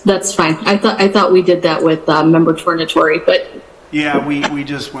 That's fine. I thought we did that with Member Tornatore, but Yeah, we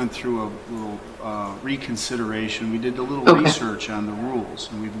just went through a little reconsideration. We did a little research on the rules,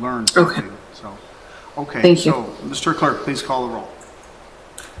 and we've learned something. So, okay. Thank you. So, Mr. Clerk, please call the roll.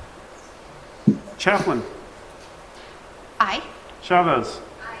 Chaplin. Aye. Chavez.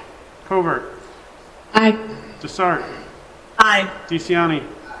 Aye. Covert. Aye. Desart. Aye. DeCiani.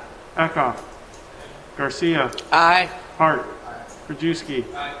 Eckhoff. Garcia. Aye. Hart. Krajewski.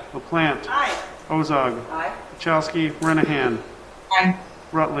 LaPlante. Aye. Ozog. Aye. Kachowski. Renahan. Aye.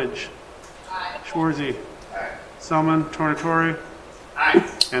 Rutledge. Schwarzy. Selman. Tornatore. Aye.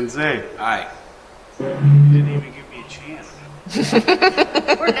 And Zay. Aye. You didn't even give me a chance.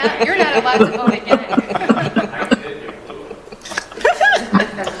 You're not allowed to vote again.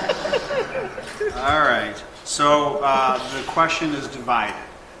 All right. So the question is divided.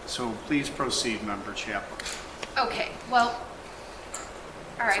 So please proceed, Member Chaplin. Okay, well,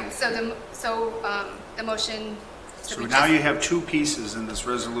 all right, so the motion. So now you have two pieces in this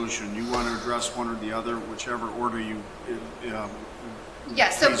resolution. You want to address one or the other, whichever order you.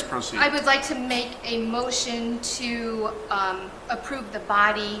 Yes, so please proceed. I would like to make a motion to approve the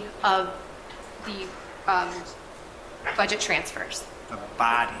body of the budget transfers. The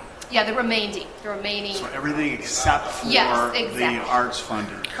body. Yeah, the remaining. So everything except for Yes, exactly. the arts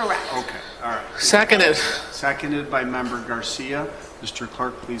funding. Correct. Okay, all right. Seconded. Seconded by Member Garcia. Mr.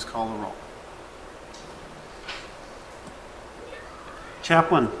 Clerk, please call the roll.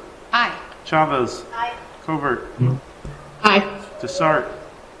 Chaplin. Aye. Chavez. Aye. Covert. Aye. Desart.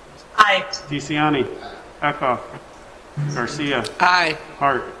 Aye. DeCiani. Eckhoff. Garcia. Aye.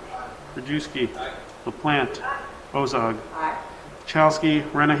 Hart. Krajewski. LaPlante. Ozog. Kachowski.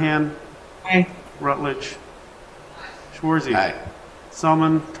 Renahan. Aye. Rutledge. Schwarzy. Aye.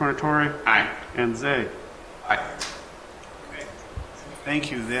 Selman. Tornatore. Aye. And Zay. Aye.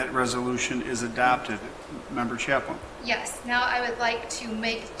 Thank you. That resolution is adopted. Member Chaplin. Yes, now I would like to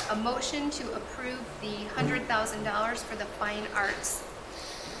make a motion to approve the $100,000 for the Fine Arts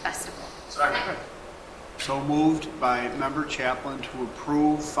Festival. So moved by Member Chaplin to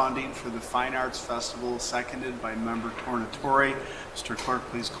approve funding for the Fine Arts Festival, seconded by Member Tornatore. Mr. Clerk,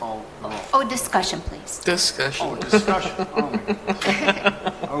 please call the roll. Oh, discussion, please. Discussion. Oh, discussion. Oh, my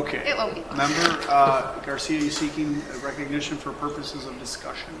goodness. Okay. It won't be long. Member Garcia, are you seeking recognition for purposes of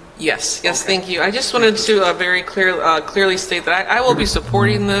discussion? Yes, thank you. I just wanted to very clearly state that I will be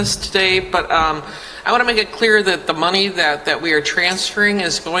supporting this today, but I want to make it clear that the money that we are transferring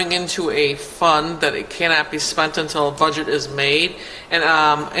is going into a fund that it cannot be spent until a budget is made.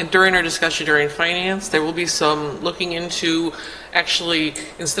 And during our discussion during finance, there will be some looking into actually,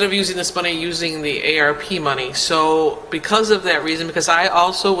 instead of using this money, using the ARP money. So because of that reason, because I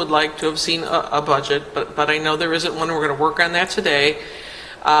also would like to have seen a budget, but I know there isn't one. We're going to work on that today.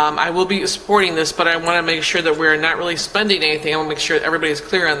 I will be supporting this, but I want to make sure that we're not really spending anything. I want to make sure that everybody's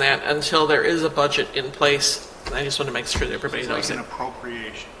clear on that until there is a budget in place. And I just want to make sure that everybody knows Like it. an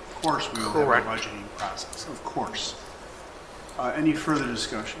appropriation. Of course, we will Correct. have a budgeting process. Of course. Any further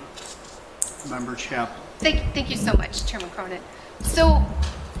discussion? Member Chaplin. Thank you so much, Chairman Cronin. So,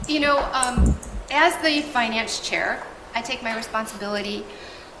 as the finance chair, I take my responsibility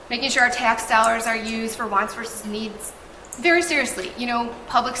making sure our tax dollars are used for wants versus needs very seriously.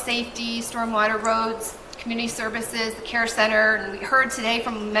 Public safety, stormwater, roads, community services, the care center, and we heard today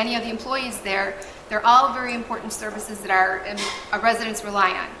from many of the employees there, they're all very important services that our residents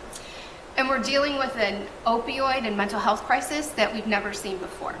rely on. And we're dealing with an opioid and mental health crisis that we've never seen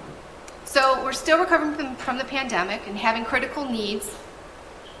before. So we're still recovering from the pandemic and having critical needs.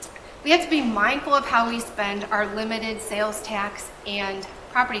 We have to be mindful of how we spend our limited sales tax and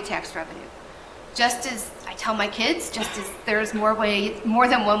property tax revenue. Just as I tell my kids, just as there's more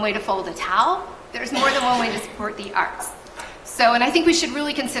than one way to fold a towel, there's more than one way to support the arts. So So, and I think we should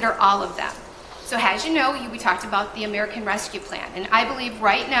really consider all of them. So as you know, we talked about the American Rescue Plan, and I believe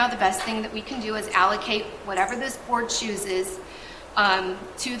right now the best thing that we can do is allocate whatever this board chooses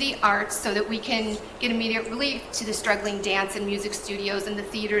to the arts so that we can get immediate relief to the struggling dance and music studios and the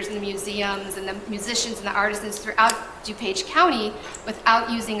theaters and the museums and the musicians and the artisans throughout DuPage County without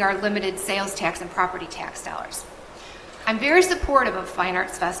using our limited sales tax and property tax dollars. I'm very supportive of Fine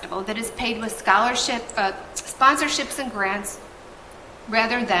Arts Festival that is paid with sponsorships and grants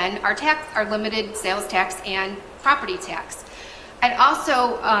rather than our limited sales tax and property tax. I'd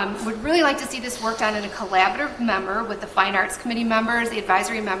also would really like to see this worked on in a collaborative manner with the Fine Arts Committee members, the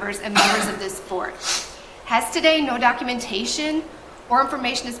advisory members, and members of this board. As today, no documentation or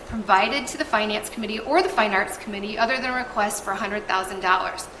information is provided to the Finance Committee or the Fine Arts Committee other than a request for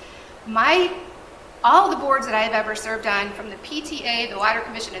 $100,000. All the boards that I have ever served on, from the PTA, the Water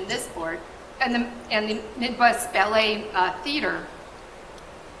Commission, and this board, and the Midwest Ballet Theater,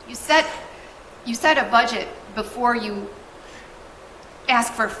 you set a budget before you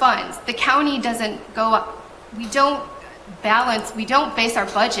ask for funds. The county doesn't go up. We don't base our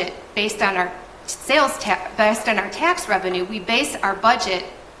budget based on our sales tax, based on our tax revenue. We base our budget,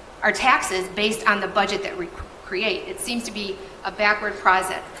 our taxes, based on the budget that we create. It seems to be a backward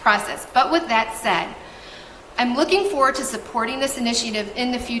process. But with that said, I'm looking forward to supporting this initiative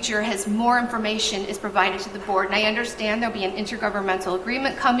in the future as more information is provided to the board. And I understand there'll be an intergovernmental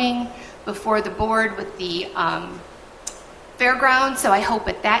agreement coming before the board with the fairgrounds. So I hope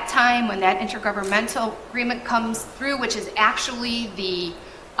at that time, when that intergovernmental agreement comes through, which is actually the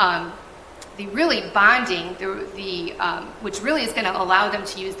really bonding, which really is going to allow them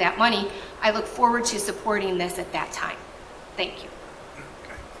to use that money, I look forward to supporting this at that time. Thank you.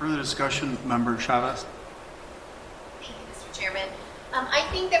 Okay. Further discussion, Member Chavez. Thank you, Mr. Chairman. I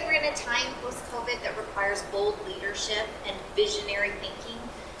think that we're in a time post-COVID that requires bold leadership and visionary thinking.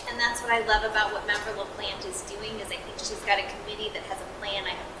 And that's what I love about what Member LaPlante is doing, is I think she's got a committee that has a plan.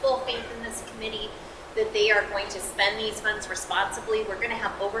 I have full faith in this committee that they are going to spend these funds responsibly. We're going to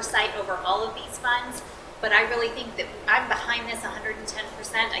have oversight over all of these funds, but I really think that I'm behind this 110%.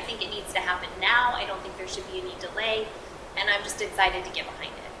 I think it needs to happen now. I don't think there should be any delay, and I'm just excited to get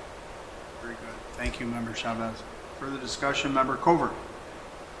behind it. Very good. Thank you, Member Chavez. Further discussion, Member Covert.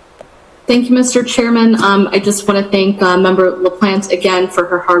 Thank you, Mr. Chairman. I just want to thank Member LaPlante again for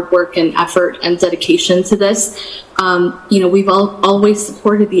her hard work and effort and dedication to this. We've always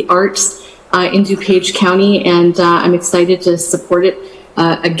supported the arts in DuPage County, and I'm excited to support it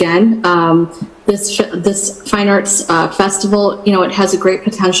again. This Fine Arts Festival, it has a great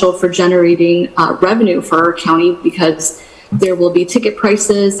potential for generating revenue for our county because there will be ticket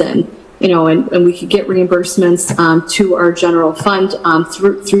prices and we could get reimbursements to our general fund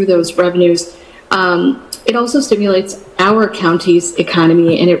through those revenues. It also stimulates our county's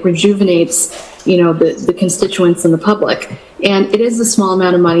economy, and it rejuvenates, the constituents and the public. And it is a small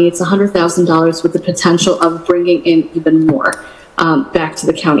amount of money. It's $100,000 with the potential of bringing in even more back to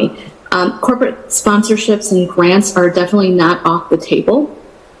the county. Corporate sponsorships and grants are definitely not off the table.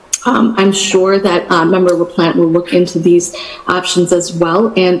 I'm sure that Member LaPlante will look into these options as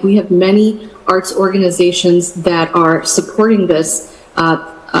well, and we have many arts organizations that are supporting this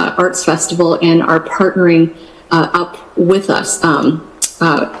arts festival and are partnering up with us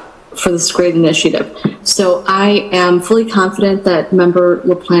for this great initiative. So I am fully confident that Member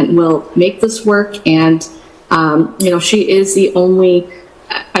LaPlante will make this work, and she is the only,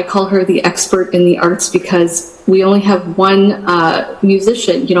 I call her the expert in the arts because we only have one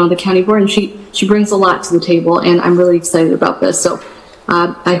musician, on the county board, and she brings a lot to the table, and I'm really excited about this. So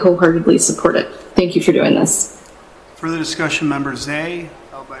I wholeheartedly support it. Thank you for doing this. Further discussion, Member Zay,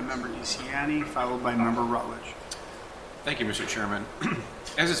 followed by Member DeCiani, followed by Member Rutledge. Thank you, Mr. Chairman.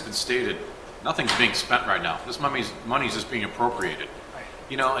 As it's been stated, nothing's being spent right now. This money's just being appropriated.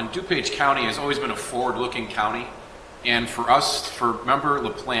 And DuPage County has always been a forward-looking county. And for Member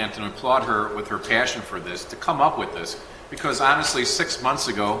LaPlante, and applaud her with her passion for this, to come up with this, because honestly, 6 months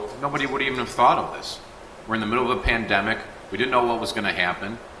ago, nobody would even have thought of this. We're in the middle of a pandemic. We didn't know what was going to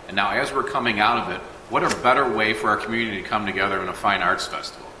happen. And now as we're coming out of it, what a better way for our community to come together in a fine arts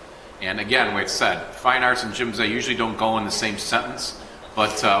festival. And again, like I said, fine arts and gyms, they usually don't go in the same sentence.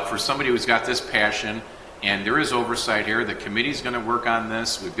 But for somebody who's got this passion, and there is oversight here, the committee's going to work on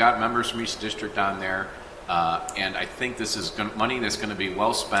this. We've got members from each district on there. And I think this is money that's going to be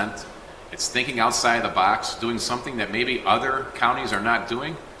well spent. It's thinking outside the box, doing something that maybe other counties are not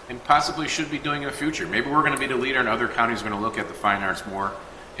doing and possibly should be doing in the future. Maybe we're going to be the leader and other counties are going to look at the fine arts more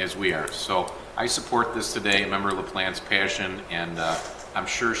as we are. So I support this today, Member LaPlante's passion, and I'm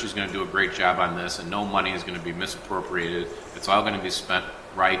sure she's going to do a great job on this, and no money is going to be misappropriated. It's all going to be spent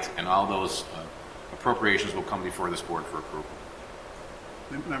right, and all those appropriations will come before this board for approval.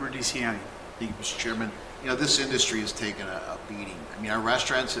 Member DeCiani. Thank you, Mr. Chairman. You know, this industry has taken a beating. I mean, our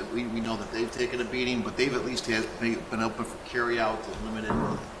restaurants, we know that they've taken a beating, but they've at least been open for carry-out and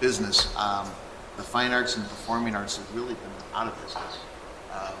limited business. The fine arts and performing arts have really been out of business.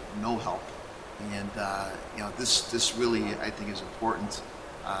 No help. And, you know, this really, I think, is important.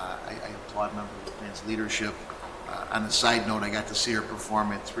 I applaud Member LaPlante's leadership. On a side note, I got to see her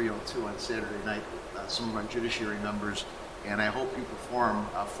perform at 302 on Saturday night with some of our judiciary members. And I hope you perform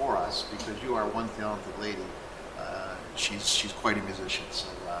for us, because you are one talented lady. She's quite a musician. So,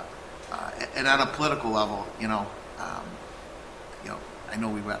 and on a political level, you know, I know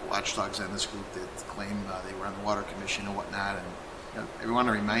we got watchdogs on this group that claim they were on the Water Commission and whatnot. And you know, I want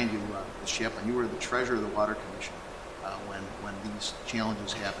to remind you, Ms. Chaplin, you were the treasurer of the Water Commission when these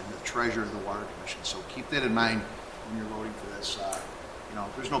challenges happened. The treasurer of the Water Commission. So keep that in mind when you're voting for this. You know,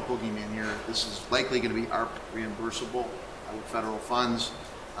 there's no boogeyman here. This is likely going to be ARP reimbursable with federal funds.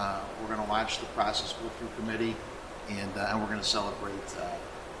 We're going to watch the process go through committee, and we're going to celebrate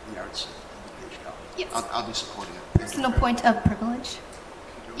the arts in DuPage County. Yes. I'll be supporting it. Personal point of privilege.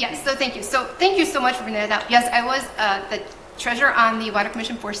 Yes, so thank you. So thank you so much for bringing that up. Yes, I was the treasurer on the Water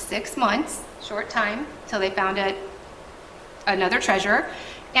Commission for 6 months, short time, till they found another treasurer.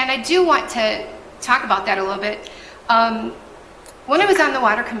 And I do want to talk about that a little bit. When I was on the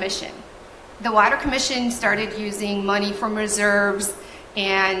Water Commission started using money from reserves,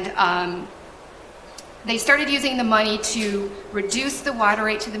 and they started using the money to reduce the water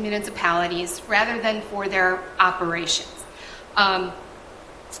rate to the municipalities rather than for their operations.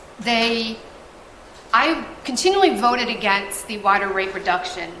 I continually voted against the water rate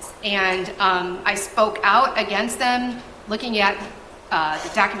reductions, and I spoke out against them. Looking at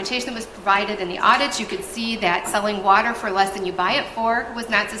the documentation that was provided in the audits, you could see that selling water for less than you buy it for was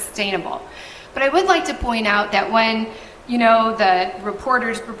not sustainable. But I would like to point out that when, you know, the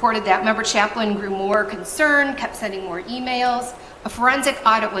reporters reported that Member Chaplin grew more concerned, kept sending more emails, a forensic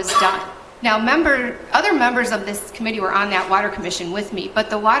audit was done. Now, other members of this committee were on that Water Commission with me,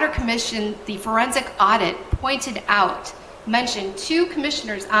 but the Water Commission, the forensic audit mentioned 2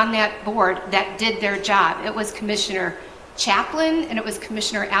 commissioners on that board that did their job. It was Commissioner Chaplin and it was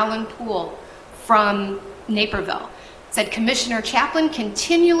Commissioner Alan Poole from Naperville. Said Commissioner Chaplin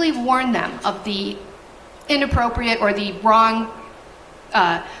continually warned them of the inappropriate or the wrong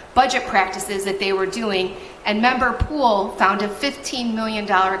budget practices that they were doing, and Member Poole found a $15 million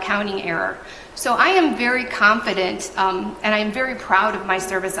accounting error. So I am very confident, and I am very proud of my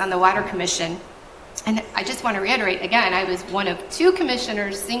service on the Water Commission. And I just want to reiterate, again, I was one of 2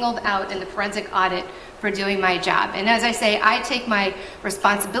 commissioners singled out in the forensic audit for doing my job. And as I say, I take my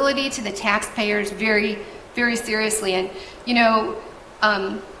responsibility to the taxpayers very, very seriously. And, you know,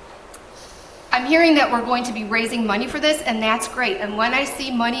 I'm hearing that we're going to be raising money for this, and that's great. And when I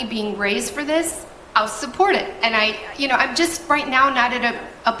see money being raised for this, I'll support it. And I'm just right now not at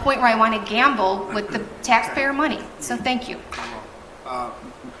a point where I want to gamble with the taxpayer money. So thank you.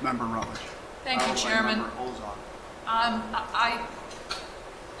 Member Rutledge. Thank you, Chairman.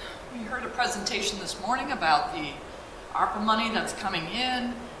 We heard a presentation this morning about the ARPA money that's coming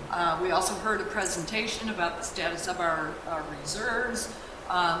in. We also heard a presentation about the status of our reserves.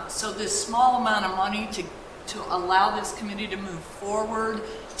 So this small amount of money to allow this committee to move forward,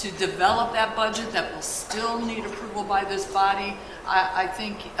 to develop that budget that will still need approval by this body, I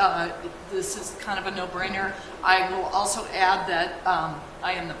think this is kind of a no-brainer. I will also add that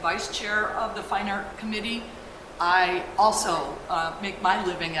I am the vice chair of the Fine Art Committee. I also make my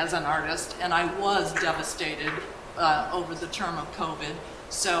living as an artist, and I was devastated over the term of COVID.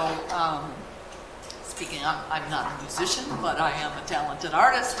 So I'm not a musician, but I am a talented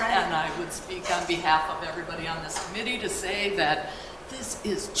artist, and I would speak on behalf of everybody on this committee to say that this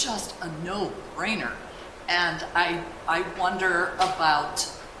is just a no-brainer. And I wonder about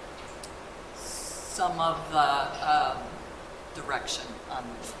some of the direction on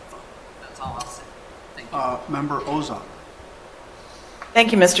this vote. That's all I'll say. Thank you. Member Ozon.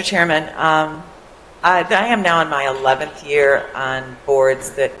 Thank you, Mr. Chairman. I am now in my 11th year on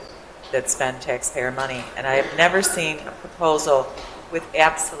boards that spend taxpayer money, and I have never seen a proposal with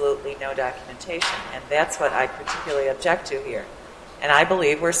absolutely no documentation, and that's what I particularly object to here. And I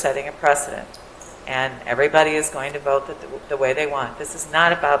believe we're setting a precedent, and everybody is going to vote the way they want. This is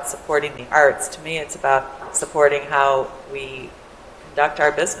not about supporting the arts. To me, it's about supporting how we conduct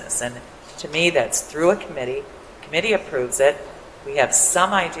our business, and to me, that's through a committee. The committee approves it. We have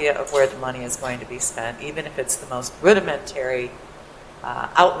some idea of where the money is going to be spent, even if it's the most rudimentary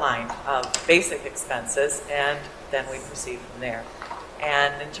outline of basic expenses, and then we proceed from there.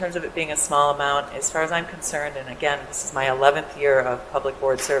 And in terms of it being a small amount, as far as I'm concerned, and again, this is my 11th year of public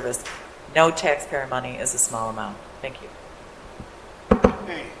board service, no taxpayer money is a small amount. Thank you.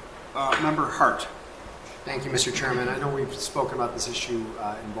 Okay, Member Hart. Thank you, Mr. Chairman. I know we've spoken about this issue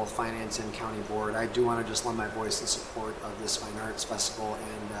in both Finance and County Board. I do want to just lend my voice in support of this Fine Arts Festival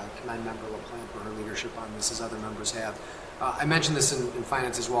and commend Member LaPlante for her leadership on this, as other members have. I mentioned this in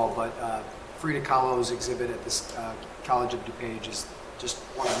Finance as well, but Frida Kahlo's exhibit at this College of DuPage is just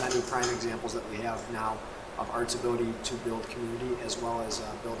one of many prime examples that we have now of art's ability to build community as well as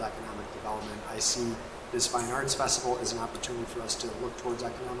build economic development. I see this Fine Arts Festival as an opportunity for us to look towards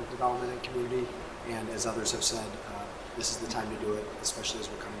economic development and community, and as others have said, this is the time to do it, especially as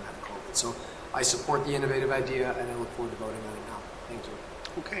we're coming out of COVID. So I support the innovative idea, and I look forward to voting on it now. Thank you.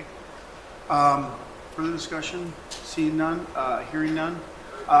 Okay. Further discussion? Seeing none? Hearing none?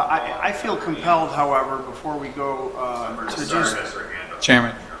 I feel compelled, however, before we go to just...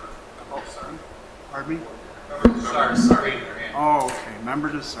 Chairman. Oh, pardon me? Sorry. Oh, okay. Member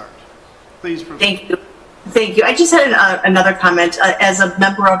Desart. Please proceed. Thank you. Thank you. I just had another comment. As a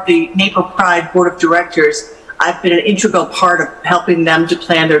member of the Naper Pride Board of Directors, I've been an integral part of helping them to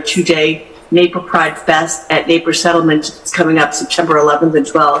plan their two-day Naper Pride Fest at Naper Settlement. It's coming up September 11th and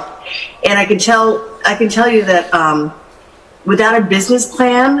 12th. And I can tell you that without a business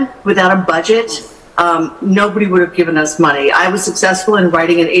plan, without a budget, nobody would have given us money. I was successful in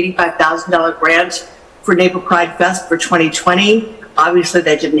writing an $85,000 grant for Naper Pride Fest for 2020. Obviously,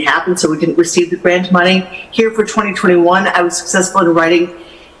 that didn't happen, so we didn't receive the grant money. Here for 2021, I was successful in writing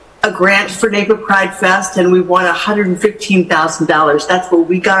a grant for Naper Pride Fest, and we won $115,000. That's where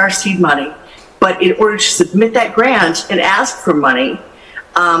we got our seed money. But in order to submit that grant and ask for money,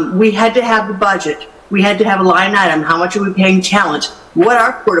 we had to have the budget. We had to have a line item. How much are we paying talent? What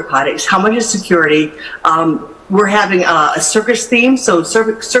are porta potties? How much is security? We're having a circus theme, so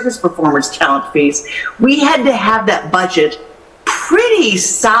circus performers talent fees. We had to have that budget pretty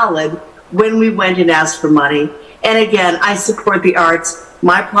solid when we went and asked for money. And again, I support the arts.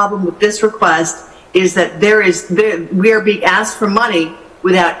 My problem with this request is that we are being asked for money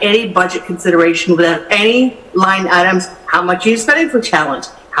without any budget consideration, without any line items. How much are you spending for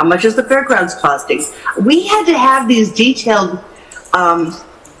talent? How much is the fairgrounds costing? We had to have these detailed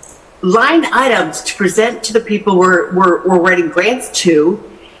line items to present to the people we're writing grants to.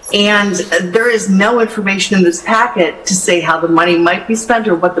 And there is no information in this packet to say how the money might be spent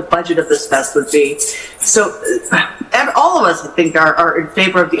or what the budget of this fest would be. So all of us, I think, are in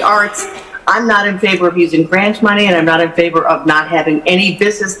favor of the arts. I'm not in favor of using grant money, and I'm not in favor of not having any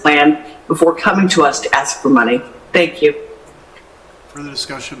business plan before coming to us to ask for money. Thank you. Further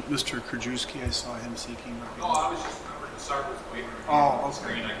discussion, Mr. Krajewski, I saw him seeking. No, I was just remembering Sark was waiting for me on the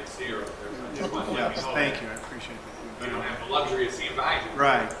screen. I could see her up there. Yes, thank you. I appreciate that. You don't have the luxury of seeing behind you.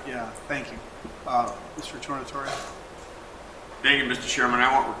 Right, yeah, thank you. Mr. Tornatore? Thank you, Mr. Chairman.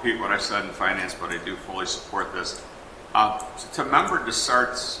 I won't repeat what I said in finance, but I do fully support this. To Member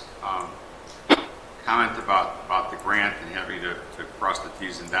Desart's comment about the grant and having to cross the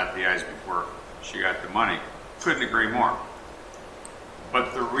T's and dot the I's before she got the money, couldn't agree more.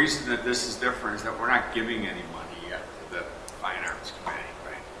 But the reason that this is different is that we're not giving any money yet to the Fine Arts Committee,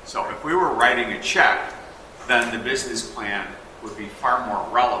 right? So if we were writing a check, then the business plan would be far more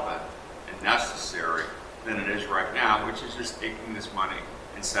relevant and necessary than it is right now, which is just taking this money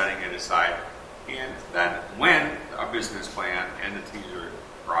and setting it aside. And then when a business plan and the T's are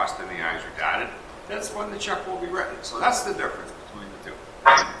crossed and the I's are dotted, that's when the check will be written. So that's the difference between the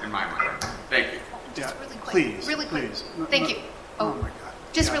two, in my mind. Thank you. Yeah, really quick. please. Really quick. Please. Thank you. Oh my God.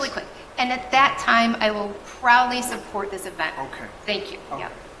 Just Yes. really quick. And at that time, I will proudly support this event. Okay. Thank you. Okay. Yeah.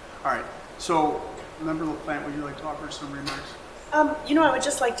 All right. So, Member LaPlante, would you like to offer some remarks? I would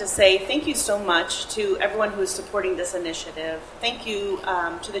just like to say thank you so much to everyone who is supporting this initiative. Thank you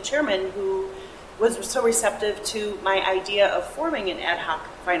to the chairman who was so receptive to my idea of forming an ad hoc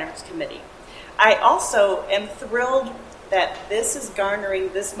Fine Arts Committee. I also am thrilled that this is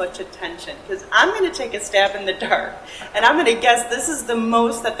garnering this much attention, because I'm going to take a stab in the dark, and I'm going to guess this is the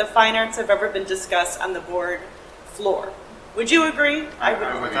most that the fine arts have ever been discussed on the board floor. Would you agree? I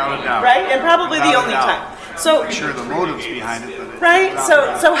would. Without a doubt. Right? And probably Without the a only doubt. time. So, I'm sure the motives behind it, but right?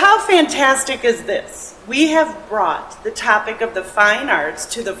 without a So doubt. how fantastic is this? We have brought the topic of the fine arts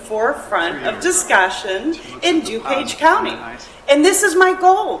to the forefront of discussion in DuPage County. And this is my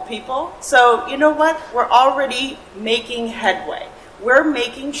goal, people. So you know what? We're already making headway. We're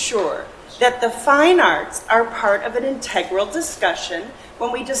making sure that the fine arts are part of an integral discussion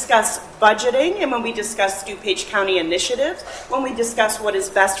when we discuss budgeting and when we discuss DuPage County initiatives, when we discuss what is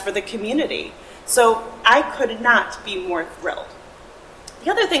best for the community. So I could not be more thrilled.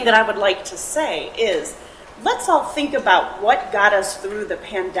 The other thing that I would like to say is, let's all think about what got us through the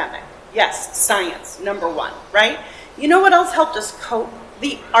pandemic. Yes, science, number one, right? You know what else helped us cope?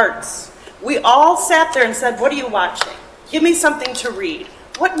 The arts. We all sat there and said, what are you watching? Give me something to read.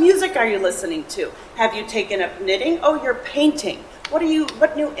 What music are you listening to? Have you taken up knitting? Oh, you're painting. What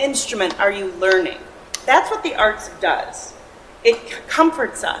new instrument are you learning? That's what the arts does. It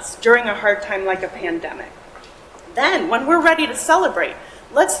comforts us during a hard time like a pandemic. Then, when we're ready to celebrate,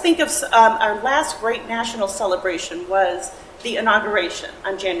 let's think of our last great national celebration was the inauguration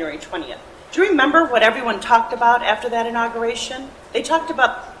on January 20th. Do you remember what everyone talked about after that inauguration? They talked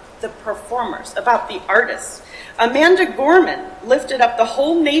about the performers, about the artists. Amanda Gorman lifted up the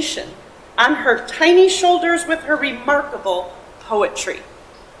whole nation on her tiny shoulders with her remarkable poetry.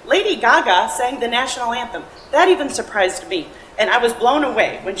 Lady Gaga sang the national anthem. That even surprised me, and I was blown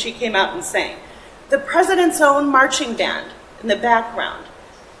away when she came out and sang. The president's own marching band in the background.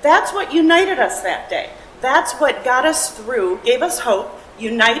 That's what united us that day. That's what got us through, gave us hope,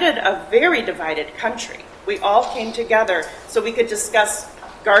 united a very divided country. We all came together so we could discuss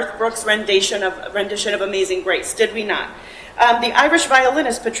Garth Brooks' rendition of Amazing Grace, did we not? The Irish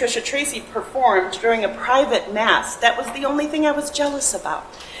violinist Patricia Tracy performed during a private mass. That was the only thing I was jealous about.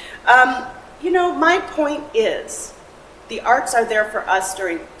 You know, my point is, the arts are there for us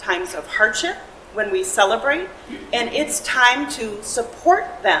during times of hardship, when we celebrate, and it's time to support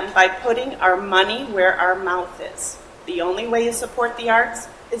them by putting our money where our mouth is. The only way you support the arts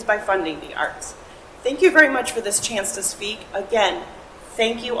is by funding the arts. Thank you very much for this chance to speak. Again,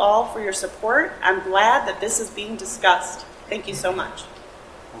 thank you all for your support. I'm glad that this is being discussed. Thank you so much.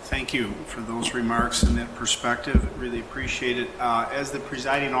 Well, thank you for those remarks and that perspective. Really appreciate it. As the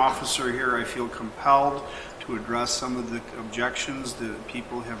presiding officer here, I feel compelled to address some of the objections that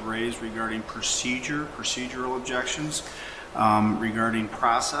people have raised regarding procedural objections, regarding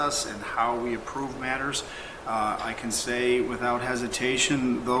process and how we approve matters. I can say without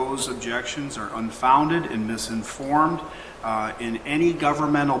hesitation, those objections are unfounded and misinformed. In any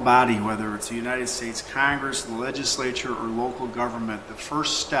governmental body, whether it's the United States Congress, the legislature, or local government, the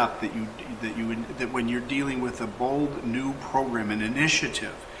first step that when you're dealing with a bold new program, an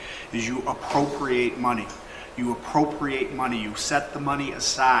initiative, is you appropriate money. You appropriate money. You set the money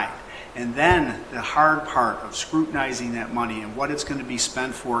aside. And then the hard part of scrutinizing that money and what it's going to be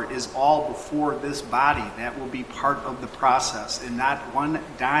spent for is all before this body. That will be part of the process. And not one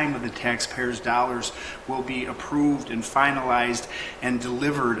dime of the taxpayers' dollars will be approved and finalized and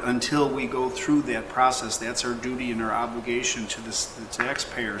delivered until we go through that process. That's our duty and our obligation to the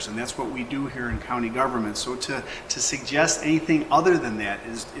taxpayers. And that's what we do here in county government. So to suggest anything other than that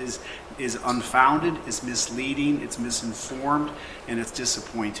is unfounded, is misleading, it's misinformed, and it's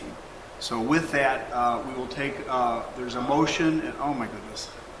disappointing. So with that, we will take, there's a motion, and oh my goodness.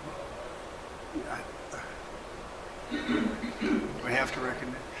 Do I have to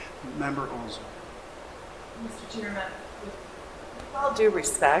recognize? Member Olson. Mr. Chairman, with all due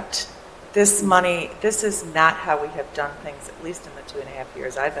respect, this is not how we have done things, at least in the 2.5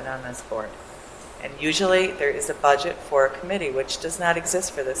 years I've been on this board. And usually there is a budget for a committee, which does not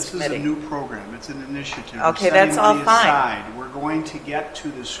exist for this committee. This is a new program. It's an initiative. Okay, that's all fine. Aside. We're going to get to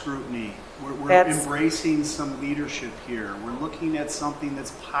the scrutiny. We're embracing some leadership here. We're looking at something that's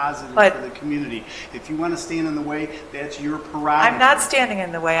positive for the community. If you want to stand in the way, that's your prerogative. I'm not standing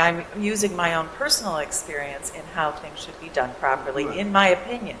in the way. I'm using my own personal experience in how things should be done properly, in my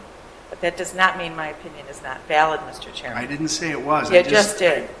opinion. But that does not mean my opinion is not valid, Mr. Chairman. I didn't say it was. You just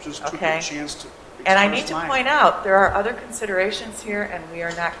did. I just took a chance to. And I need to point out, there are other considerations here, and we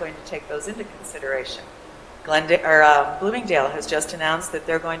are not going to take those into consideration. Bloomingdale has just announced that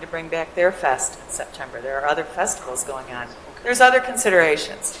they're going to bring back their fest in September. There are other festivals going on. There's other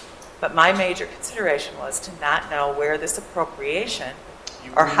considerations. But my major consideration was to not know where this appropriation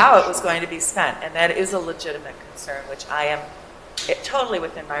or how it was going to be spent. And that is a legitimate concern, which I am totally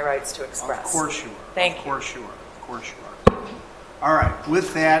within my rights to express. Of course you are. Thank you. Of course you are. Of course you are. All right.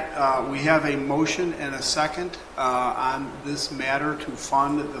 With that, we have a motion and a second on this matter to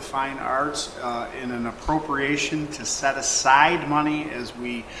fund the fine arts in an appropriation to set aside money as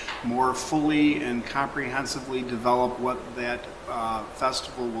we more fully and comprehensively develop what that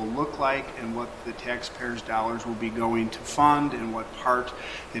festival will look like and what the taxpayers' dollars will be going to fund and what part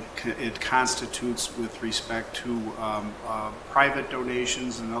it constitutes with respect to private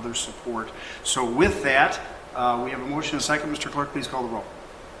donations and other support. So with that, we have a motion and a second. Mr. Clerk, please call the roll.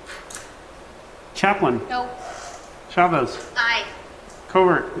 Chaplin. No. Chavez. Aye.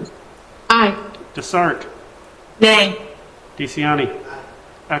 Covert. Aye. Desart. Nay. DeCiani.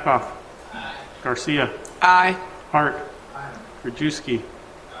 Eckhoff. Garcia. Aye. Hart. Krajewski.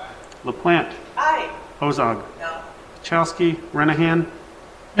 LaPlante. Aye. Ozog. No. Chowski. Renahan.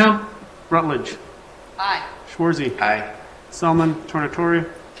 No. Rutledge. Aye. Schwarzy. Aye. Selman. Tornatore.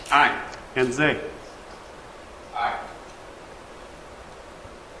 Aye. And Zay. Aye.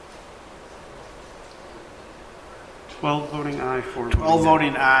 12 voting aye, 4 voting 12 nay.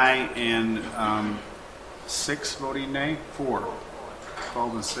 voting aye and 6 voting nay, 4.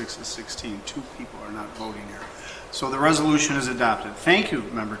 12 and 6 is 16. 2 people are not voting here. So the resolution is adopted. Thank you,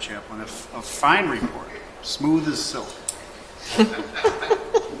 Member Chaplin. A fine report, smooth as silk.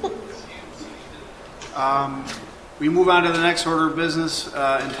 We move on to the next order of business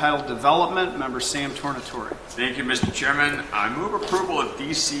entitled Development. Member Sam Tornatore. Thank you, Mr. Chairman. I move approval of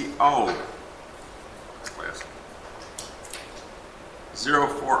DCO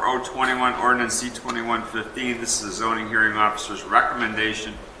 04021, ordinance C2115. This is a zoning hearing officer's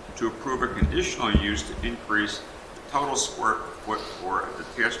recommendation to approve a conditional use to increase the total square foot for a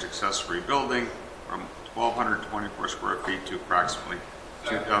detached accessory building from 1,224 square feet to approximately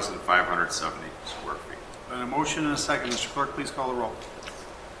 2,570 square feet. A motion and a second. Mr. Clerk, please call the roll.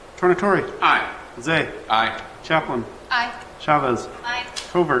 Tornatore. Aye. Zay. Aye. Chaplin. Aye. Chavez. Aye.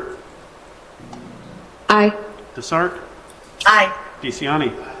 Covert. Aye. Desart. Aye.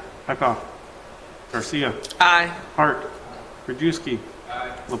 DeCiani. Eckhoff. Garcia. Aye. Hart. Krajewski.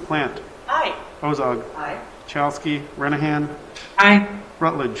 LaPlante. Aye. Ozog. Aye. Chowski. Renahan. Aye.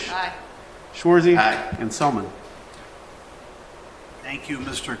 Rutledge. Aye. Schwarzy. Aye. And Selman. Thank you,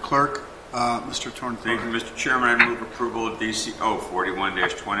 Mr. Clerk. Mr. Tornatore. Thank you, Mr. Chairman. I move approval of DCO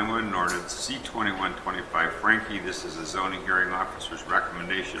 41-21 and ordinance C2125 Frankie. This is a zoning hearing officer's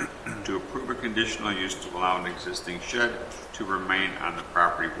recommendation to approve a conditional use to allow an existing shed to remain on the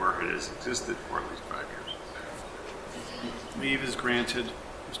property where it has existed for at least 5 years. Leave is granted.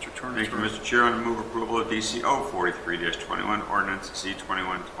 Mr. Tornatore. Thank you, Mr. Chairman. I move approval of DCO 43-21, ordinance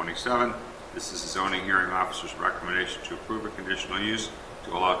C2127. This is a zoning hearing officer's recommendation to approve a conditional use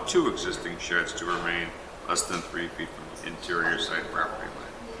to allow 2 existing sheds to remain less than 3 feet from the interior side property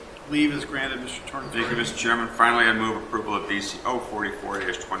line. Leave is granted. Mr. Tornatore. Thank you, Mr. Chairman. Finally, I move approval of DCO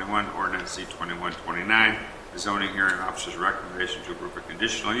 44-21, ordinance C2129, the zoning hearing officer's recommendation to approve a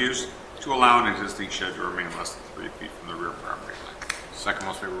conditional use to allow an existing shed to remain less than 3 feet from the rear property line. Second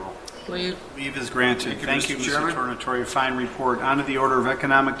most favorable. Leave. Leave is granted. Thank you, Mr. Chairman. Tornatore. Fine report. On to the order of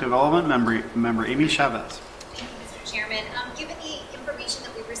economic development. Member Amy Chavez. Thank you, Mr. Chairman. Given the information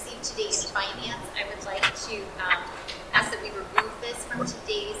that we received today in finance, I would like to ask that we remove this from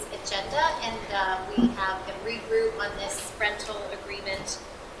today's agenda and we have a regroup on this rental agreement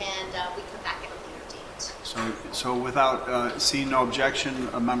and we come back at a later date. So without seeing no objection,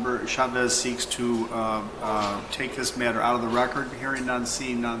 Member Chavez seeks to take this matter out of the record. Hearing none,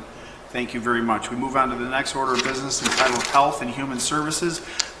 seeing none. Thank you very much. We move on to the next order of business entitled Health and Human Services.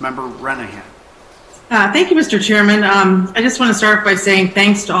 Member Renahan. Thank you, Mr. Chairman. I just want to start by saying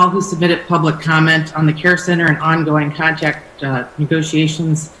thanks to all who submitted public comment on the Care Center and ongoing contract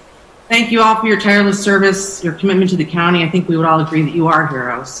negotiations. Thank you all for your tireless service, your commitment to the county. I think we would all agree that you are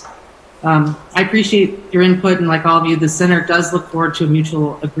heroes. I appreciate your input, and like all of you, the center does look forward to a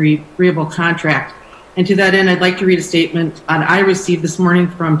mutual agreeable contract. And to that end, I'd like to read a statement I received this morning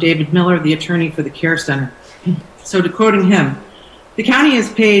from David Miller, the attorney for the Care Center. So to quoting him, the county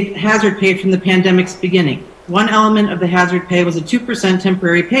has paid hazard pay from the pandemic's beginning. One element of the hazard pay was a 2%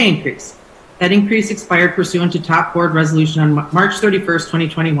 temporary pay increase. That increase expired pursuant to top board resolution on March 31st,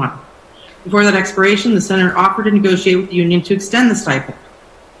 2021. Before that expiration, the center offered to negotiate with the union to extend the stipend.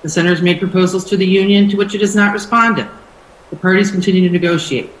 The center has made proposals to the union to which it has not responded. The parties continue to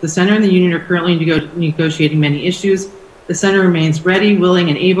negotiate. The center and the union are currently negotiating many issues. The center remains ready, willing,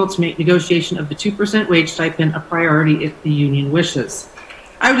 and able to make negotiation of the 2% wage stipend a priority if the union wishes.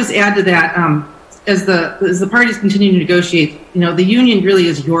 I would just add to that, as the parties continue to negotiate, the union really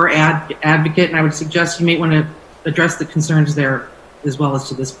is your advocate, and I would suggest you may want to address the concerns there as well as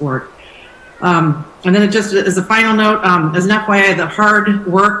to this board. And then just as a final note, as an FYI, the hard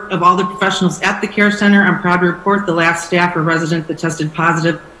work of all the professionals at the Care Center, I'm proud to report the last staff or resident that tested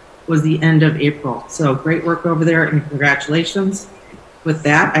positive was the end of April. So great work over there and congratulations. With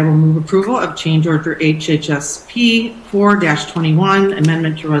that, I will move approval of change order HHSP 4-21,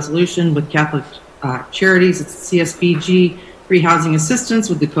 amendment to resolution with Catholic Charities. It's CSBG free housing assistance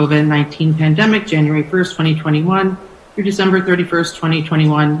with the COVID-19 pandemic, January 1st, 2021 through December 31st,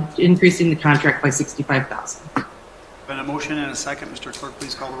 2021, increasing the contract by 65,000. Been a motion and a second. Mr. Clerk,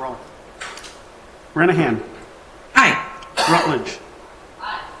 please call the roll. Renahan. Aye. Rutledge.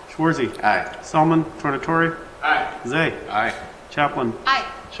 Aye. Schwarzy. Aye. Selman. Tornatori. Aye. Zay. Aye. Chaplin. Aye.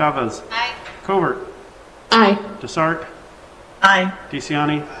 Chavez. Aye. Covert. Aye. Desart. Aye.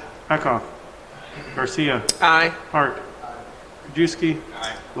 DeCiani. Eckhoff. Garcia. Aye. Hart. Krajewski.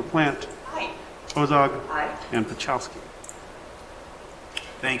 LaPlante. Aye. Ozog. Aye. And Pachowski.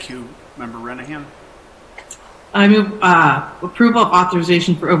 Thank you, Member Renahan. I move approval of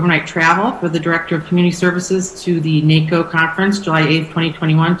authorization for overnight travel for the Director of Community Services to the NACO conference, July 8th,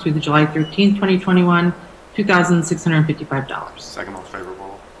 2021 through the July 13th, 2021, $2,655. Second most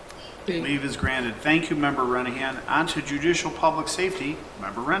favorable. Leave is granted. Thank you, Member Renahan. On to Judicial Public Safety,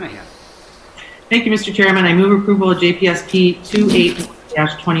 Member Renahan. Thank you, Mr. Chairman. I move approval of JPSP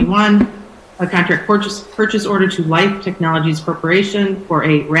 28-21, a contract purchase order to Life Technologies Corporation for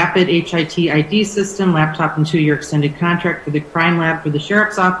a rapid HIT ID system, laptop, and 2-year extended contract for the crime lab for the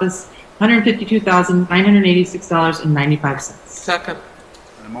Sheriff's Office, $152,986.95. Second.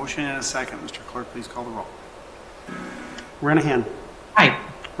 A motion and a second. Mr. Clerk, please call the roll. Renahan. Aye.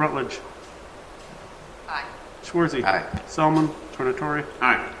 Rutledge. Aye. Schwarzy. Aye. Selman. Tornatori.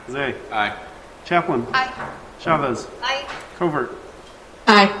 Aye. Zay. Aye. Chaplin. Aye. Chavez. Aye. Covert.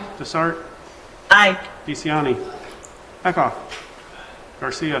 Aye. Desart. Aye. DeCiani. Eckhoff.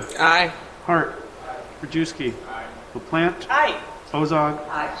 Garcia. Aye. Hart. Krajewski. LaPlante. Aye. Ozog.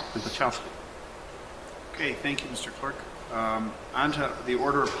 Aye. And Pachowski. Okay, thank you, Mr. Clerk. On to the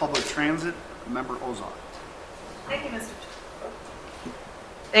order of public transit, Member Ozog. Thank you, Mr.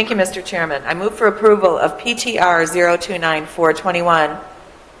 Thank you, Mr. Chairman. I move for approval of PTR 029421,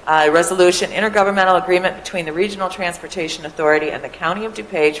 resolution intergovernmental agreement between the Regional Transportation Authority and the County of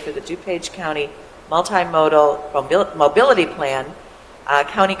DuPage for the DuPage County Multimodal Mobility Plan.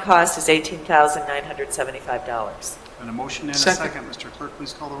 County cost is $18,975. And a motion and a Second. second. Mr. Clerk,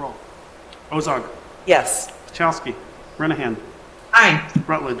 please call the roll. Ozog. Yes. Pachowski. Renahan. Aye.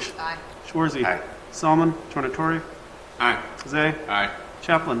 Rutledge. Aye. Schwarzy. Aye. Selman. Tornatori. Aye. Zay. Aye.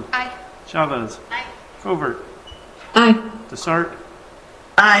 Chaplin. Aye. Chavez. Aye. Covert. Aye. Desart.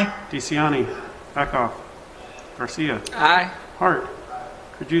 Aye. DeCiani. Eckhoff. Garcia. Aye. Hart.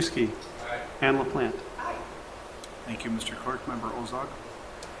 Krajewski. And LaPlante. Thank you, Mr. Clerk. Member Ozog.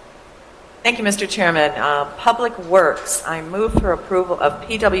 Thank you, Mr. Chairman. Public Works, I move for approval of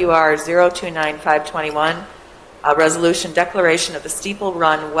PWR 029521, a resolution declaration of the Steeple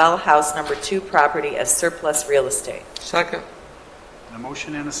Run Well House Number 2 property as surplus real estate. Second. And a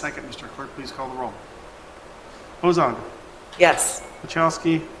motion and a second. Mr. Clerk, please call the roll. Ozog. Yes.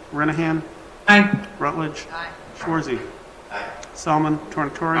 Pachowski. Renahan. Aye. Rutledge. Aye. Schwarzy. Selman.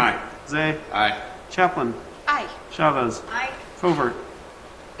 Tornatori. Aye. Zay. Aye. Chaplin. Aye. Chavez. Aye. Covert.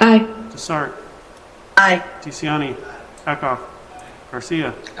 Aye. Desart. Aye. DeCiani. Eckhoff.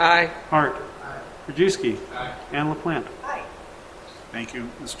 Garcia. Aye. Hart. Krajewski. And LaPlante. Thank you,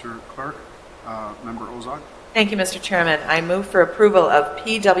 Mr. Clerk. Member Ozog. Thank you, Mr. Chairman. I move for approval of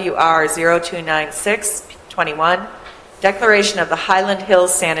PWR 029621, declaration of the Highland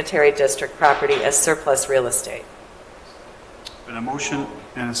Hills Sanitary District property as surplus real estate. Been a motion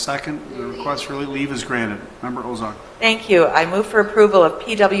and a second. The request for leave is granted. Member Ozog. Thank you. I move for approval of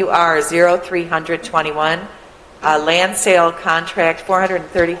PWR 0321, land sale contract,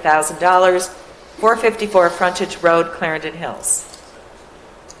 $430,000, 454 Frontage Road, Clarendon Hills.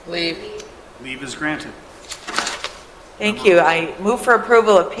 Leave. Leave is granted. Thank you. I move for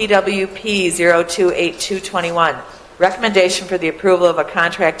approval of PWP 028221, recommendation for the approval of a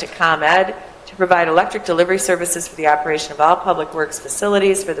contract to ComEd to provide electric delivery services for the operation of all public works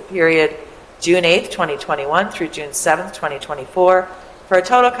facilities for the period June 8th, 2021 through June 7th, 2024, for a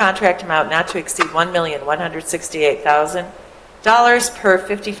total contract amount not to exceed $1,168,000 per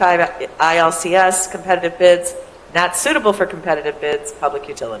 55 ILCS competitive bids, not suitable for competitive bids, public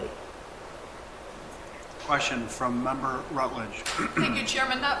utility. Question from Member Rutledge. Thank you,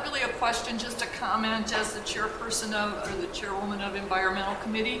 Chairman. Not really a question, just a comment as the chairperson of, or the chairwoman of Environmental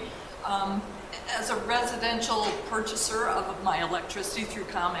Committee. As a residential purchaser of my electricity through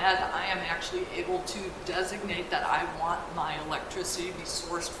ComEd, I am actually able to designate that I want my electricity to be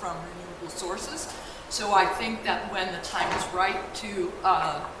sourced from renewable sources. So I think that when the time is right to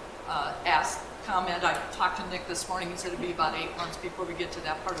ask ComEd, I talked to Nick this morning, he said it'd be about 8 months before we get to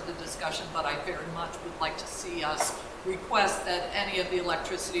that part of the discussion, but I very much would like to see us request that any of the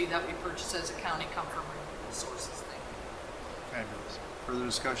electricity that we purchase as a county come from renewable sources. Thank you. Fabulous. Further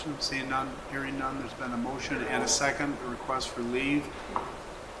discussion? Seeing none, hearing none, there's been a motion and a second. The request for leave.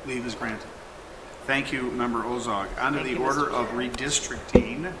 Leave is granted. Thank you, Member Ozog. On to the order of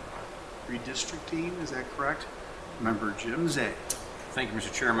redistricting. Redistricting, is that correct? Member Jim Zay. Thank you,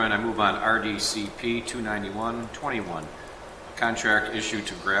 Mr. Chairman. I move on RDCP 29121, a contract issued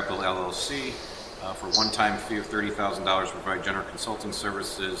to Grapple LLC for a one-time fee of $30,000 to provide general consulting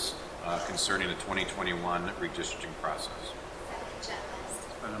services concerning the 2021 redistricting process.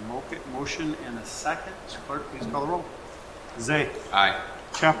 Been a motion and a second. Mr. Clerk, please call the roll. Zay. Aye.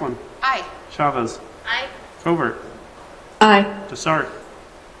 Chaplin. Aye. Chavez. Aye. Covert. Aye. Desart.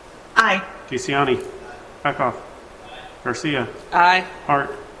 Aye. DeCiani. Eckhoff. Garcia. Aye.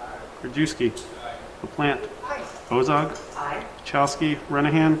 Hart. Krajewski. LaPlante. Aye. Ozog. Aye. Chowski.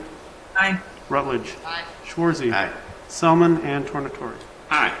 Renahan. Aye. Rutledge. Aye. Schwarzy. Aye. Selman and Tornatori.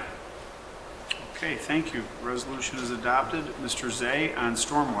 Aye. Okay, thank you. Resolution is adopted. Mr. Zay on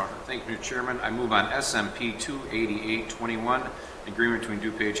stormwater. Thank you, Mr. Chairman. I move on SMP 28821, agreement between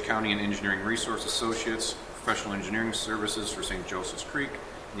DuPage County and Engineering Resource Associates, professional engineering services for St. Joseph's Creek,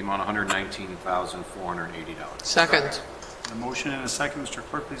 in the amount of $119,480. Second. A motion and a second. Mr.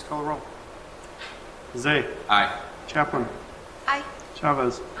 Clerk, please call the roll. Zay. Aye. Chaplin. Aye.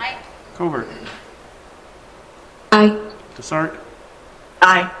 Chavez. Aye. Covert. Aye. Desart.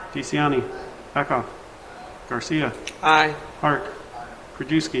 Aye. DeCiani. Eckhoff. Garcia. Aye. Hart.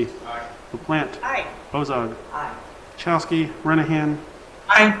 Krajewski. LaPlante. Aye. Ozog. Aye. Chowski. Renahan.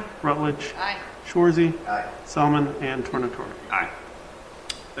 Aye. Rutledge. Aye. Schwarzy. Selman and Tornatori. Aye.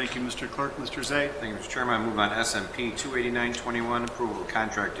 Thank you, Mr. Clerk. Mr. Zay. Thank you, Mr. Chairman. I move on SMP 28921, approval of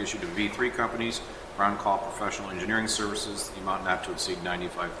contract issued to V3 companies for on-call professional engineering services, the amount not to exceed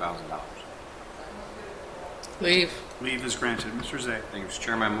 $95,000. Leave. Leave is granted. Mr. Zay. Thank you, Mr.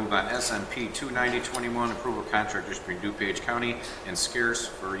 Chairman. I move on SMP 29021, approval of contract issued between DuPage County and Scarce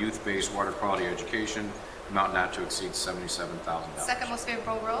for youth-based water quality education, amount not to exceed $77,000. Second most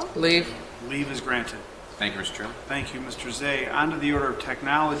favorable rule. Leave. Leave is granted. Thank you, Mr. Chairman. Thank you, Mr. Zay. On to the order of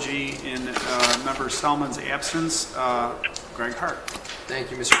technology in Member Selman's absence. Greg Hart. Thank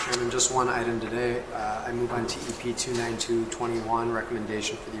you, Mr. Chairman. Just one item today. I move on TEP 29221,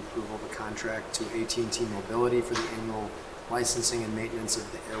 recommendation for the approval of a contract to AT&T Mobility for the annual licensing and maintenance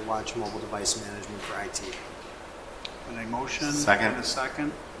of the AirWatch mobile device management for IT. And a motion Second. and a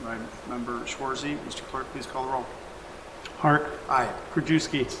second by Member Schwarzy. Mr. Clerk, please call the roll. Hart. Aye.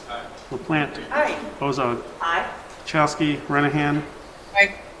 Krajewski. LaPlante. Aye. Ozog. Aye. Chowski. Renahan.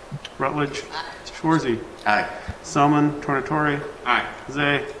 Aye. Rutledge. Schwarzy. Aye. Selman. Tornatori. Aye.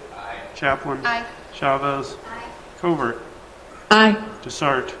 Zay. Chaplin. Aye. Chavez. Covert. Aye.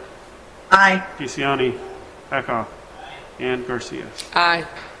 Desart. Aye. DeCiani. Eckhoff. And Garcia. Aye.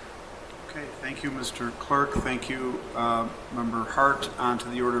 Okay, thank you, Mr. Clerk. Thank you, Member Hart. On to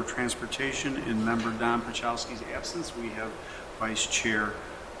the order of transportation. In Member Don Pachowski's absence, we have Vice Chair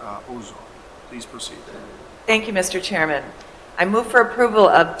Ozol. Please proceed. Thank you, Mr. Chairman. I move for approval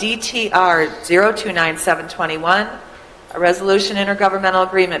of DTR 029721, a resolution intergovernmental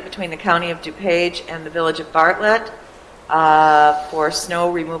agreement between the County of DuPage and the Village of Bartlett for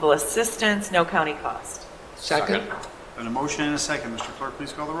snow removal assistance, no county cost. Second. And a motion and a second. Mr. Clerk,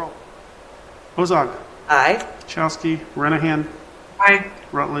 please call the roll. Ozog. Aye. Chowski. Renahan. Aye.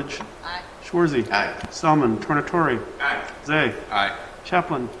 Rutledge. Aye. Schwarzy. Aye. Selman. Tornatori. Aye. Zay. Aye.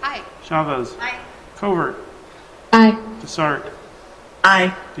 Chaplin. Aye. Chavez. Aye. Covert. Aye. Desart.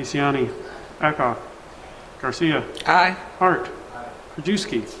 Aye. DeCiani. Eckhoff. Garcia. Aye. Hart.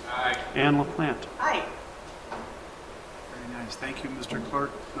 Krajewski. Aye. And LaPlante. Aye. Very nice. Thank you, Mr.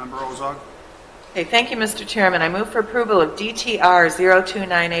 Clerk. Member Ozog. Okay, thank you, Mr. Chairman. I move for approval of DTR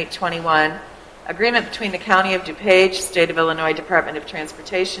 029821, agreement between the County of DuPage, State of Illinois Department of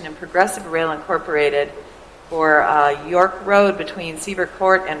Transportation, and Progressive Rail Incorporated for York Road between Seaver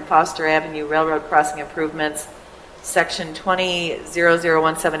Court and Foster Avenue Railroad Crossing Improvements, Section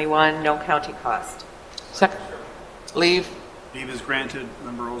 20-00171, no county cost. Second. Leave. Leave is granted.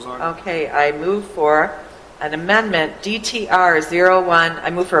 Member Ozog. Okay, I move for an amendment, DTR 01, I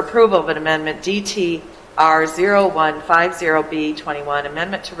move for approval of an amendment, DTR 0150B21,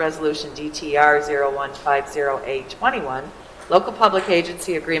 amendment to resolution DTR 0150A21, local public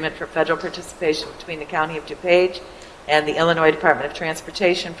agency agreement for federal participation between the County of DuPage and the Illinois Department of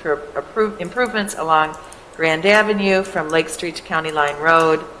Transportation for improvements along Grand Avenue from Lake Street to County Line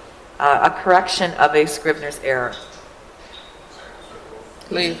Road, a correction of a Scrivener's error.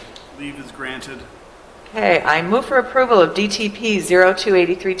 Leave. Leave is granted. Okay, I move for approval of DTP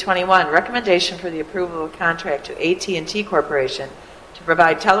 028321, recommendation for the approval of a contract to AT&T Corporation to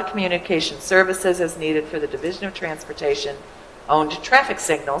provide telecommunication services as needed for the Division of Transportation owned traffic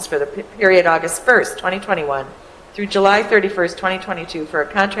signals for the period August 1st, 2021 through July 31st, 2022 for a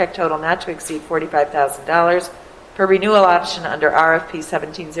contract total not to exceed $45,000 per renewal option under RFP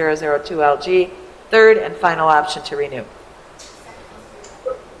 17002LG, third and final option to renew.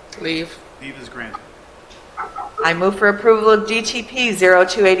 Leave. Leave is granted. I move for approval of DTP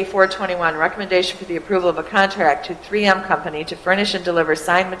 028421, recommendation for the approval of a contract to 3M Company to furnish and deliver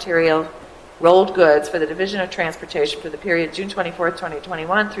signed material rolled goods for the Division of Transportation for the period June 24th,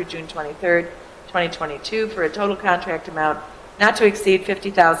 2021 through June 23rd, 2022 for a total contract amount not to exceed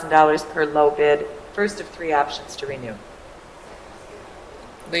 $50,000 per low bid, first of three options to renew.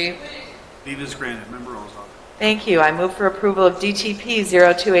 Leave. Leave is granted. Member Ozog. Thank you. I move for approval of DTP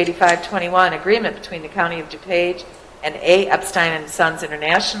 028521, agreement between the County of DuPage and A. Epstein & Sons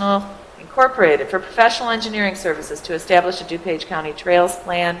International, Incorporated, for professional engineering services to establish a DuPage County Trails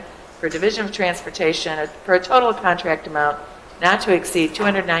Plan for Division of Transportation for a total contract amount not to exceed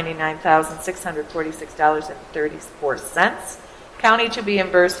 $299,646.34. County to be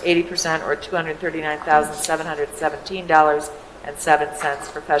reimbursed 80% or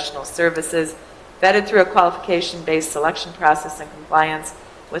 $239,717.07 professional services, vetted through a qualification-based selection process in compliance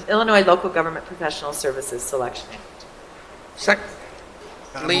with Illinois Local Government Professional Services Selection Act. Second.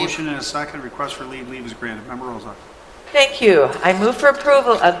 Got a motion and a second. Request for leave. Leave is granted. Member Ozog. Thank you. I move for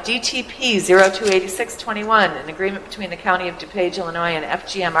approval of DTP 028621, an agreement between the County of DuPage, Illinois and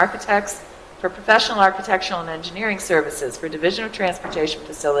FGM Architects for professional architectural and engineering services for Division of Transportation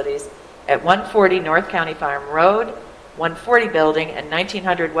facilities at 140 North County Farm Road, 140 Building, and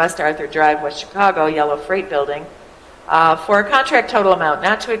 1900 West Arthur Drive, West Chicago, Yellow Freight Building, for a contract total amount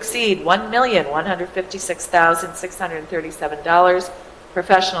not to exceed $1,156,637,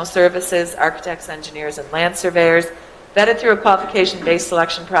 professional services, architects, engineers, and land surveyors, vetted through a qualification-based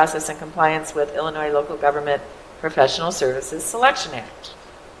selection process in compliance with Illinois Local Government Professional Services Selection Act.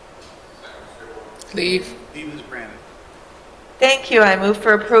 Leave. Leave is granted. Thank you. I move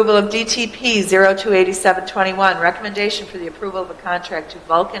for approval of DTP 028721, recommendation for the approval of a contract to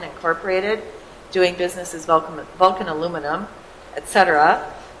Vulcan Incorporated, doing business as Vulcan Aluminum, etc.,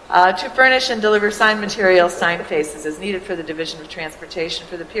 to furnish and deliver signed material, signed faces as needed for the Division of Transportation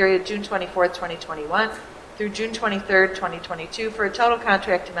for the period June 24th, 2021 through June 23rd, 2022 for a total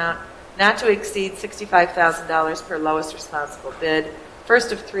contract amount not to exceed $65,000 per lowest responsible bid,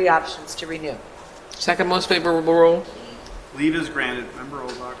 first of three options to renew. Second most favorable rule. Leave is granted. Member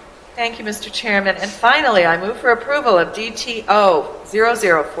Ozog. Thank you, Mr. Chairman. And finally, I move for approval of DTO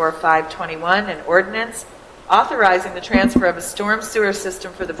 004521, an ordinance authorizing the transfer of a storm sewer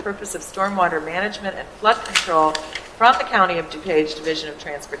system for the purpose of stormwater management and flood control from the County of DuPage Division of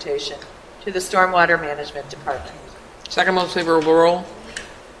Transportation to the Stormwater Management Department. Second most favorable rule.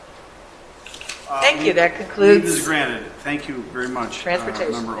 Thank you. That concludes. Leave is granted. Thank you very much,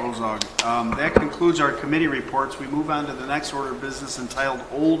 Transportation. Member Ozog. That concludes our committee reports. We move on to the next order of business entitled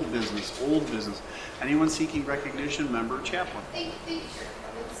Old Business. Old Business. Anyone seeking recognition? Member Chaplin. Thank you.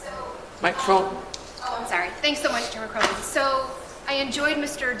 Microphone. Oh, I'm sorry. Thanks so much, Chairman Cronin. So I enjoyed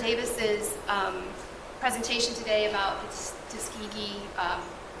Mr. Davis's presentation today about Tuskegee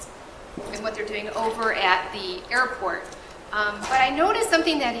and what they're doing over at the airport. But I noticed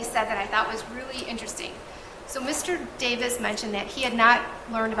something that he said that I thought was really interesting. So Mr. Davis mentioned that he had not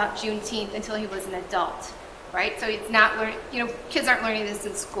learned about Juneteenth until he was an adult, right? So it's not learning, kids aren't learning this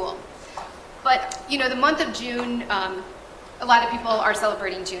in school. But, the month of June, a lot of people are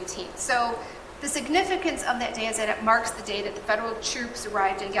celebrating Juneteenth. So the significance of that day is that it marks the day that the federal troops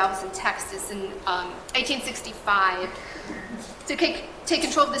arrived in Galveston, Texas in 1865 to take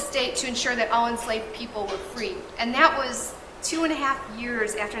control of the state to ensure that all enslaved people were free. And that was 2.5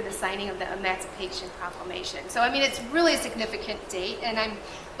 years after the signing of the Emancipation Proclamation. So, it's really a significant date, and I'm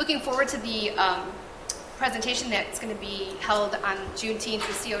looking forward to the presentation that's going to be held on Juneteenth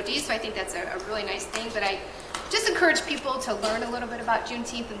with COD, so I think that's a really nice thing. But I just encourage people to learn a little bit about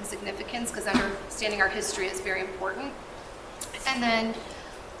Juneteenth and the significance, because understanding our history is very important. And then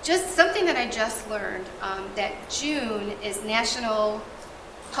just something that I just learned, that June is National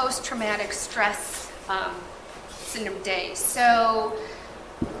Post-Traumatic Stress Syndrome Day. So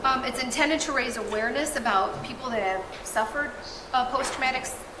it's intended to raise awareness about people that have suffered post-traumatic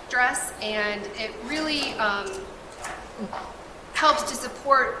stress, and it really helps to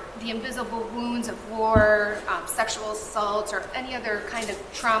support the invisible wounds of war, sexual assaults, or any other kind of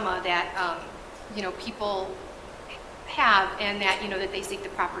trauma that people have, and that that they seek the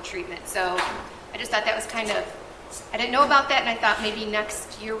proper treatment. So I just thought that was I didn't know about that, and I thought maybe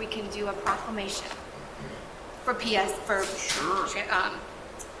next year we can do a proclamation for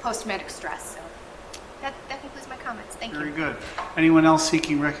post-traumatic stress. So that concludes my comments. Thank you. Very good. Anyone else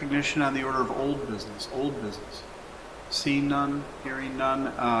seeking recognition on the order of old business? Old business. Seeing none, hearing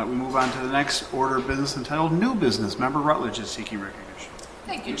none. We move on to the next order of business entitled New Business. Member Rutledge is seeking recognition.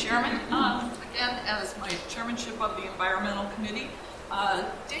 Thank you, Chairman. Again, as my chairmanship of the Environmental Committee,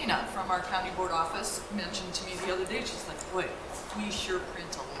 Dana from our county board office mentioned to me the other day, she's like, boy, we sure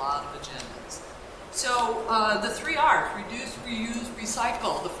print a lot of agendas. So the 3 R's, reduce, reuse,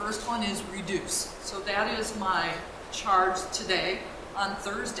 recycle. The first one is reduce. So that is my charge today. On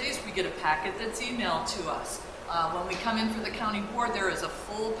Thursdays, we get a packet that's emailed to us. When we come in for the county board, there is a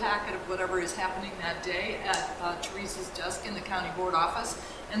full packet of whatever is happening that day at Teresa's desk in the county board office.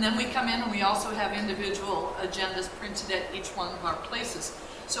 And then we come in and we also have individual agendas printed at each one of our places.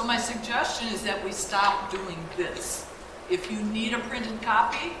 So my suggestion is that we stop doing this. If you need a printed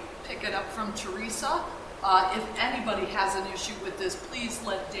copy, pick it up from Teresa. If anybody has an issue with this, please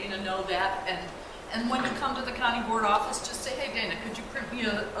let Dana know that. And when you come to the county board office, just say, hey Dana, could you print me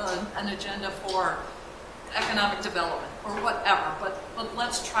an agenda for economic development or whatever, but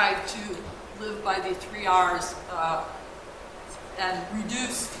let's try to live by the 3 R's and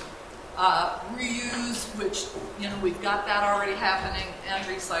reduce, reuse, which, you know, we've got that already happening, and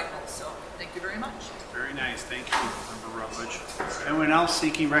recycle. So thank you very much. Very nice. Thank you, Member Rutledge. Anyone else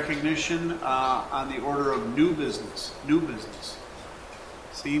seeking recognition on the order of new business? New business.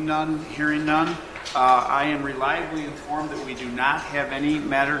 Seeing none, hearing none. I am reliably informed that we do not have any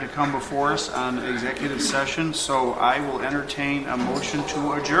matter to come before us on executive session, so I will entertain a motion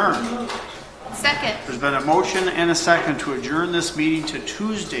to adjourn. Second. There's been a motion and a second to adjourn this meeting to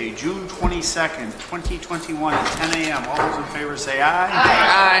Tuesday, June 22nd, 2021 at 10 a.m. All those in favor say aye.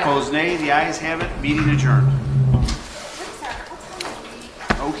 Aye. Opposed, nay. The ayes have it. Meeting adjourned.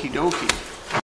 Okie dokie.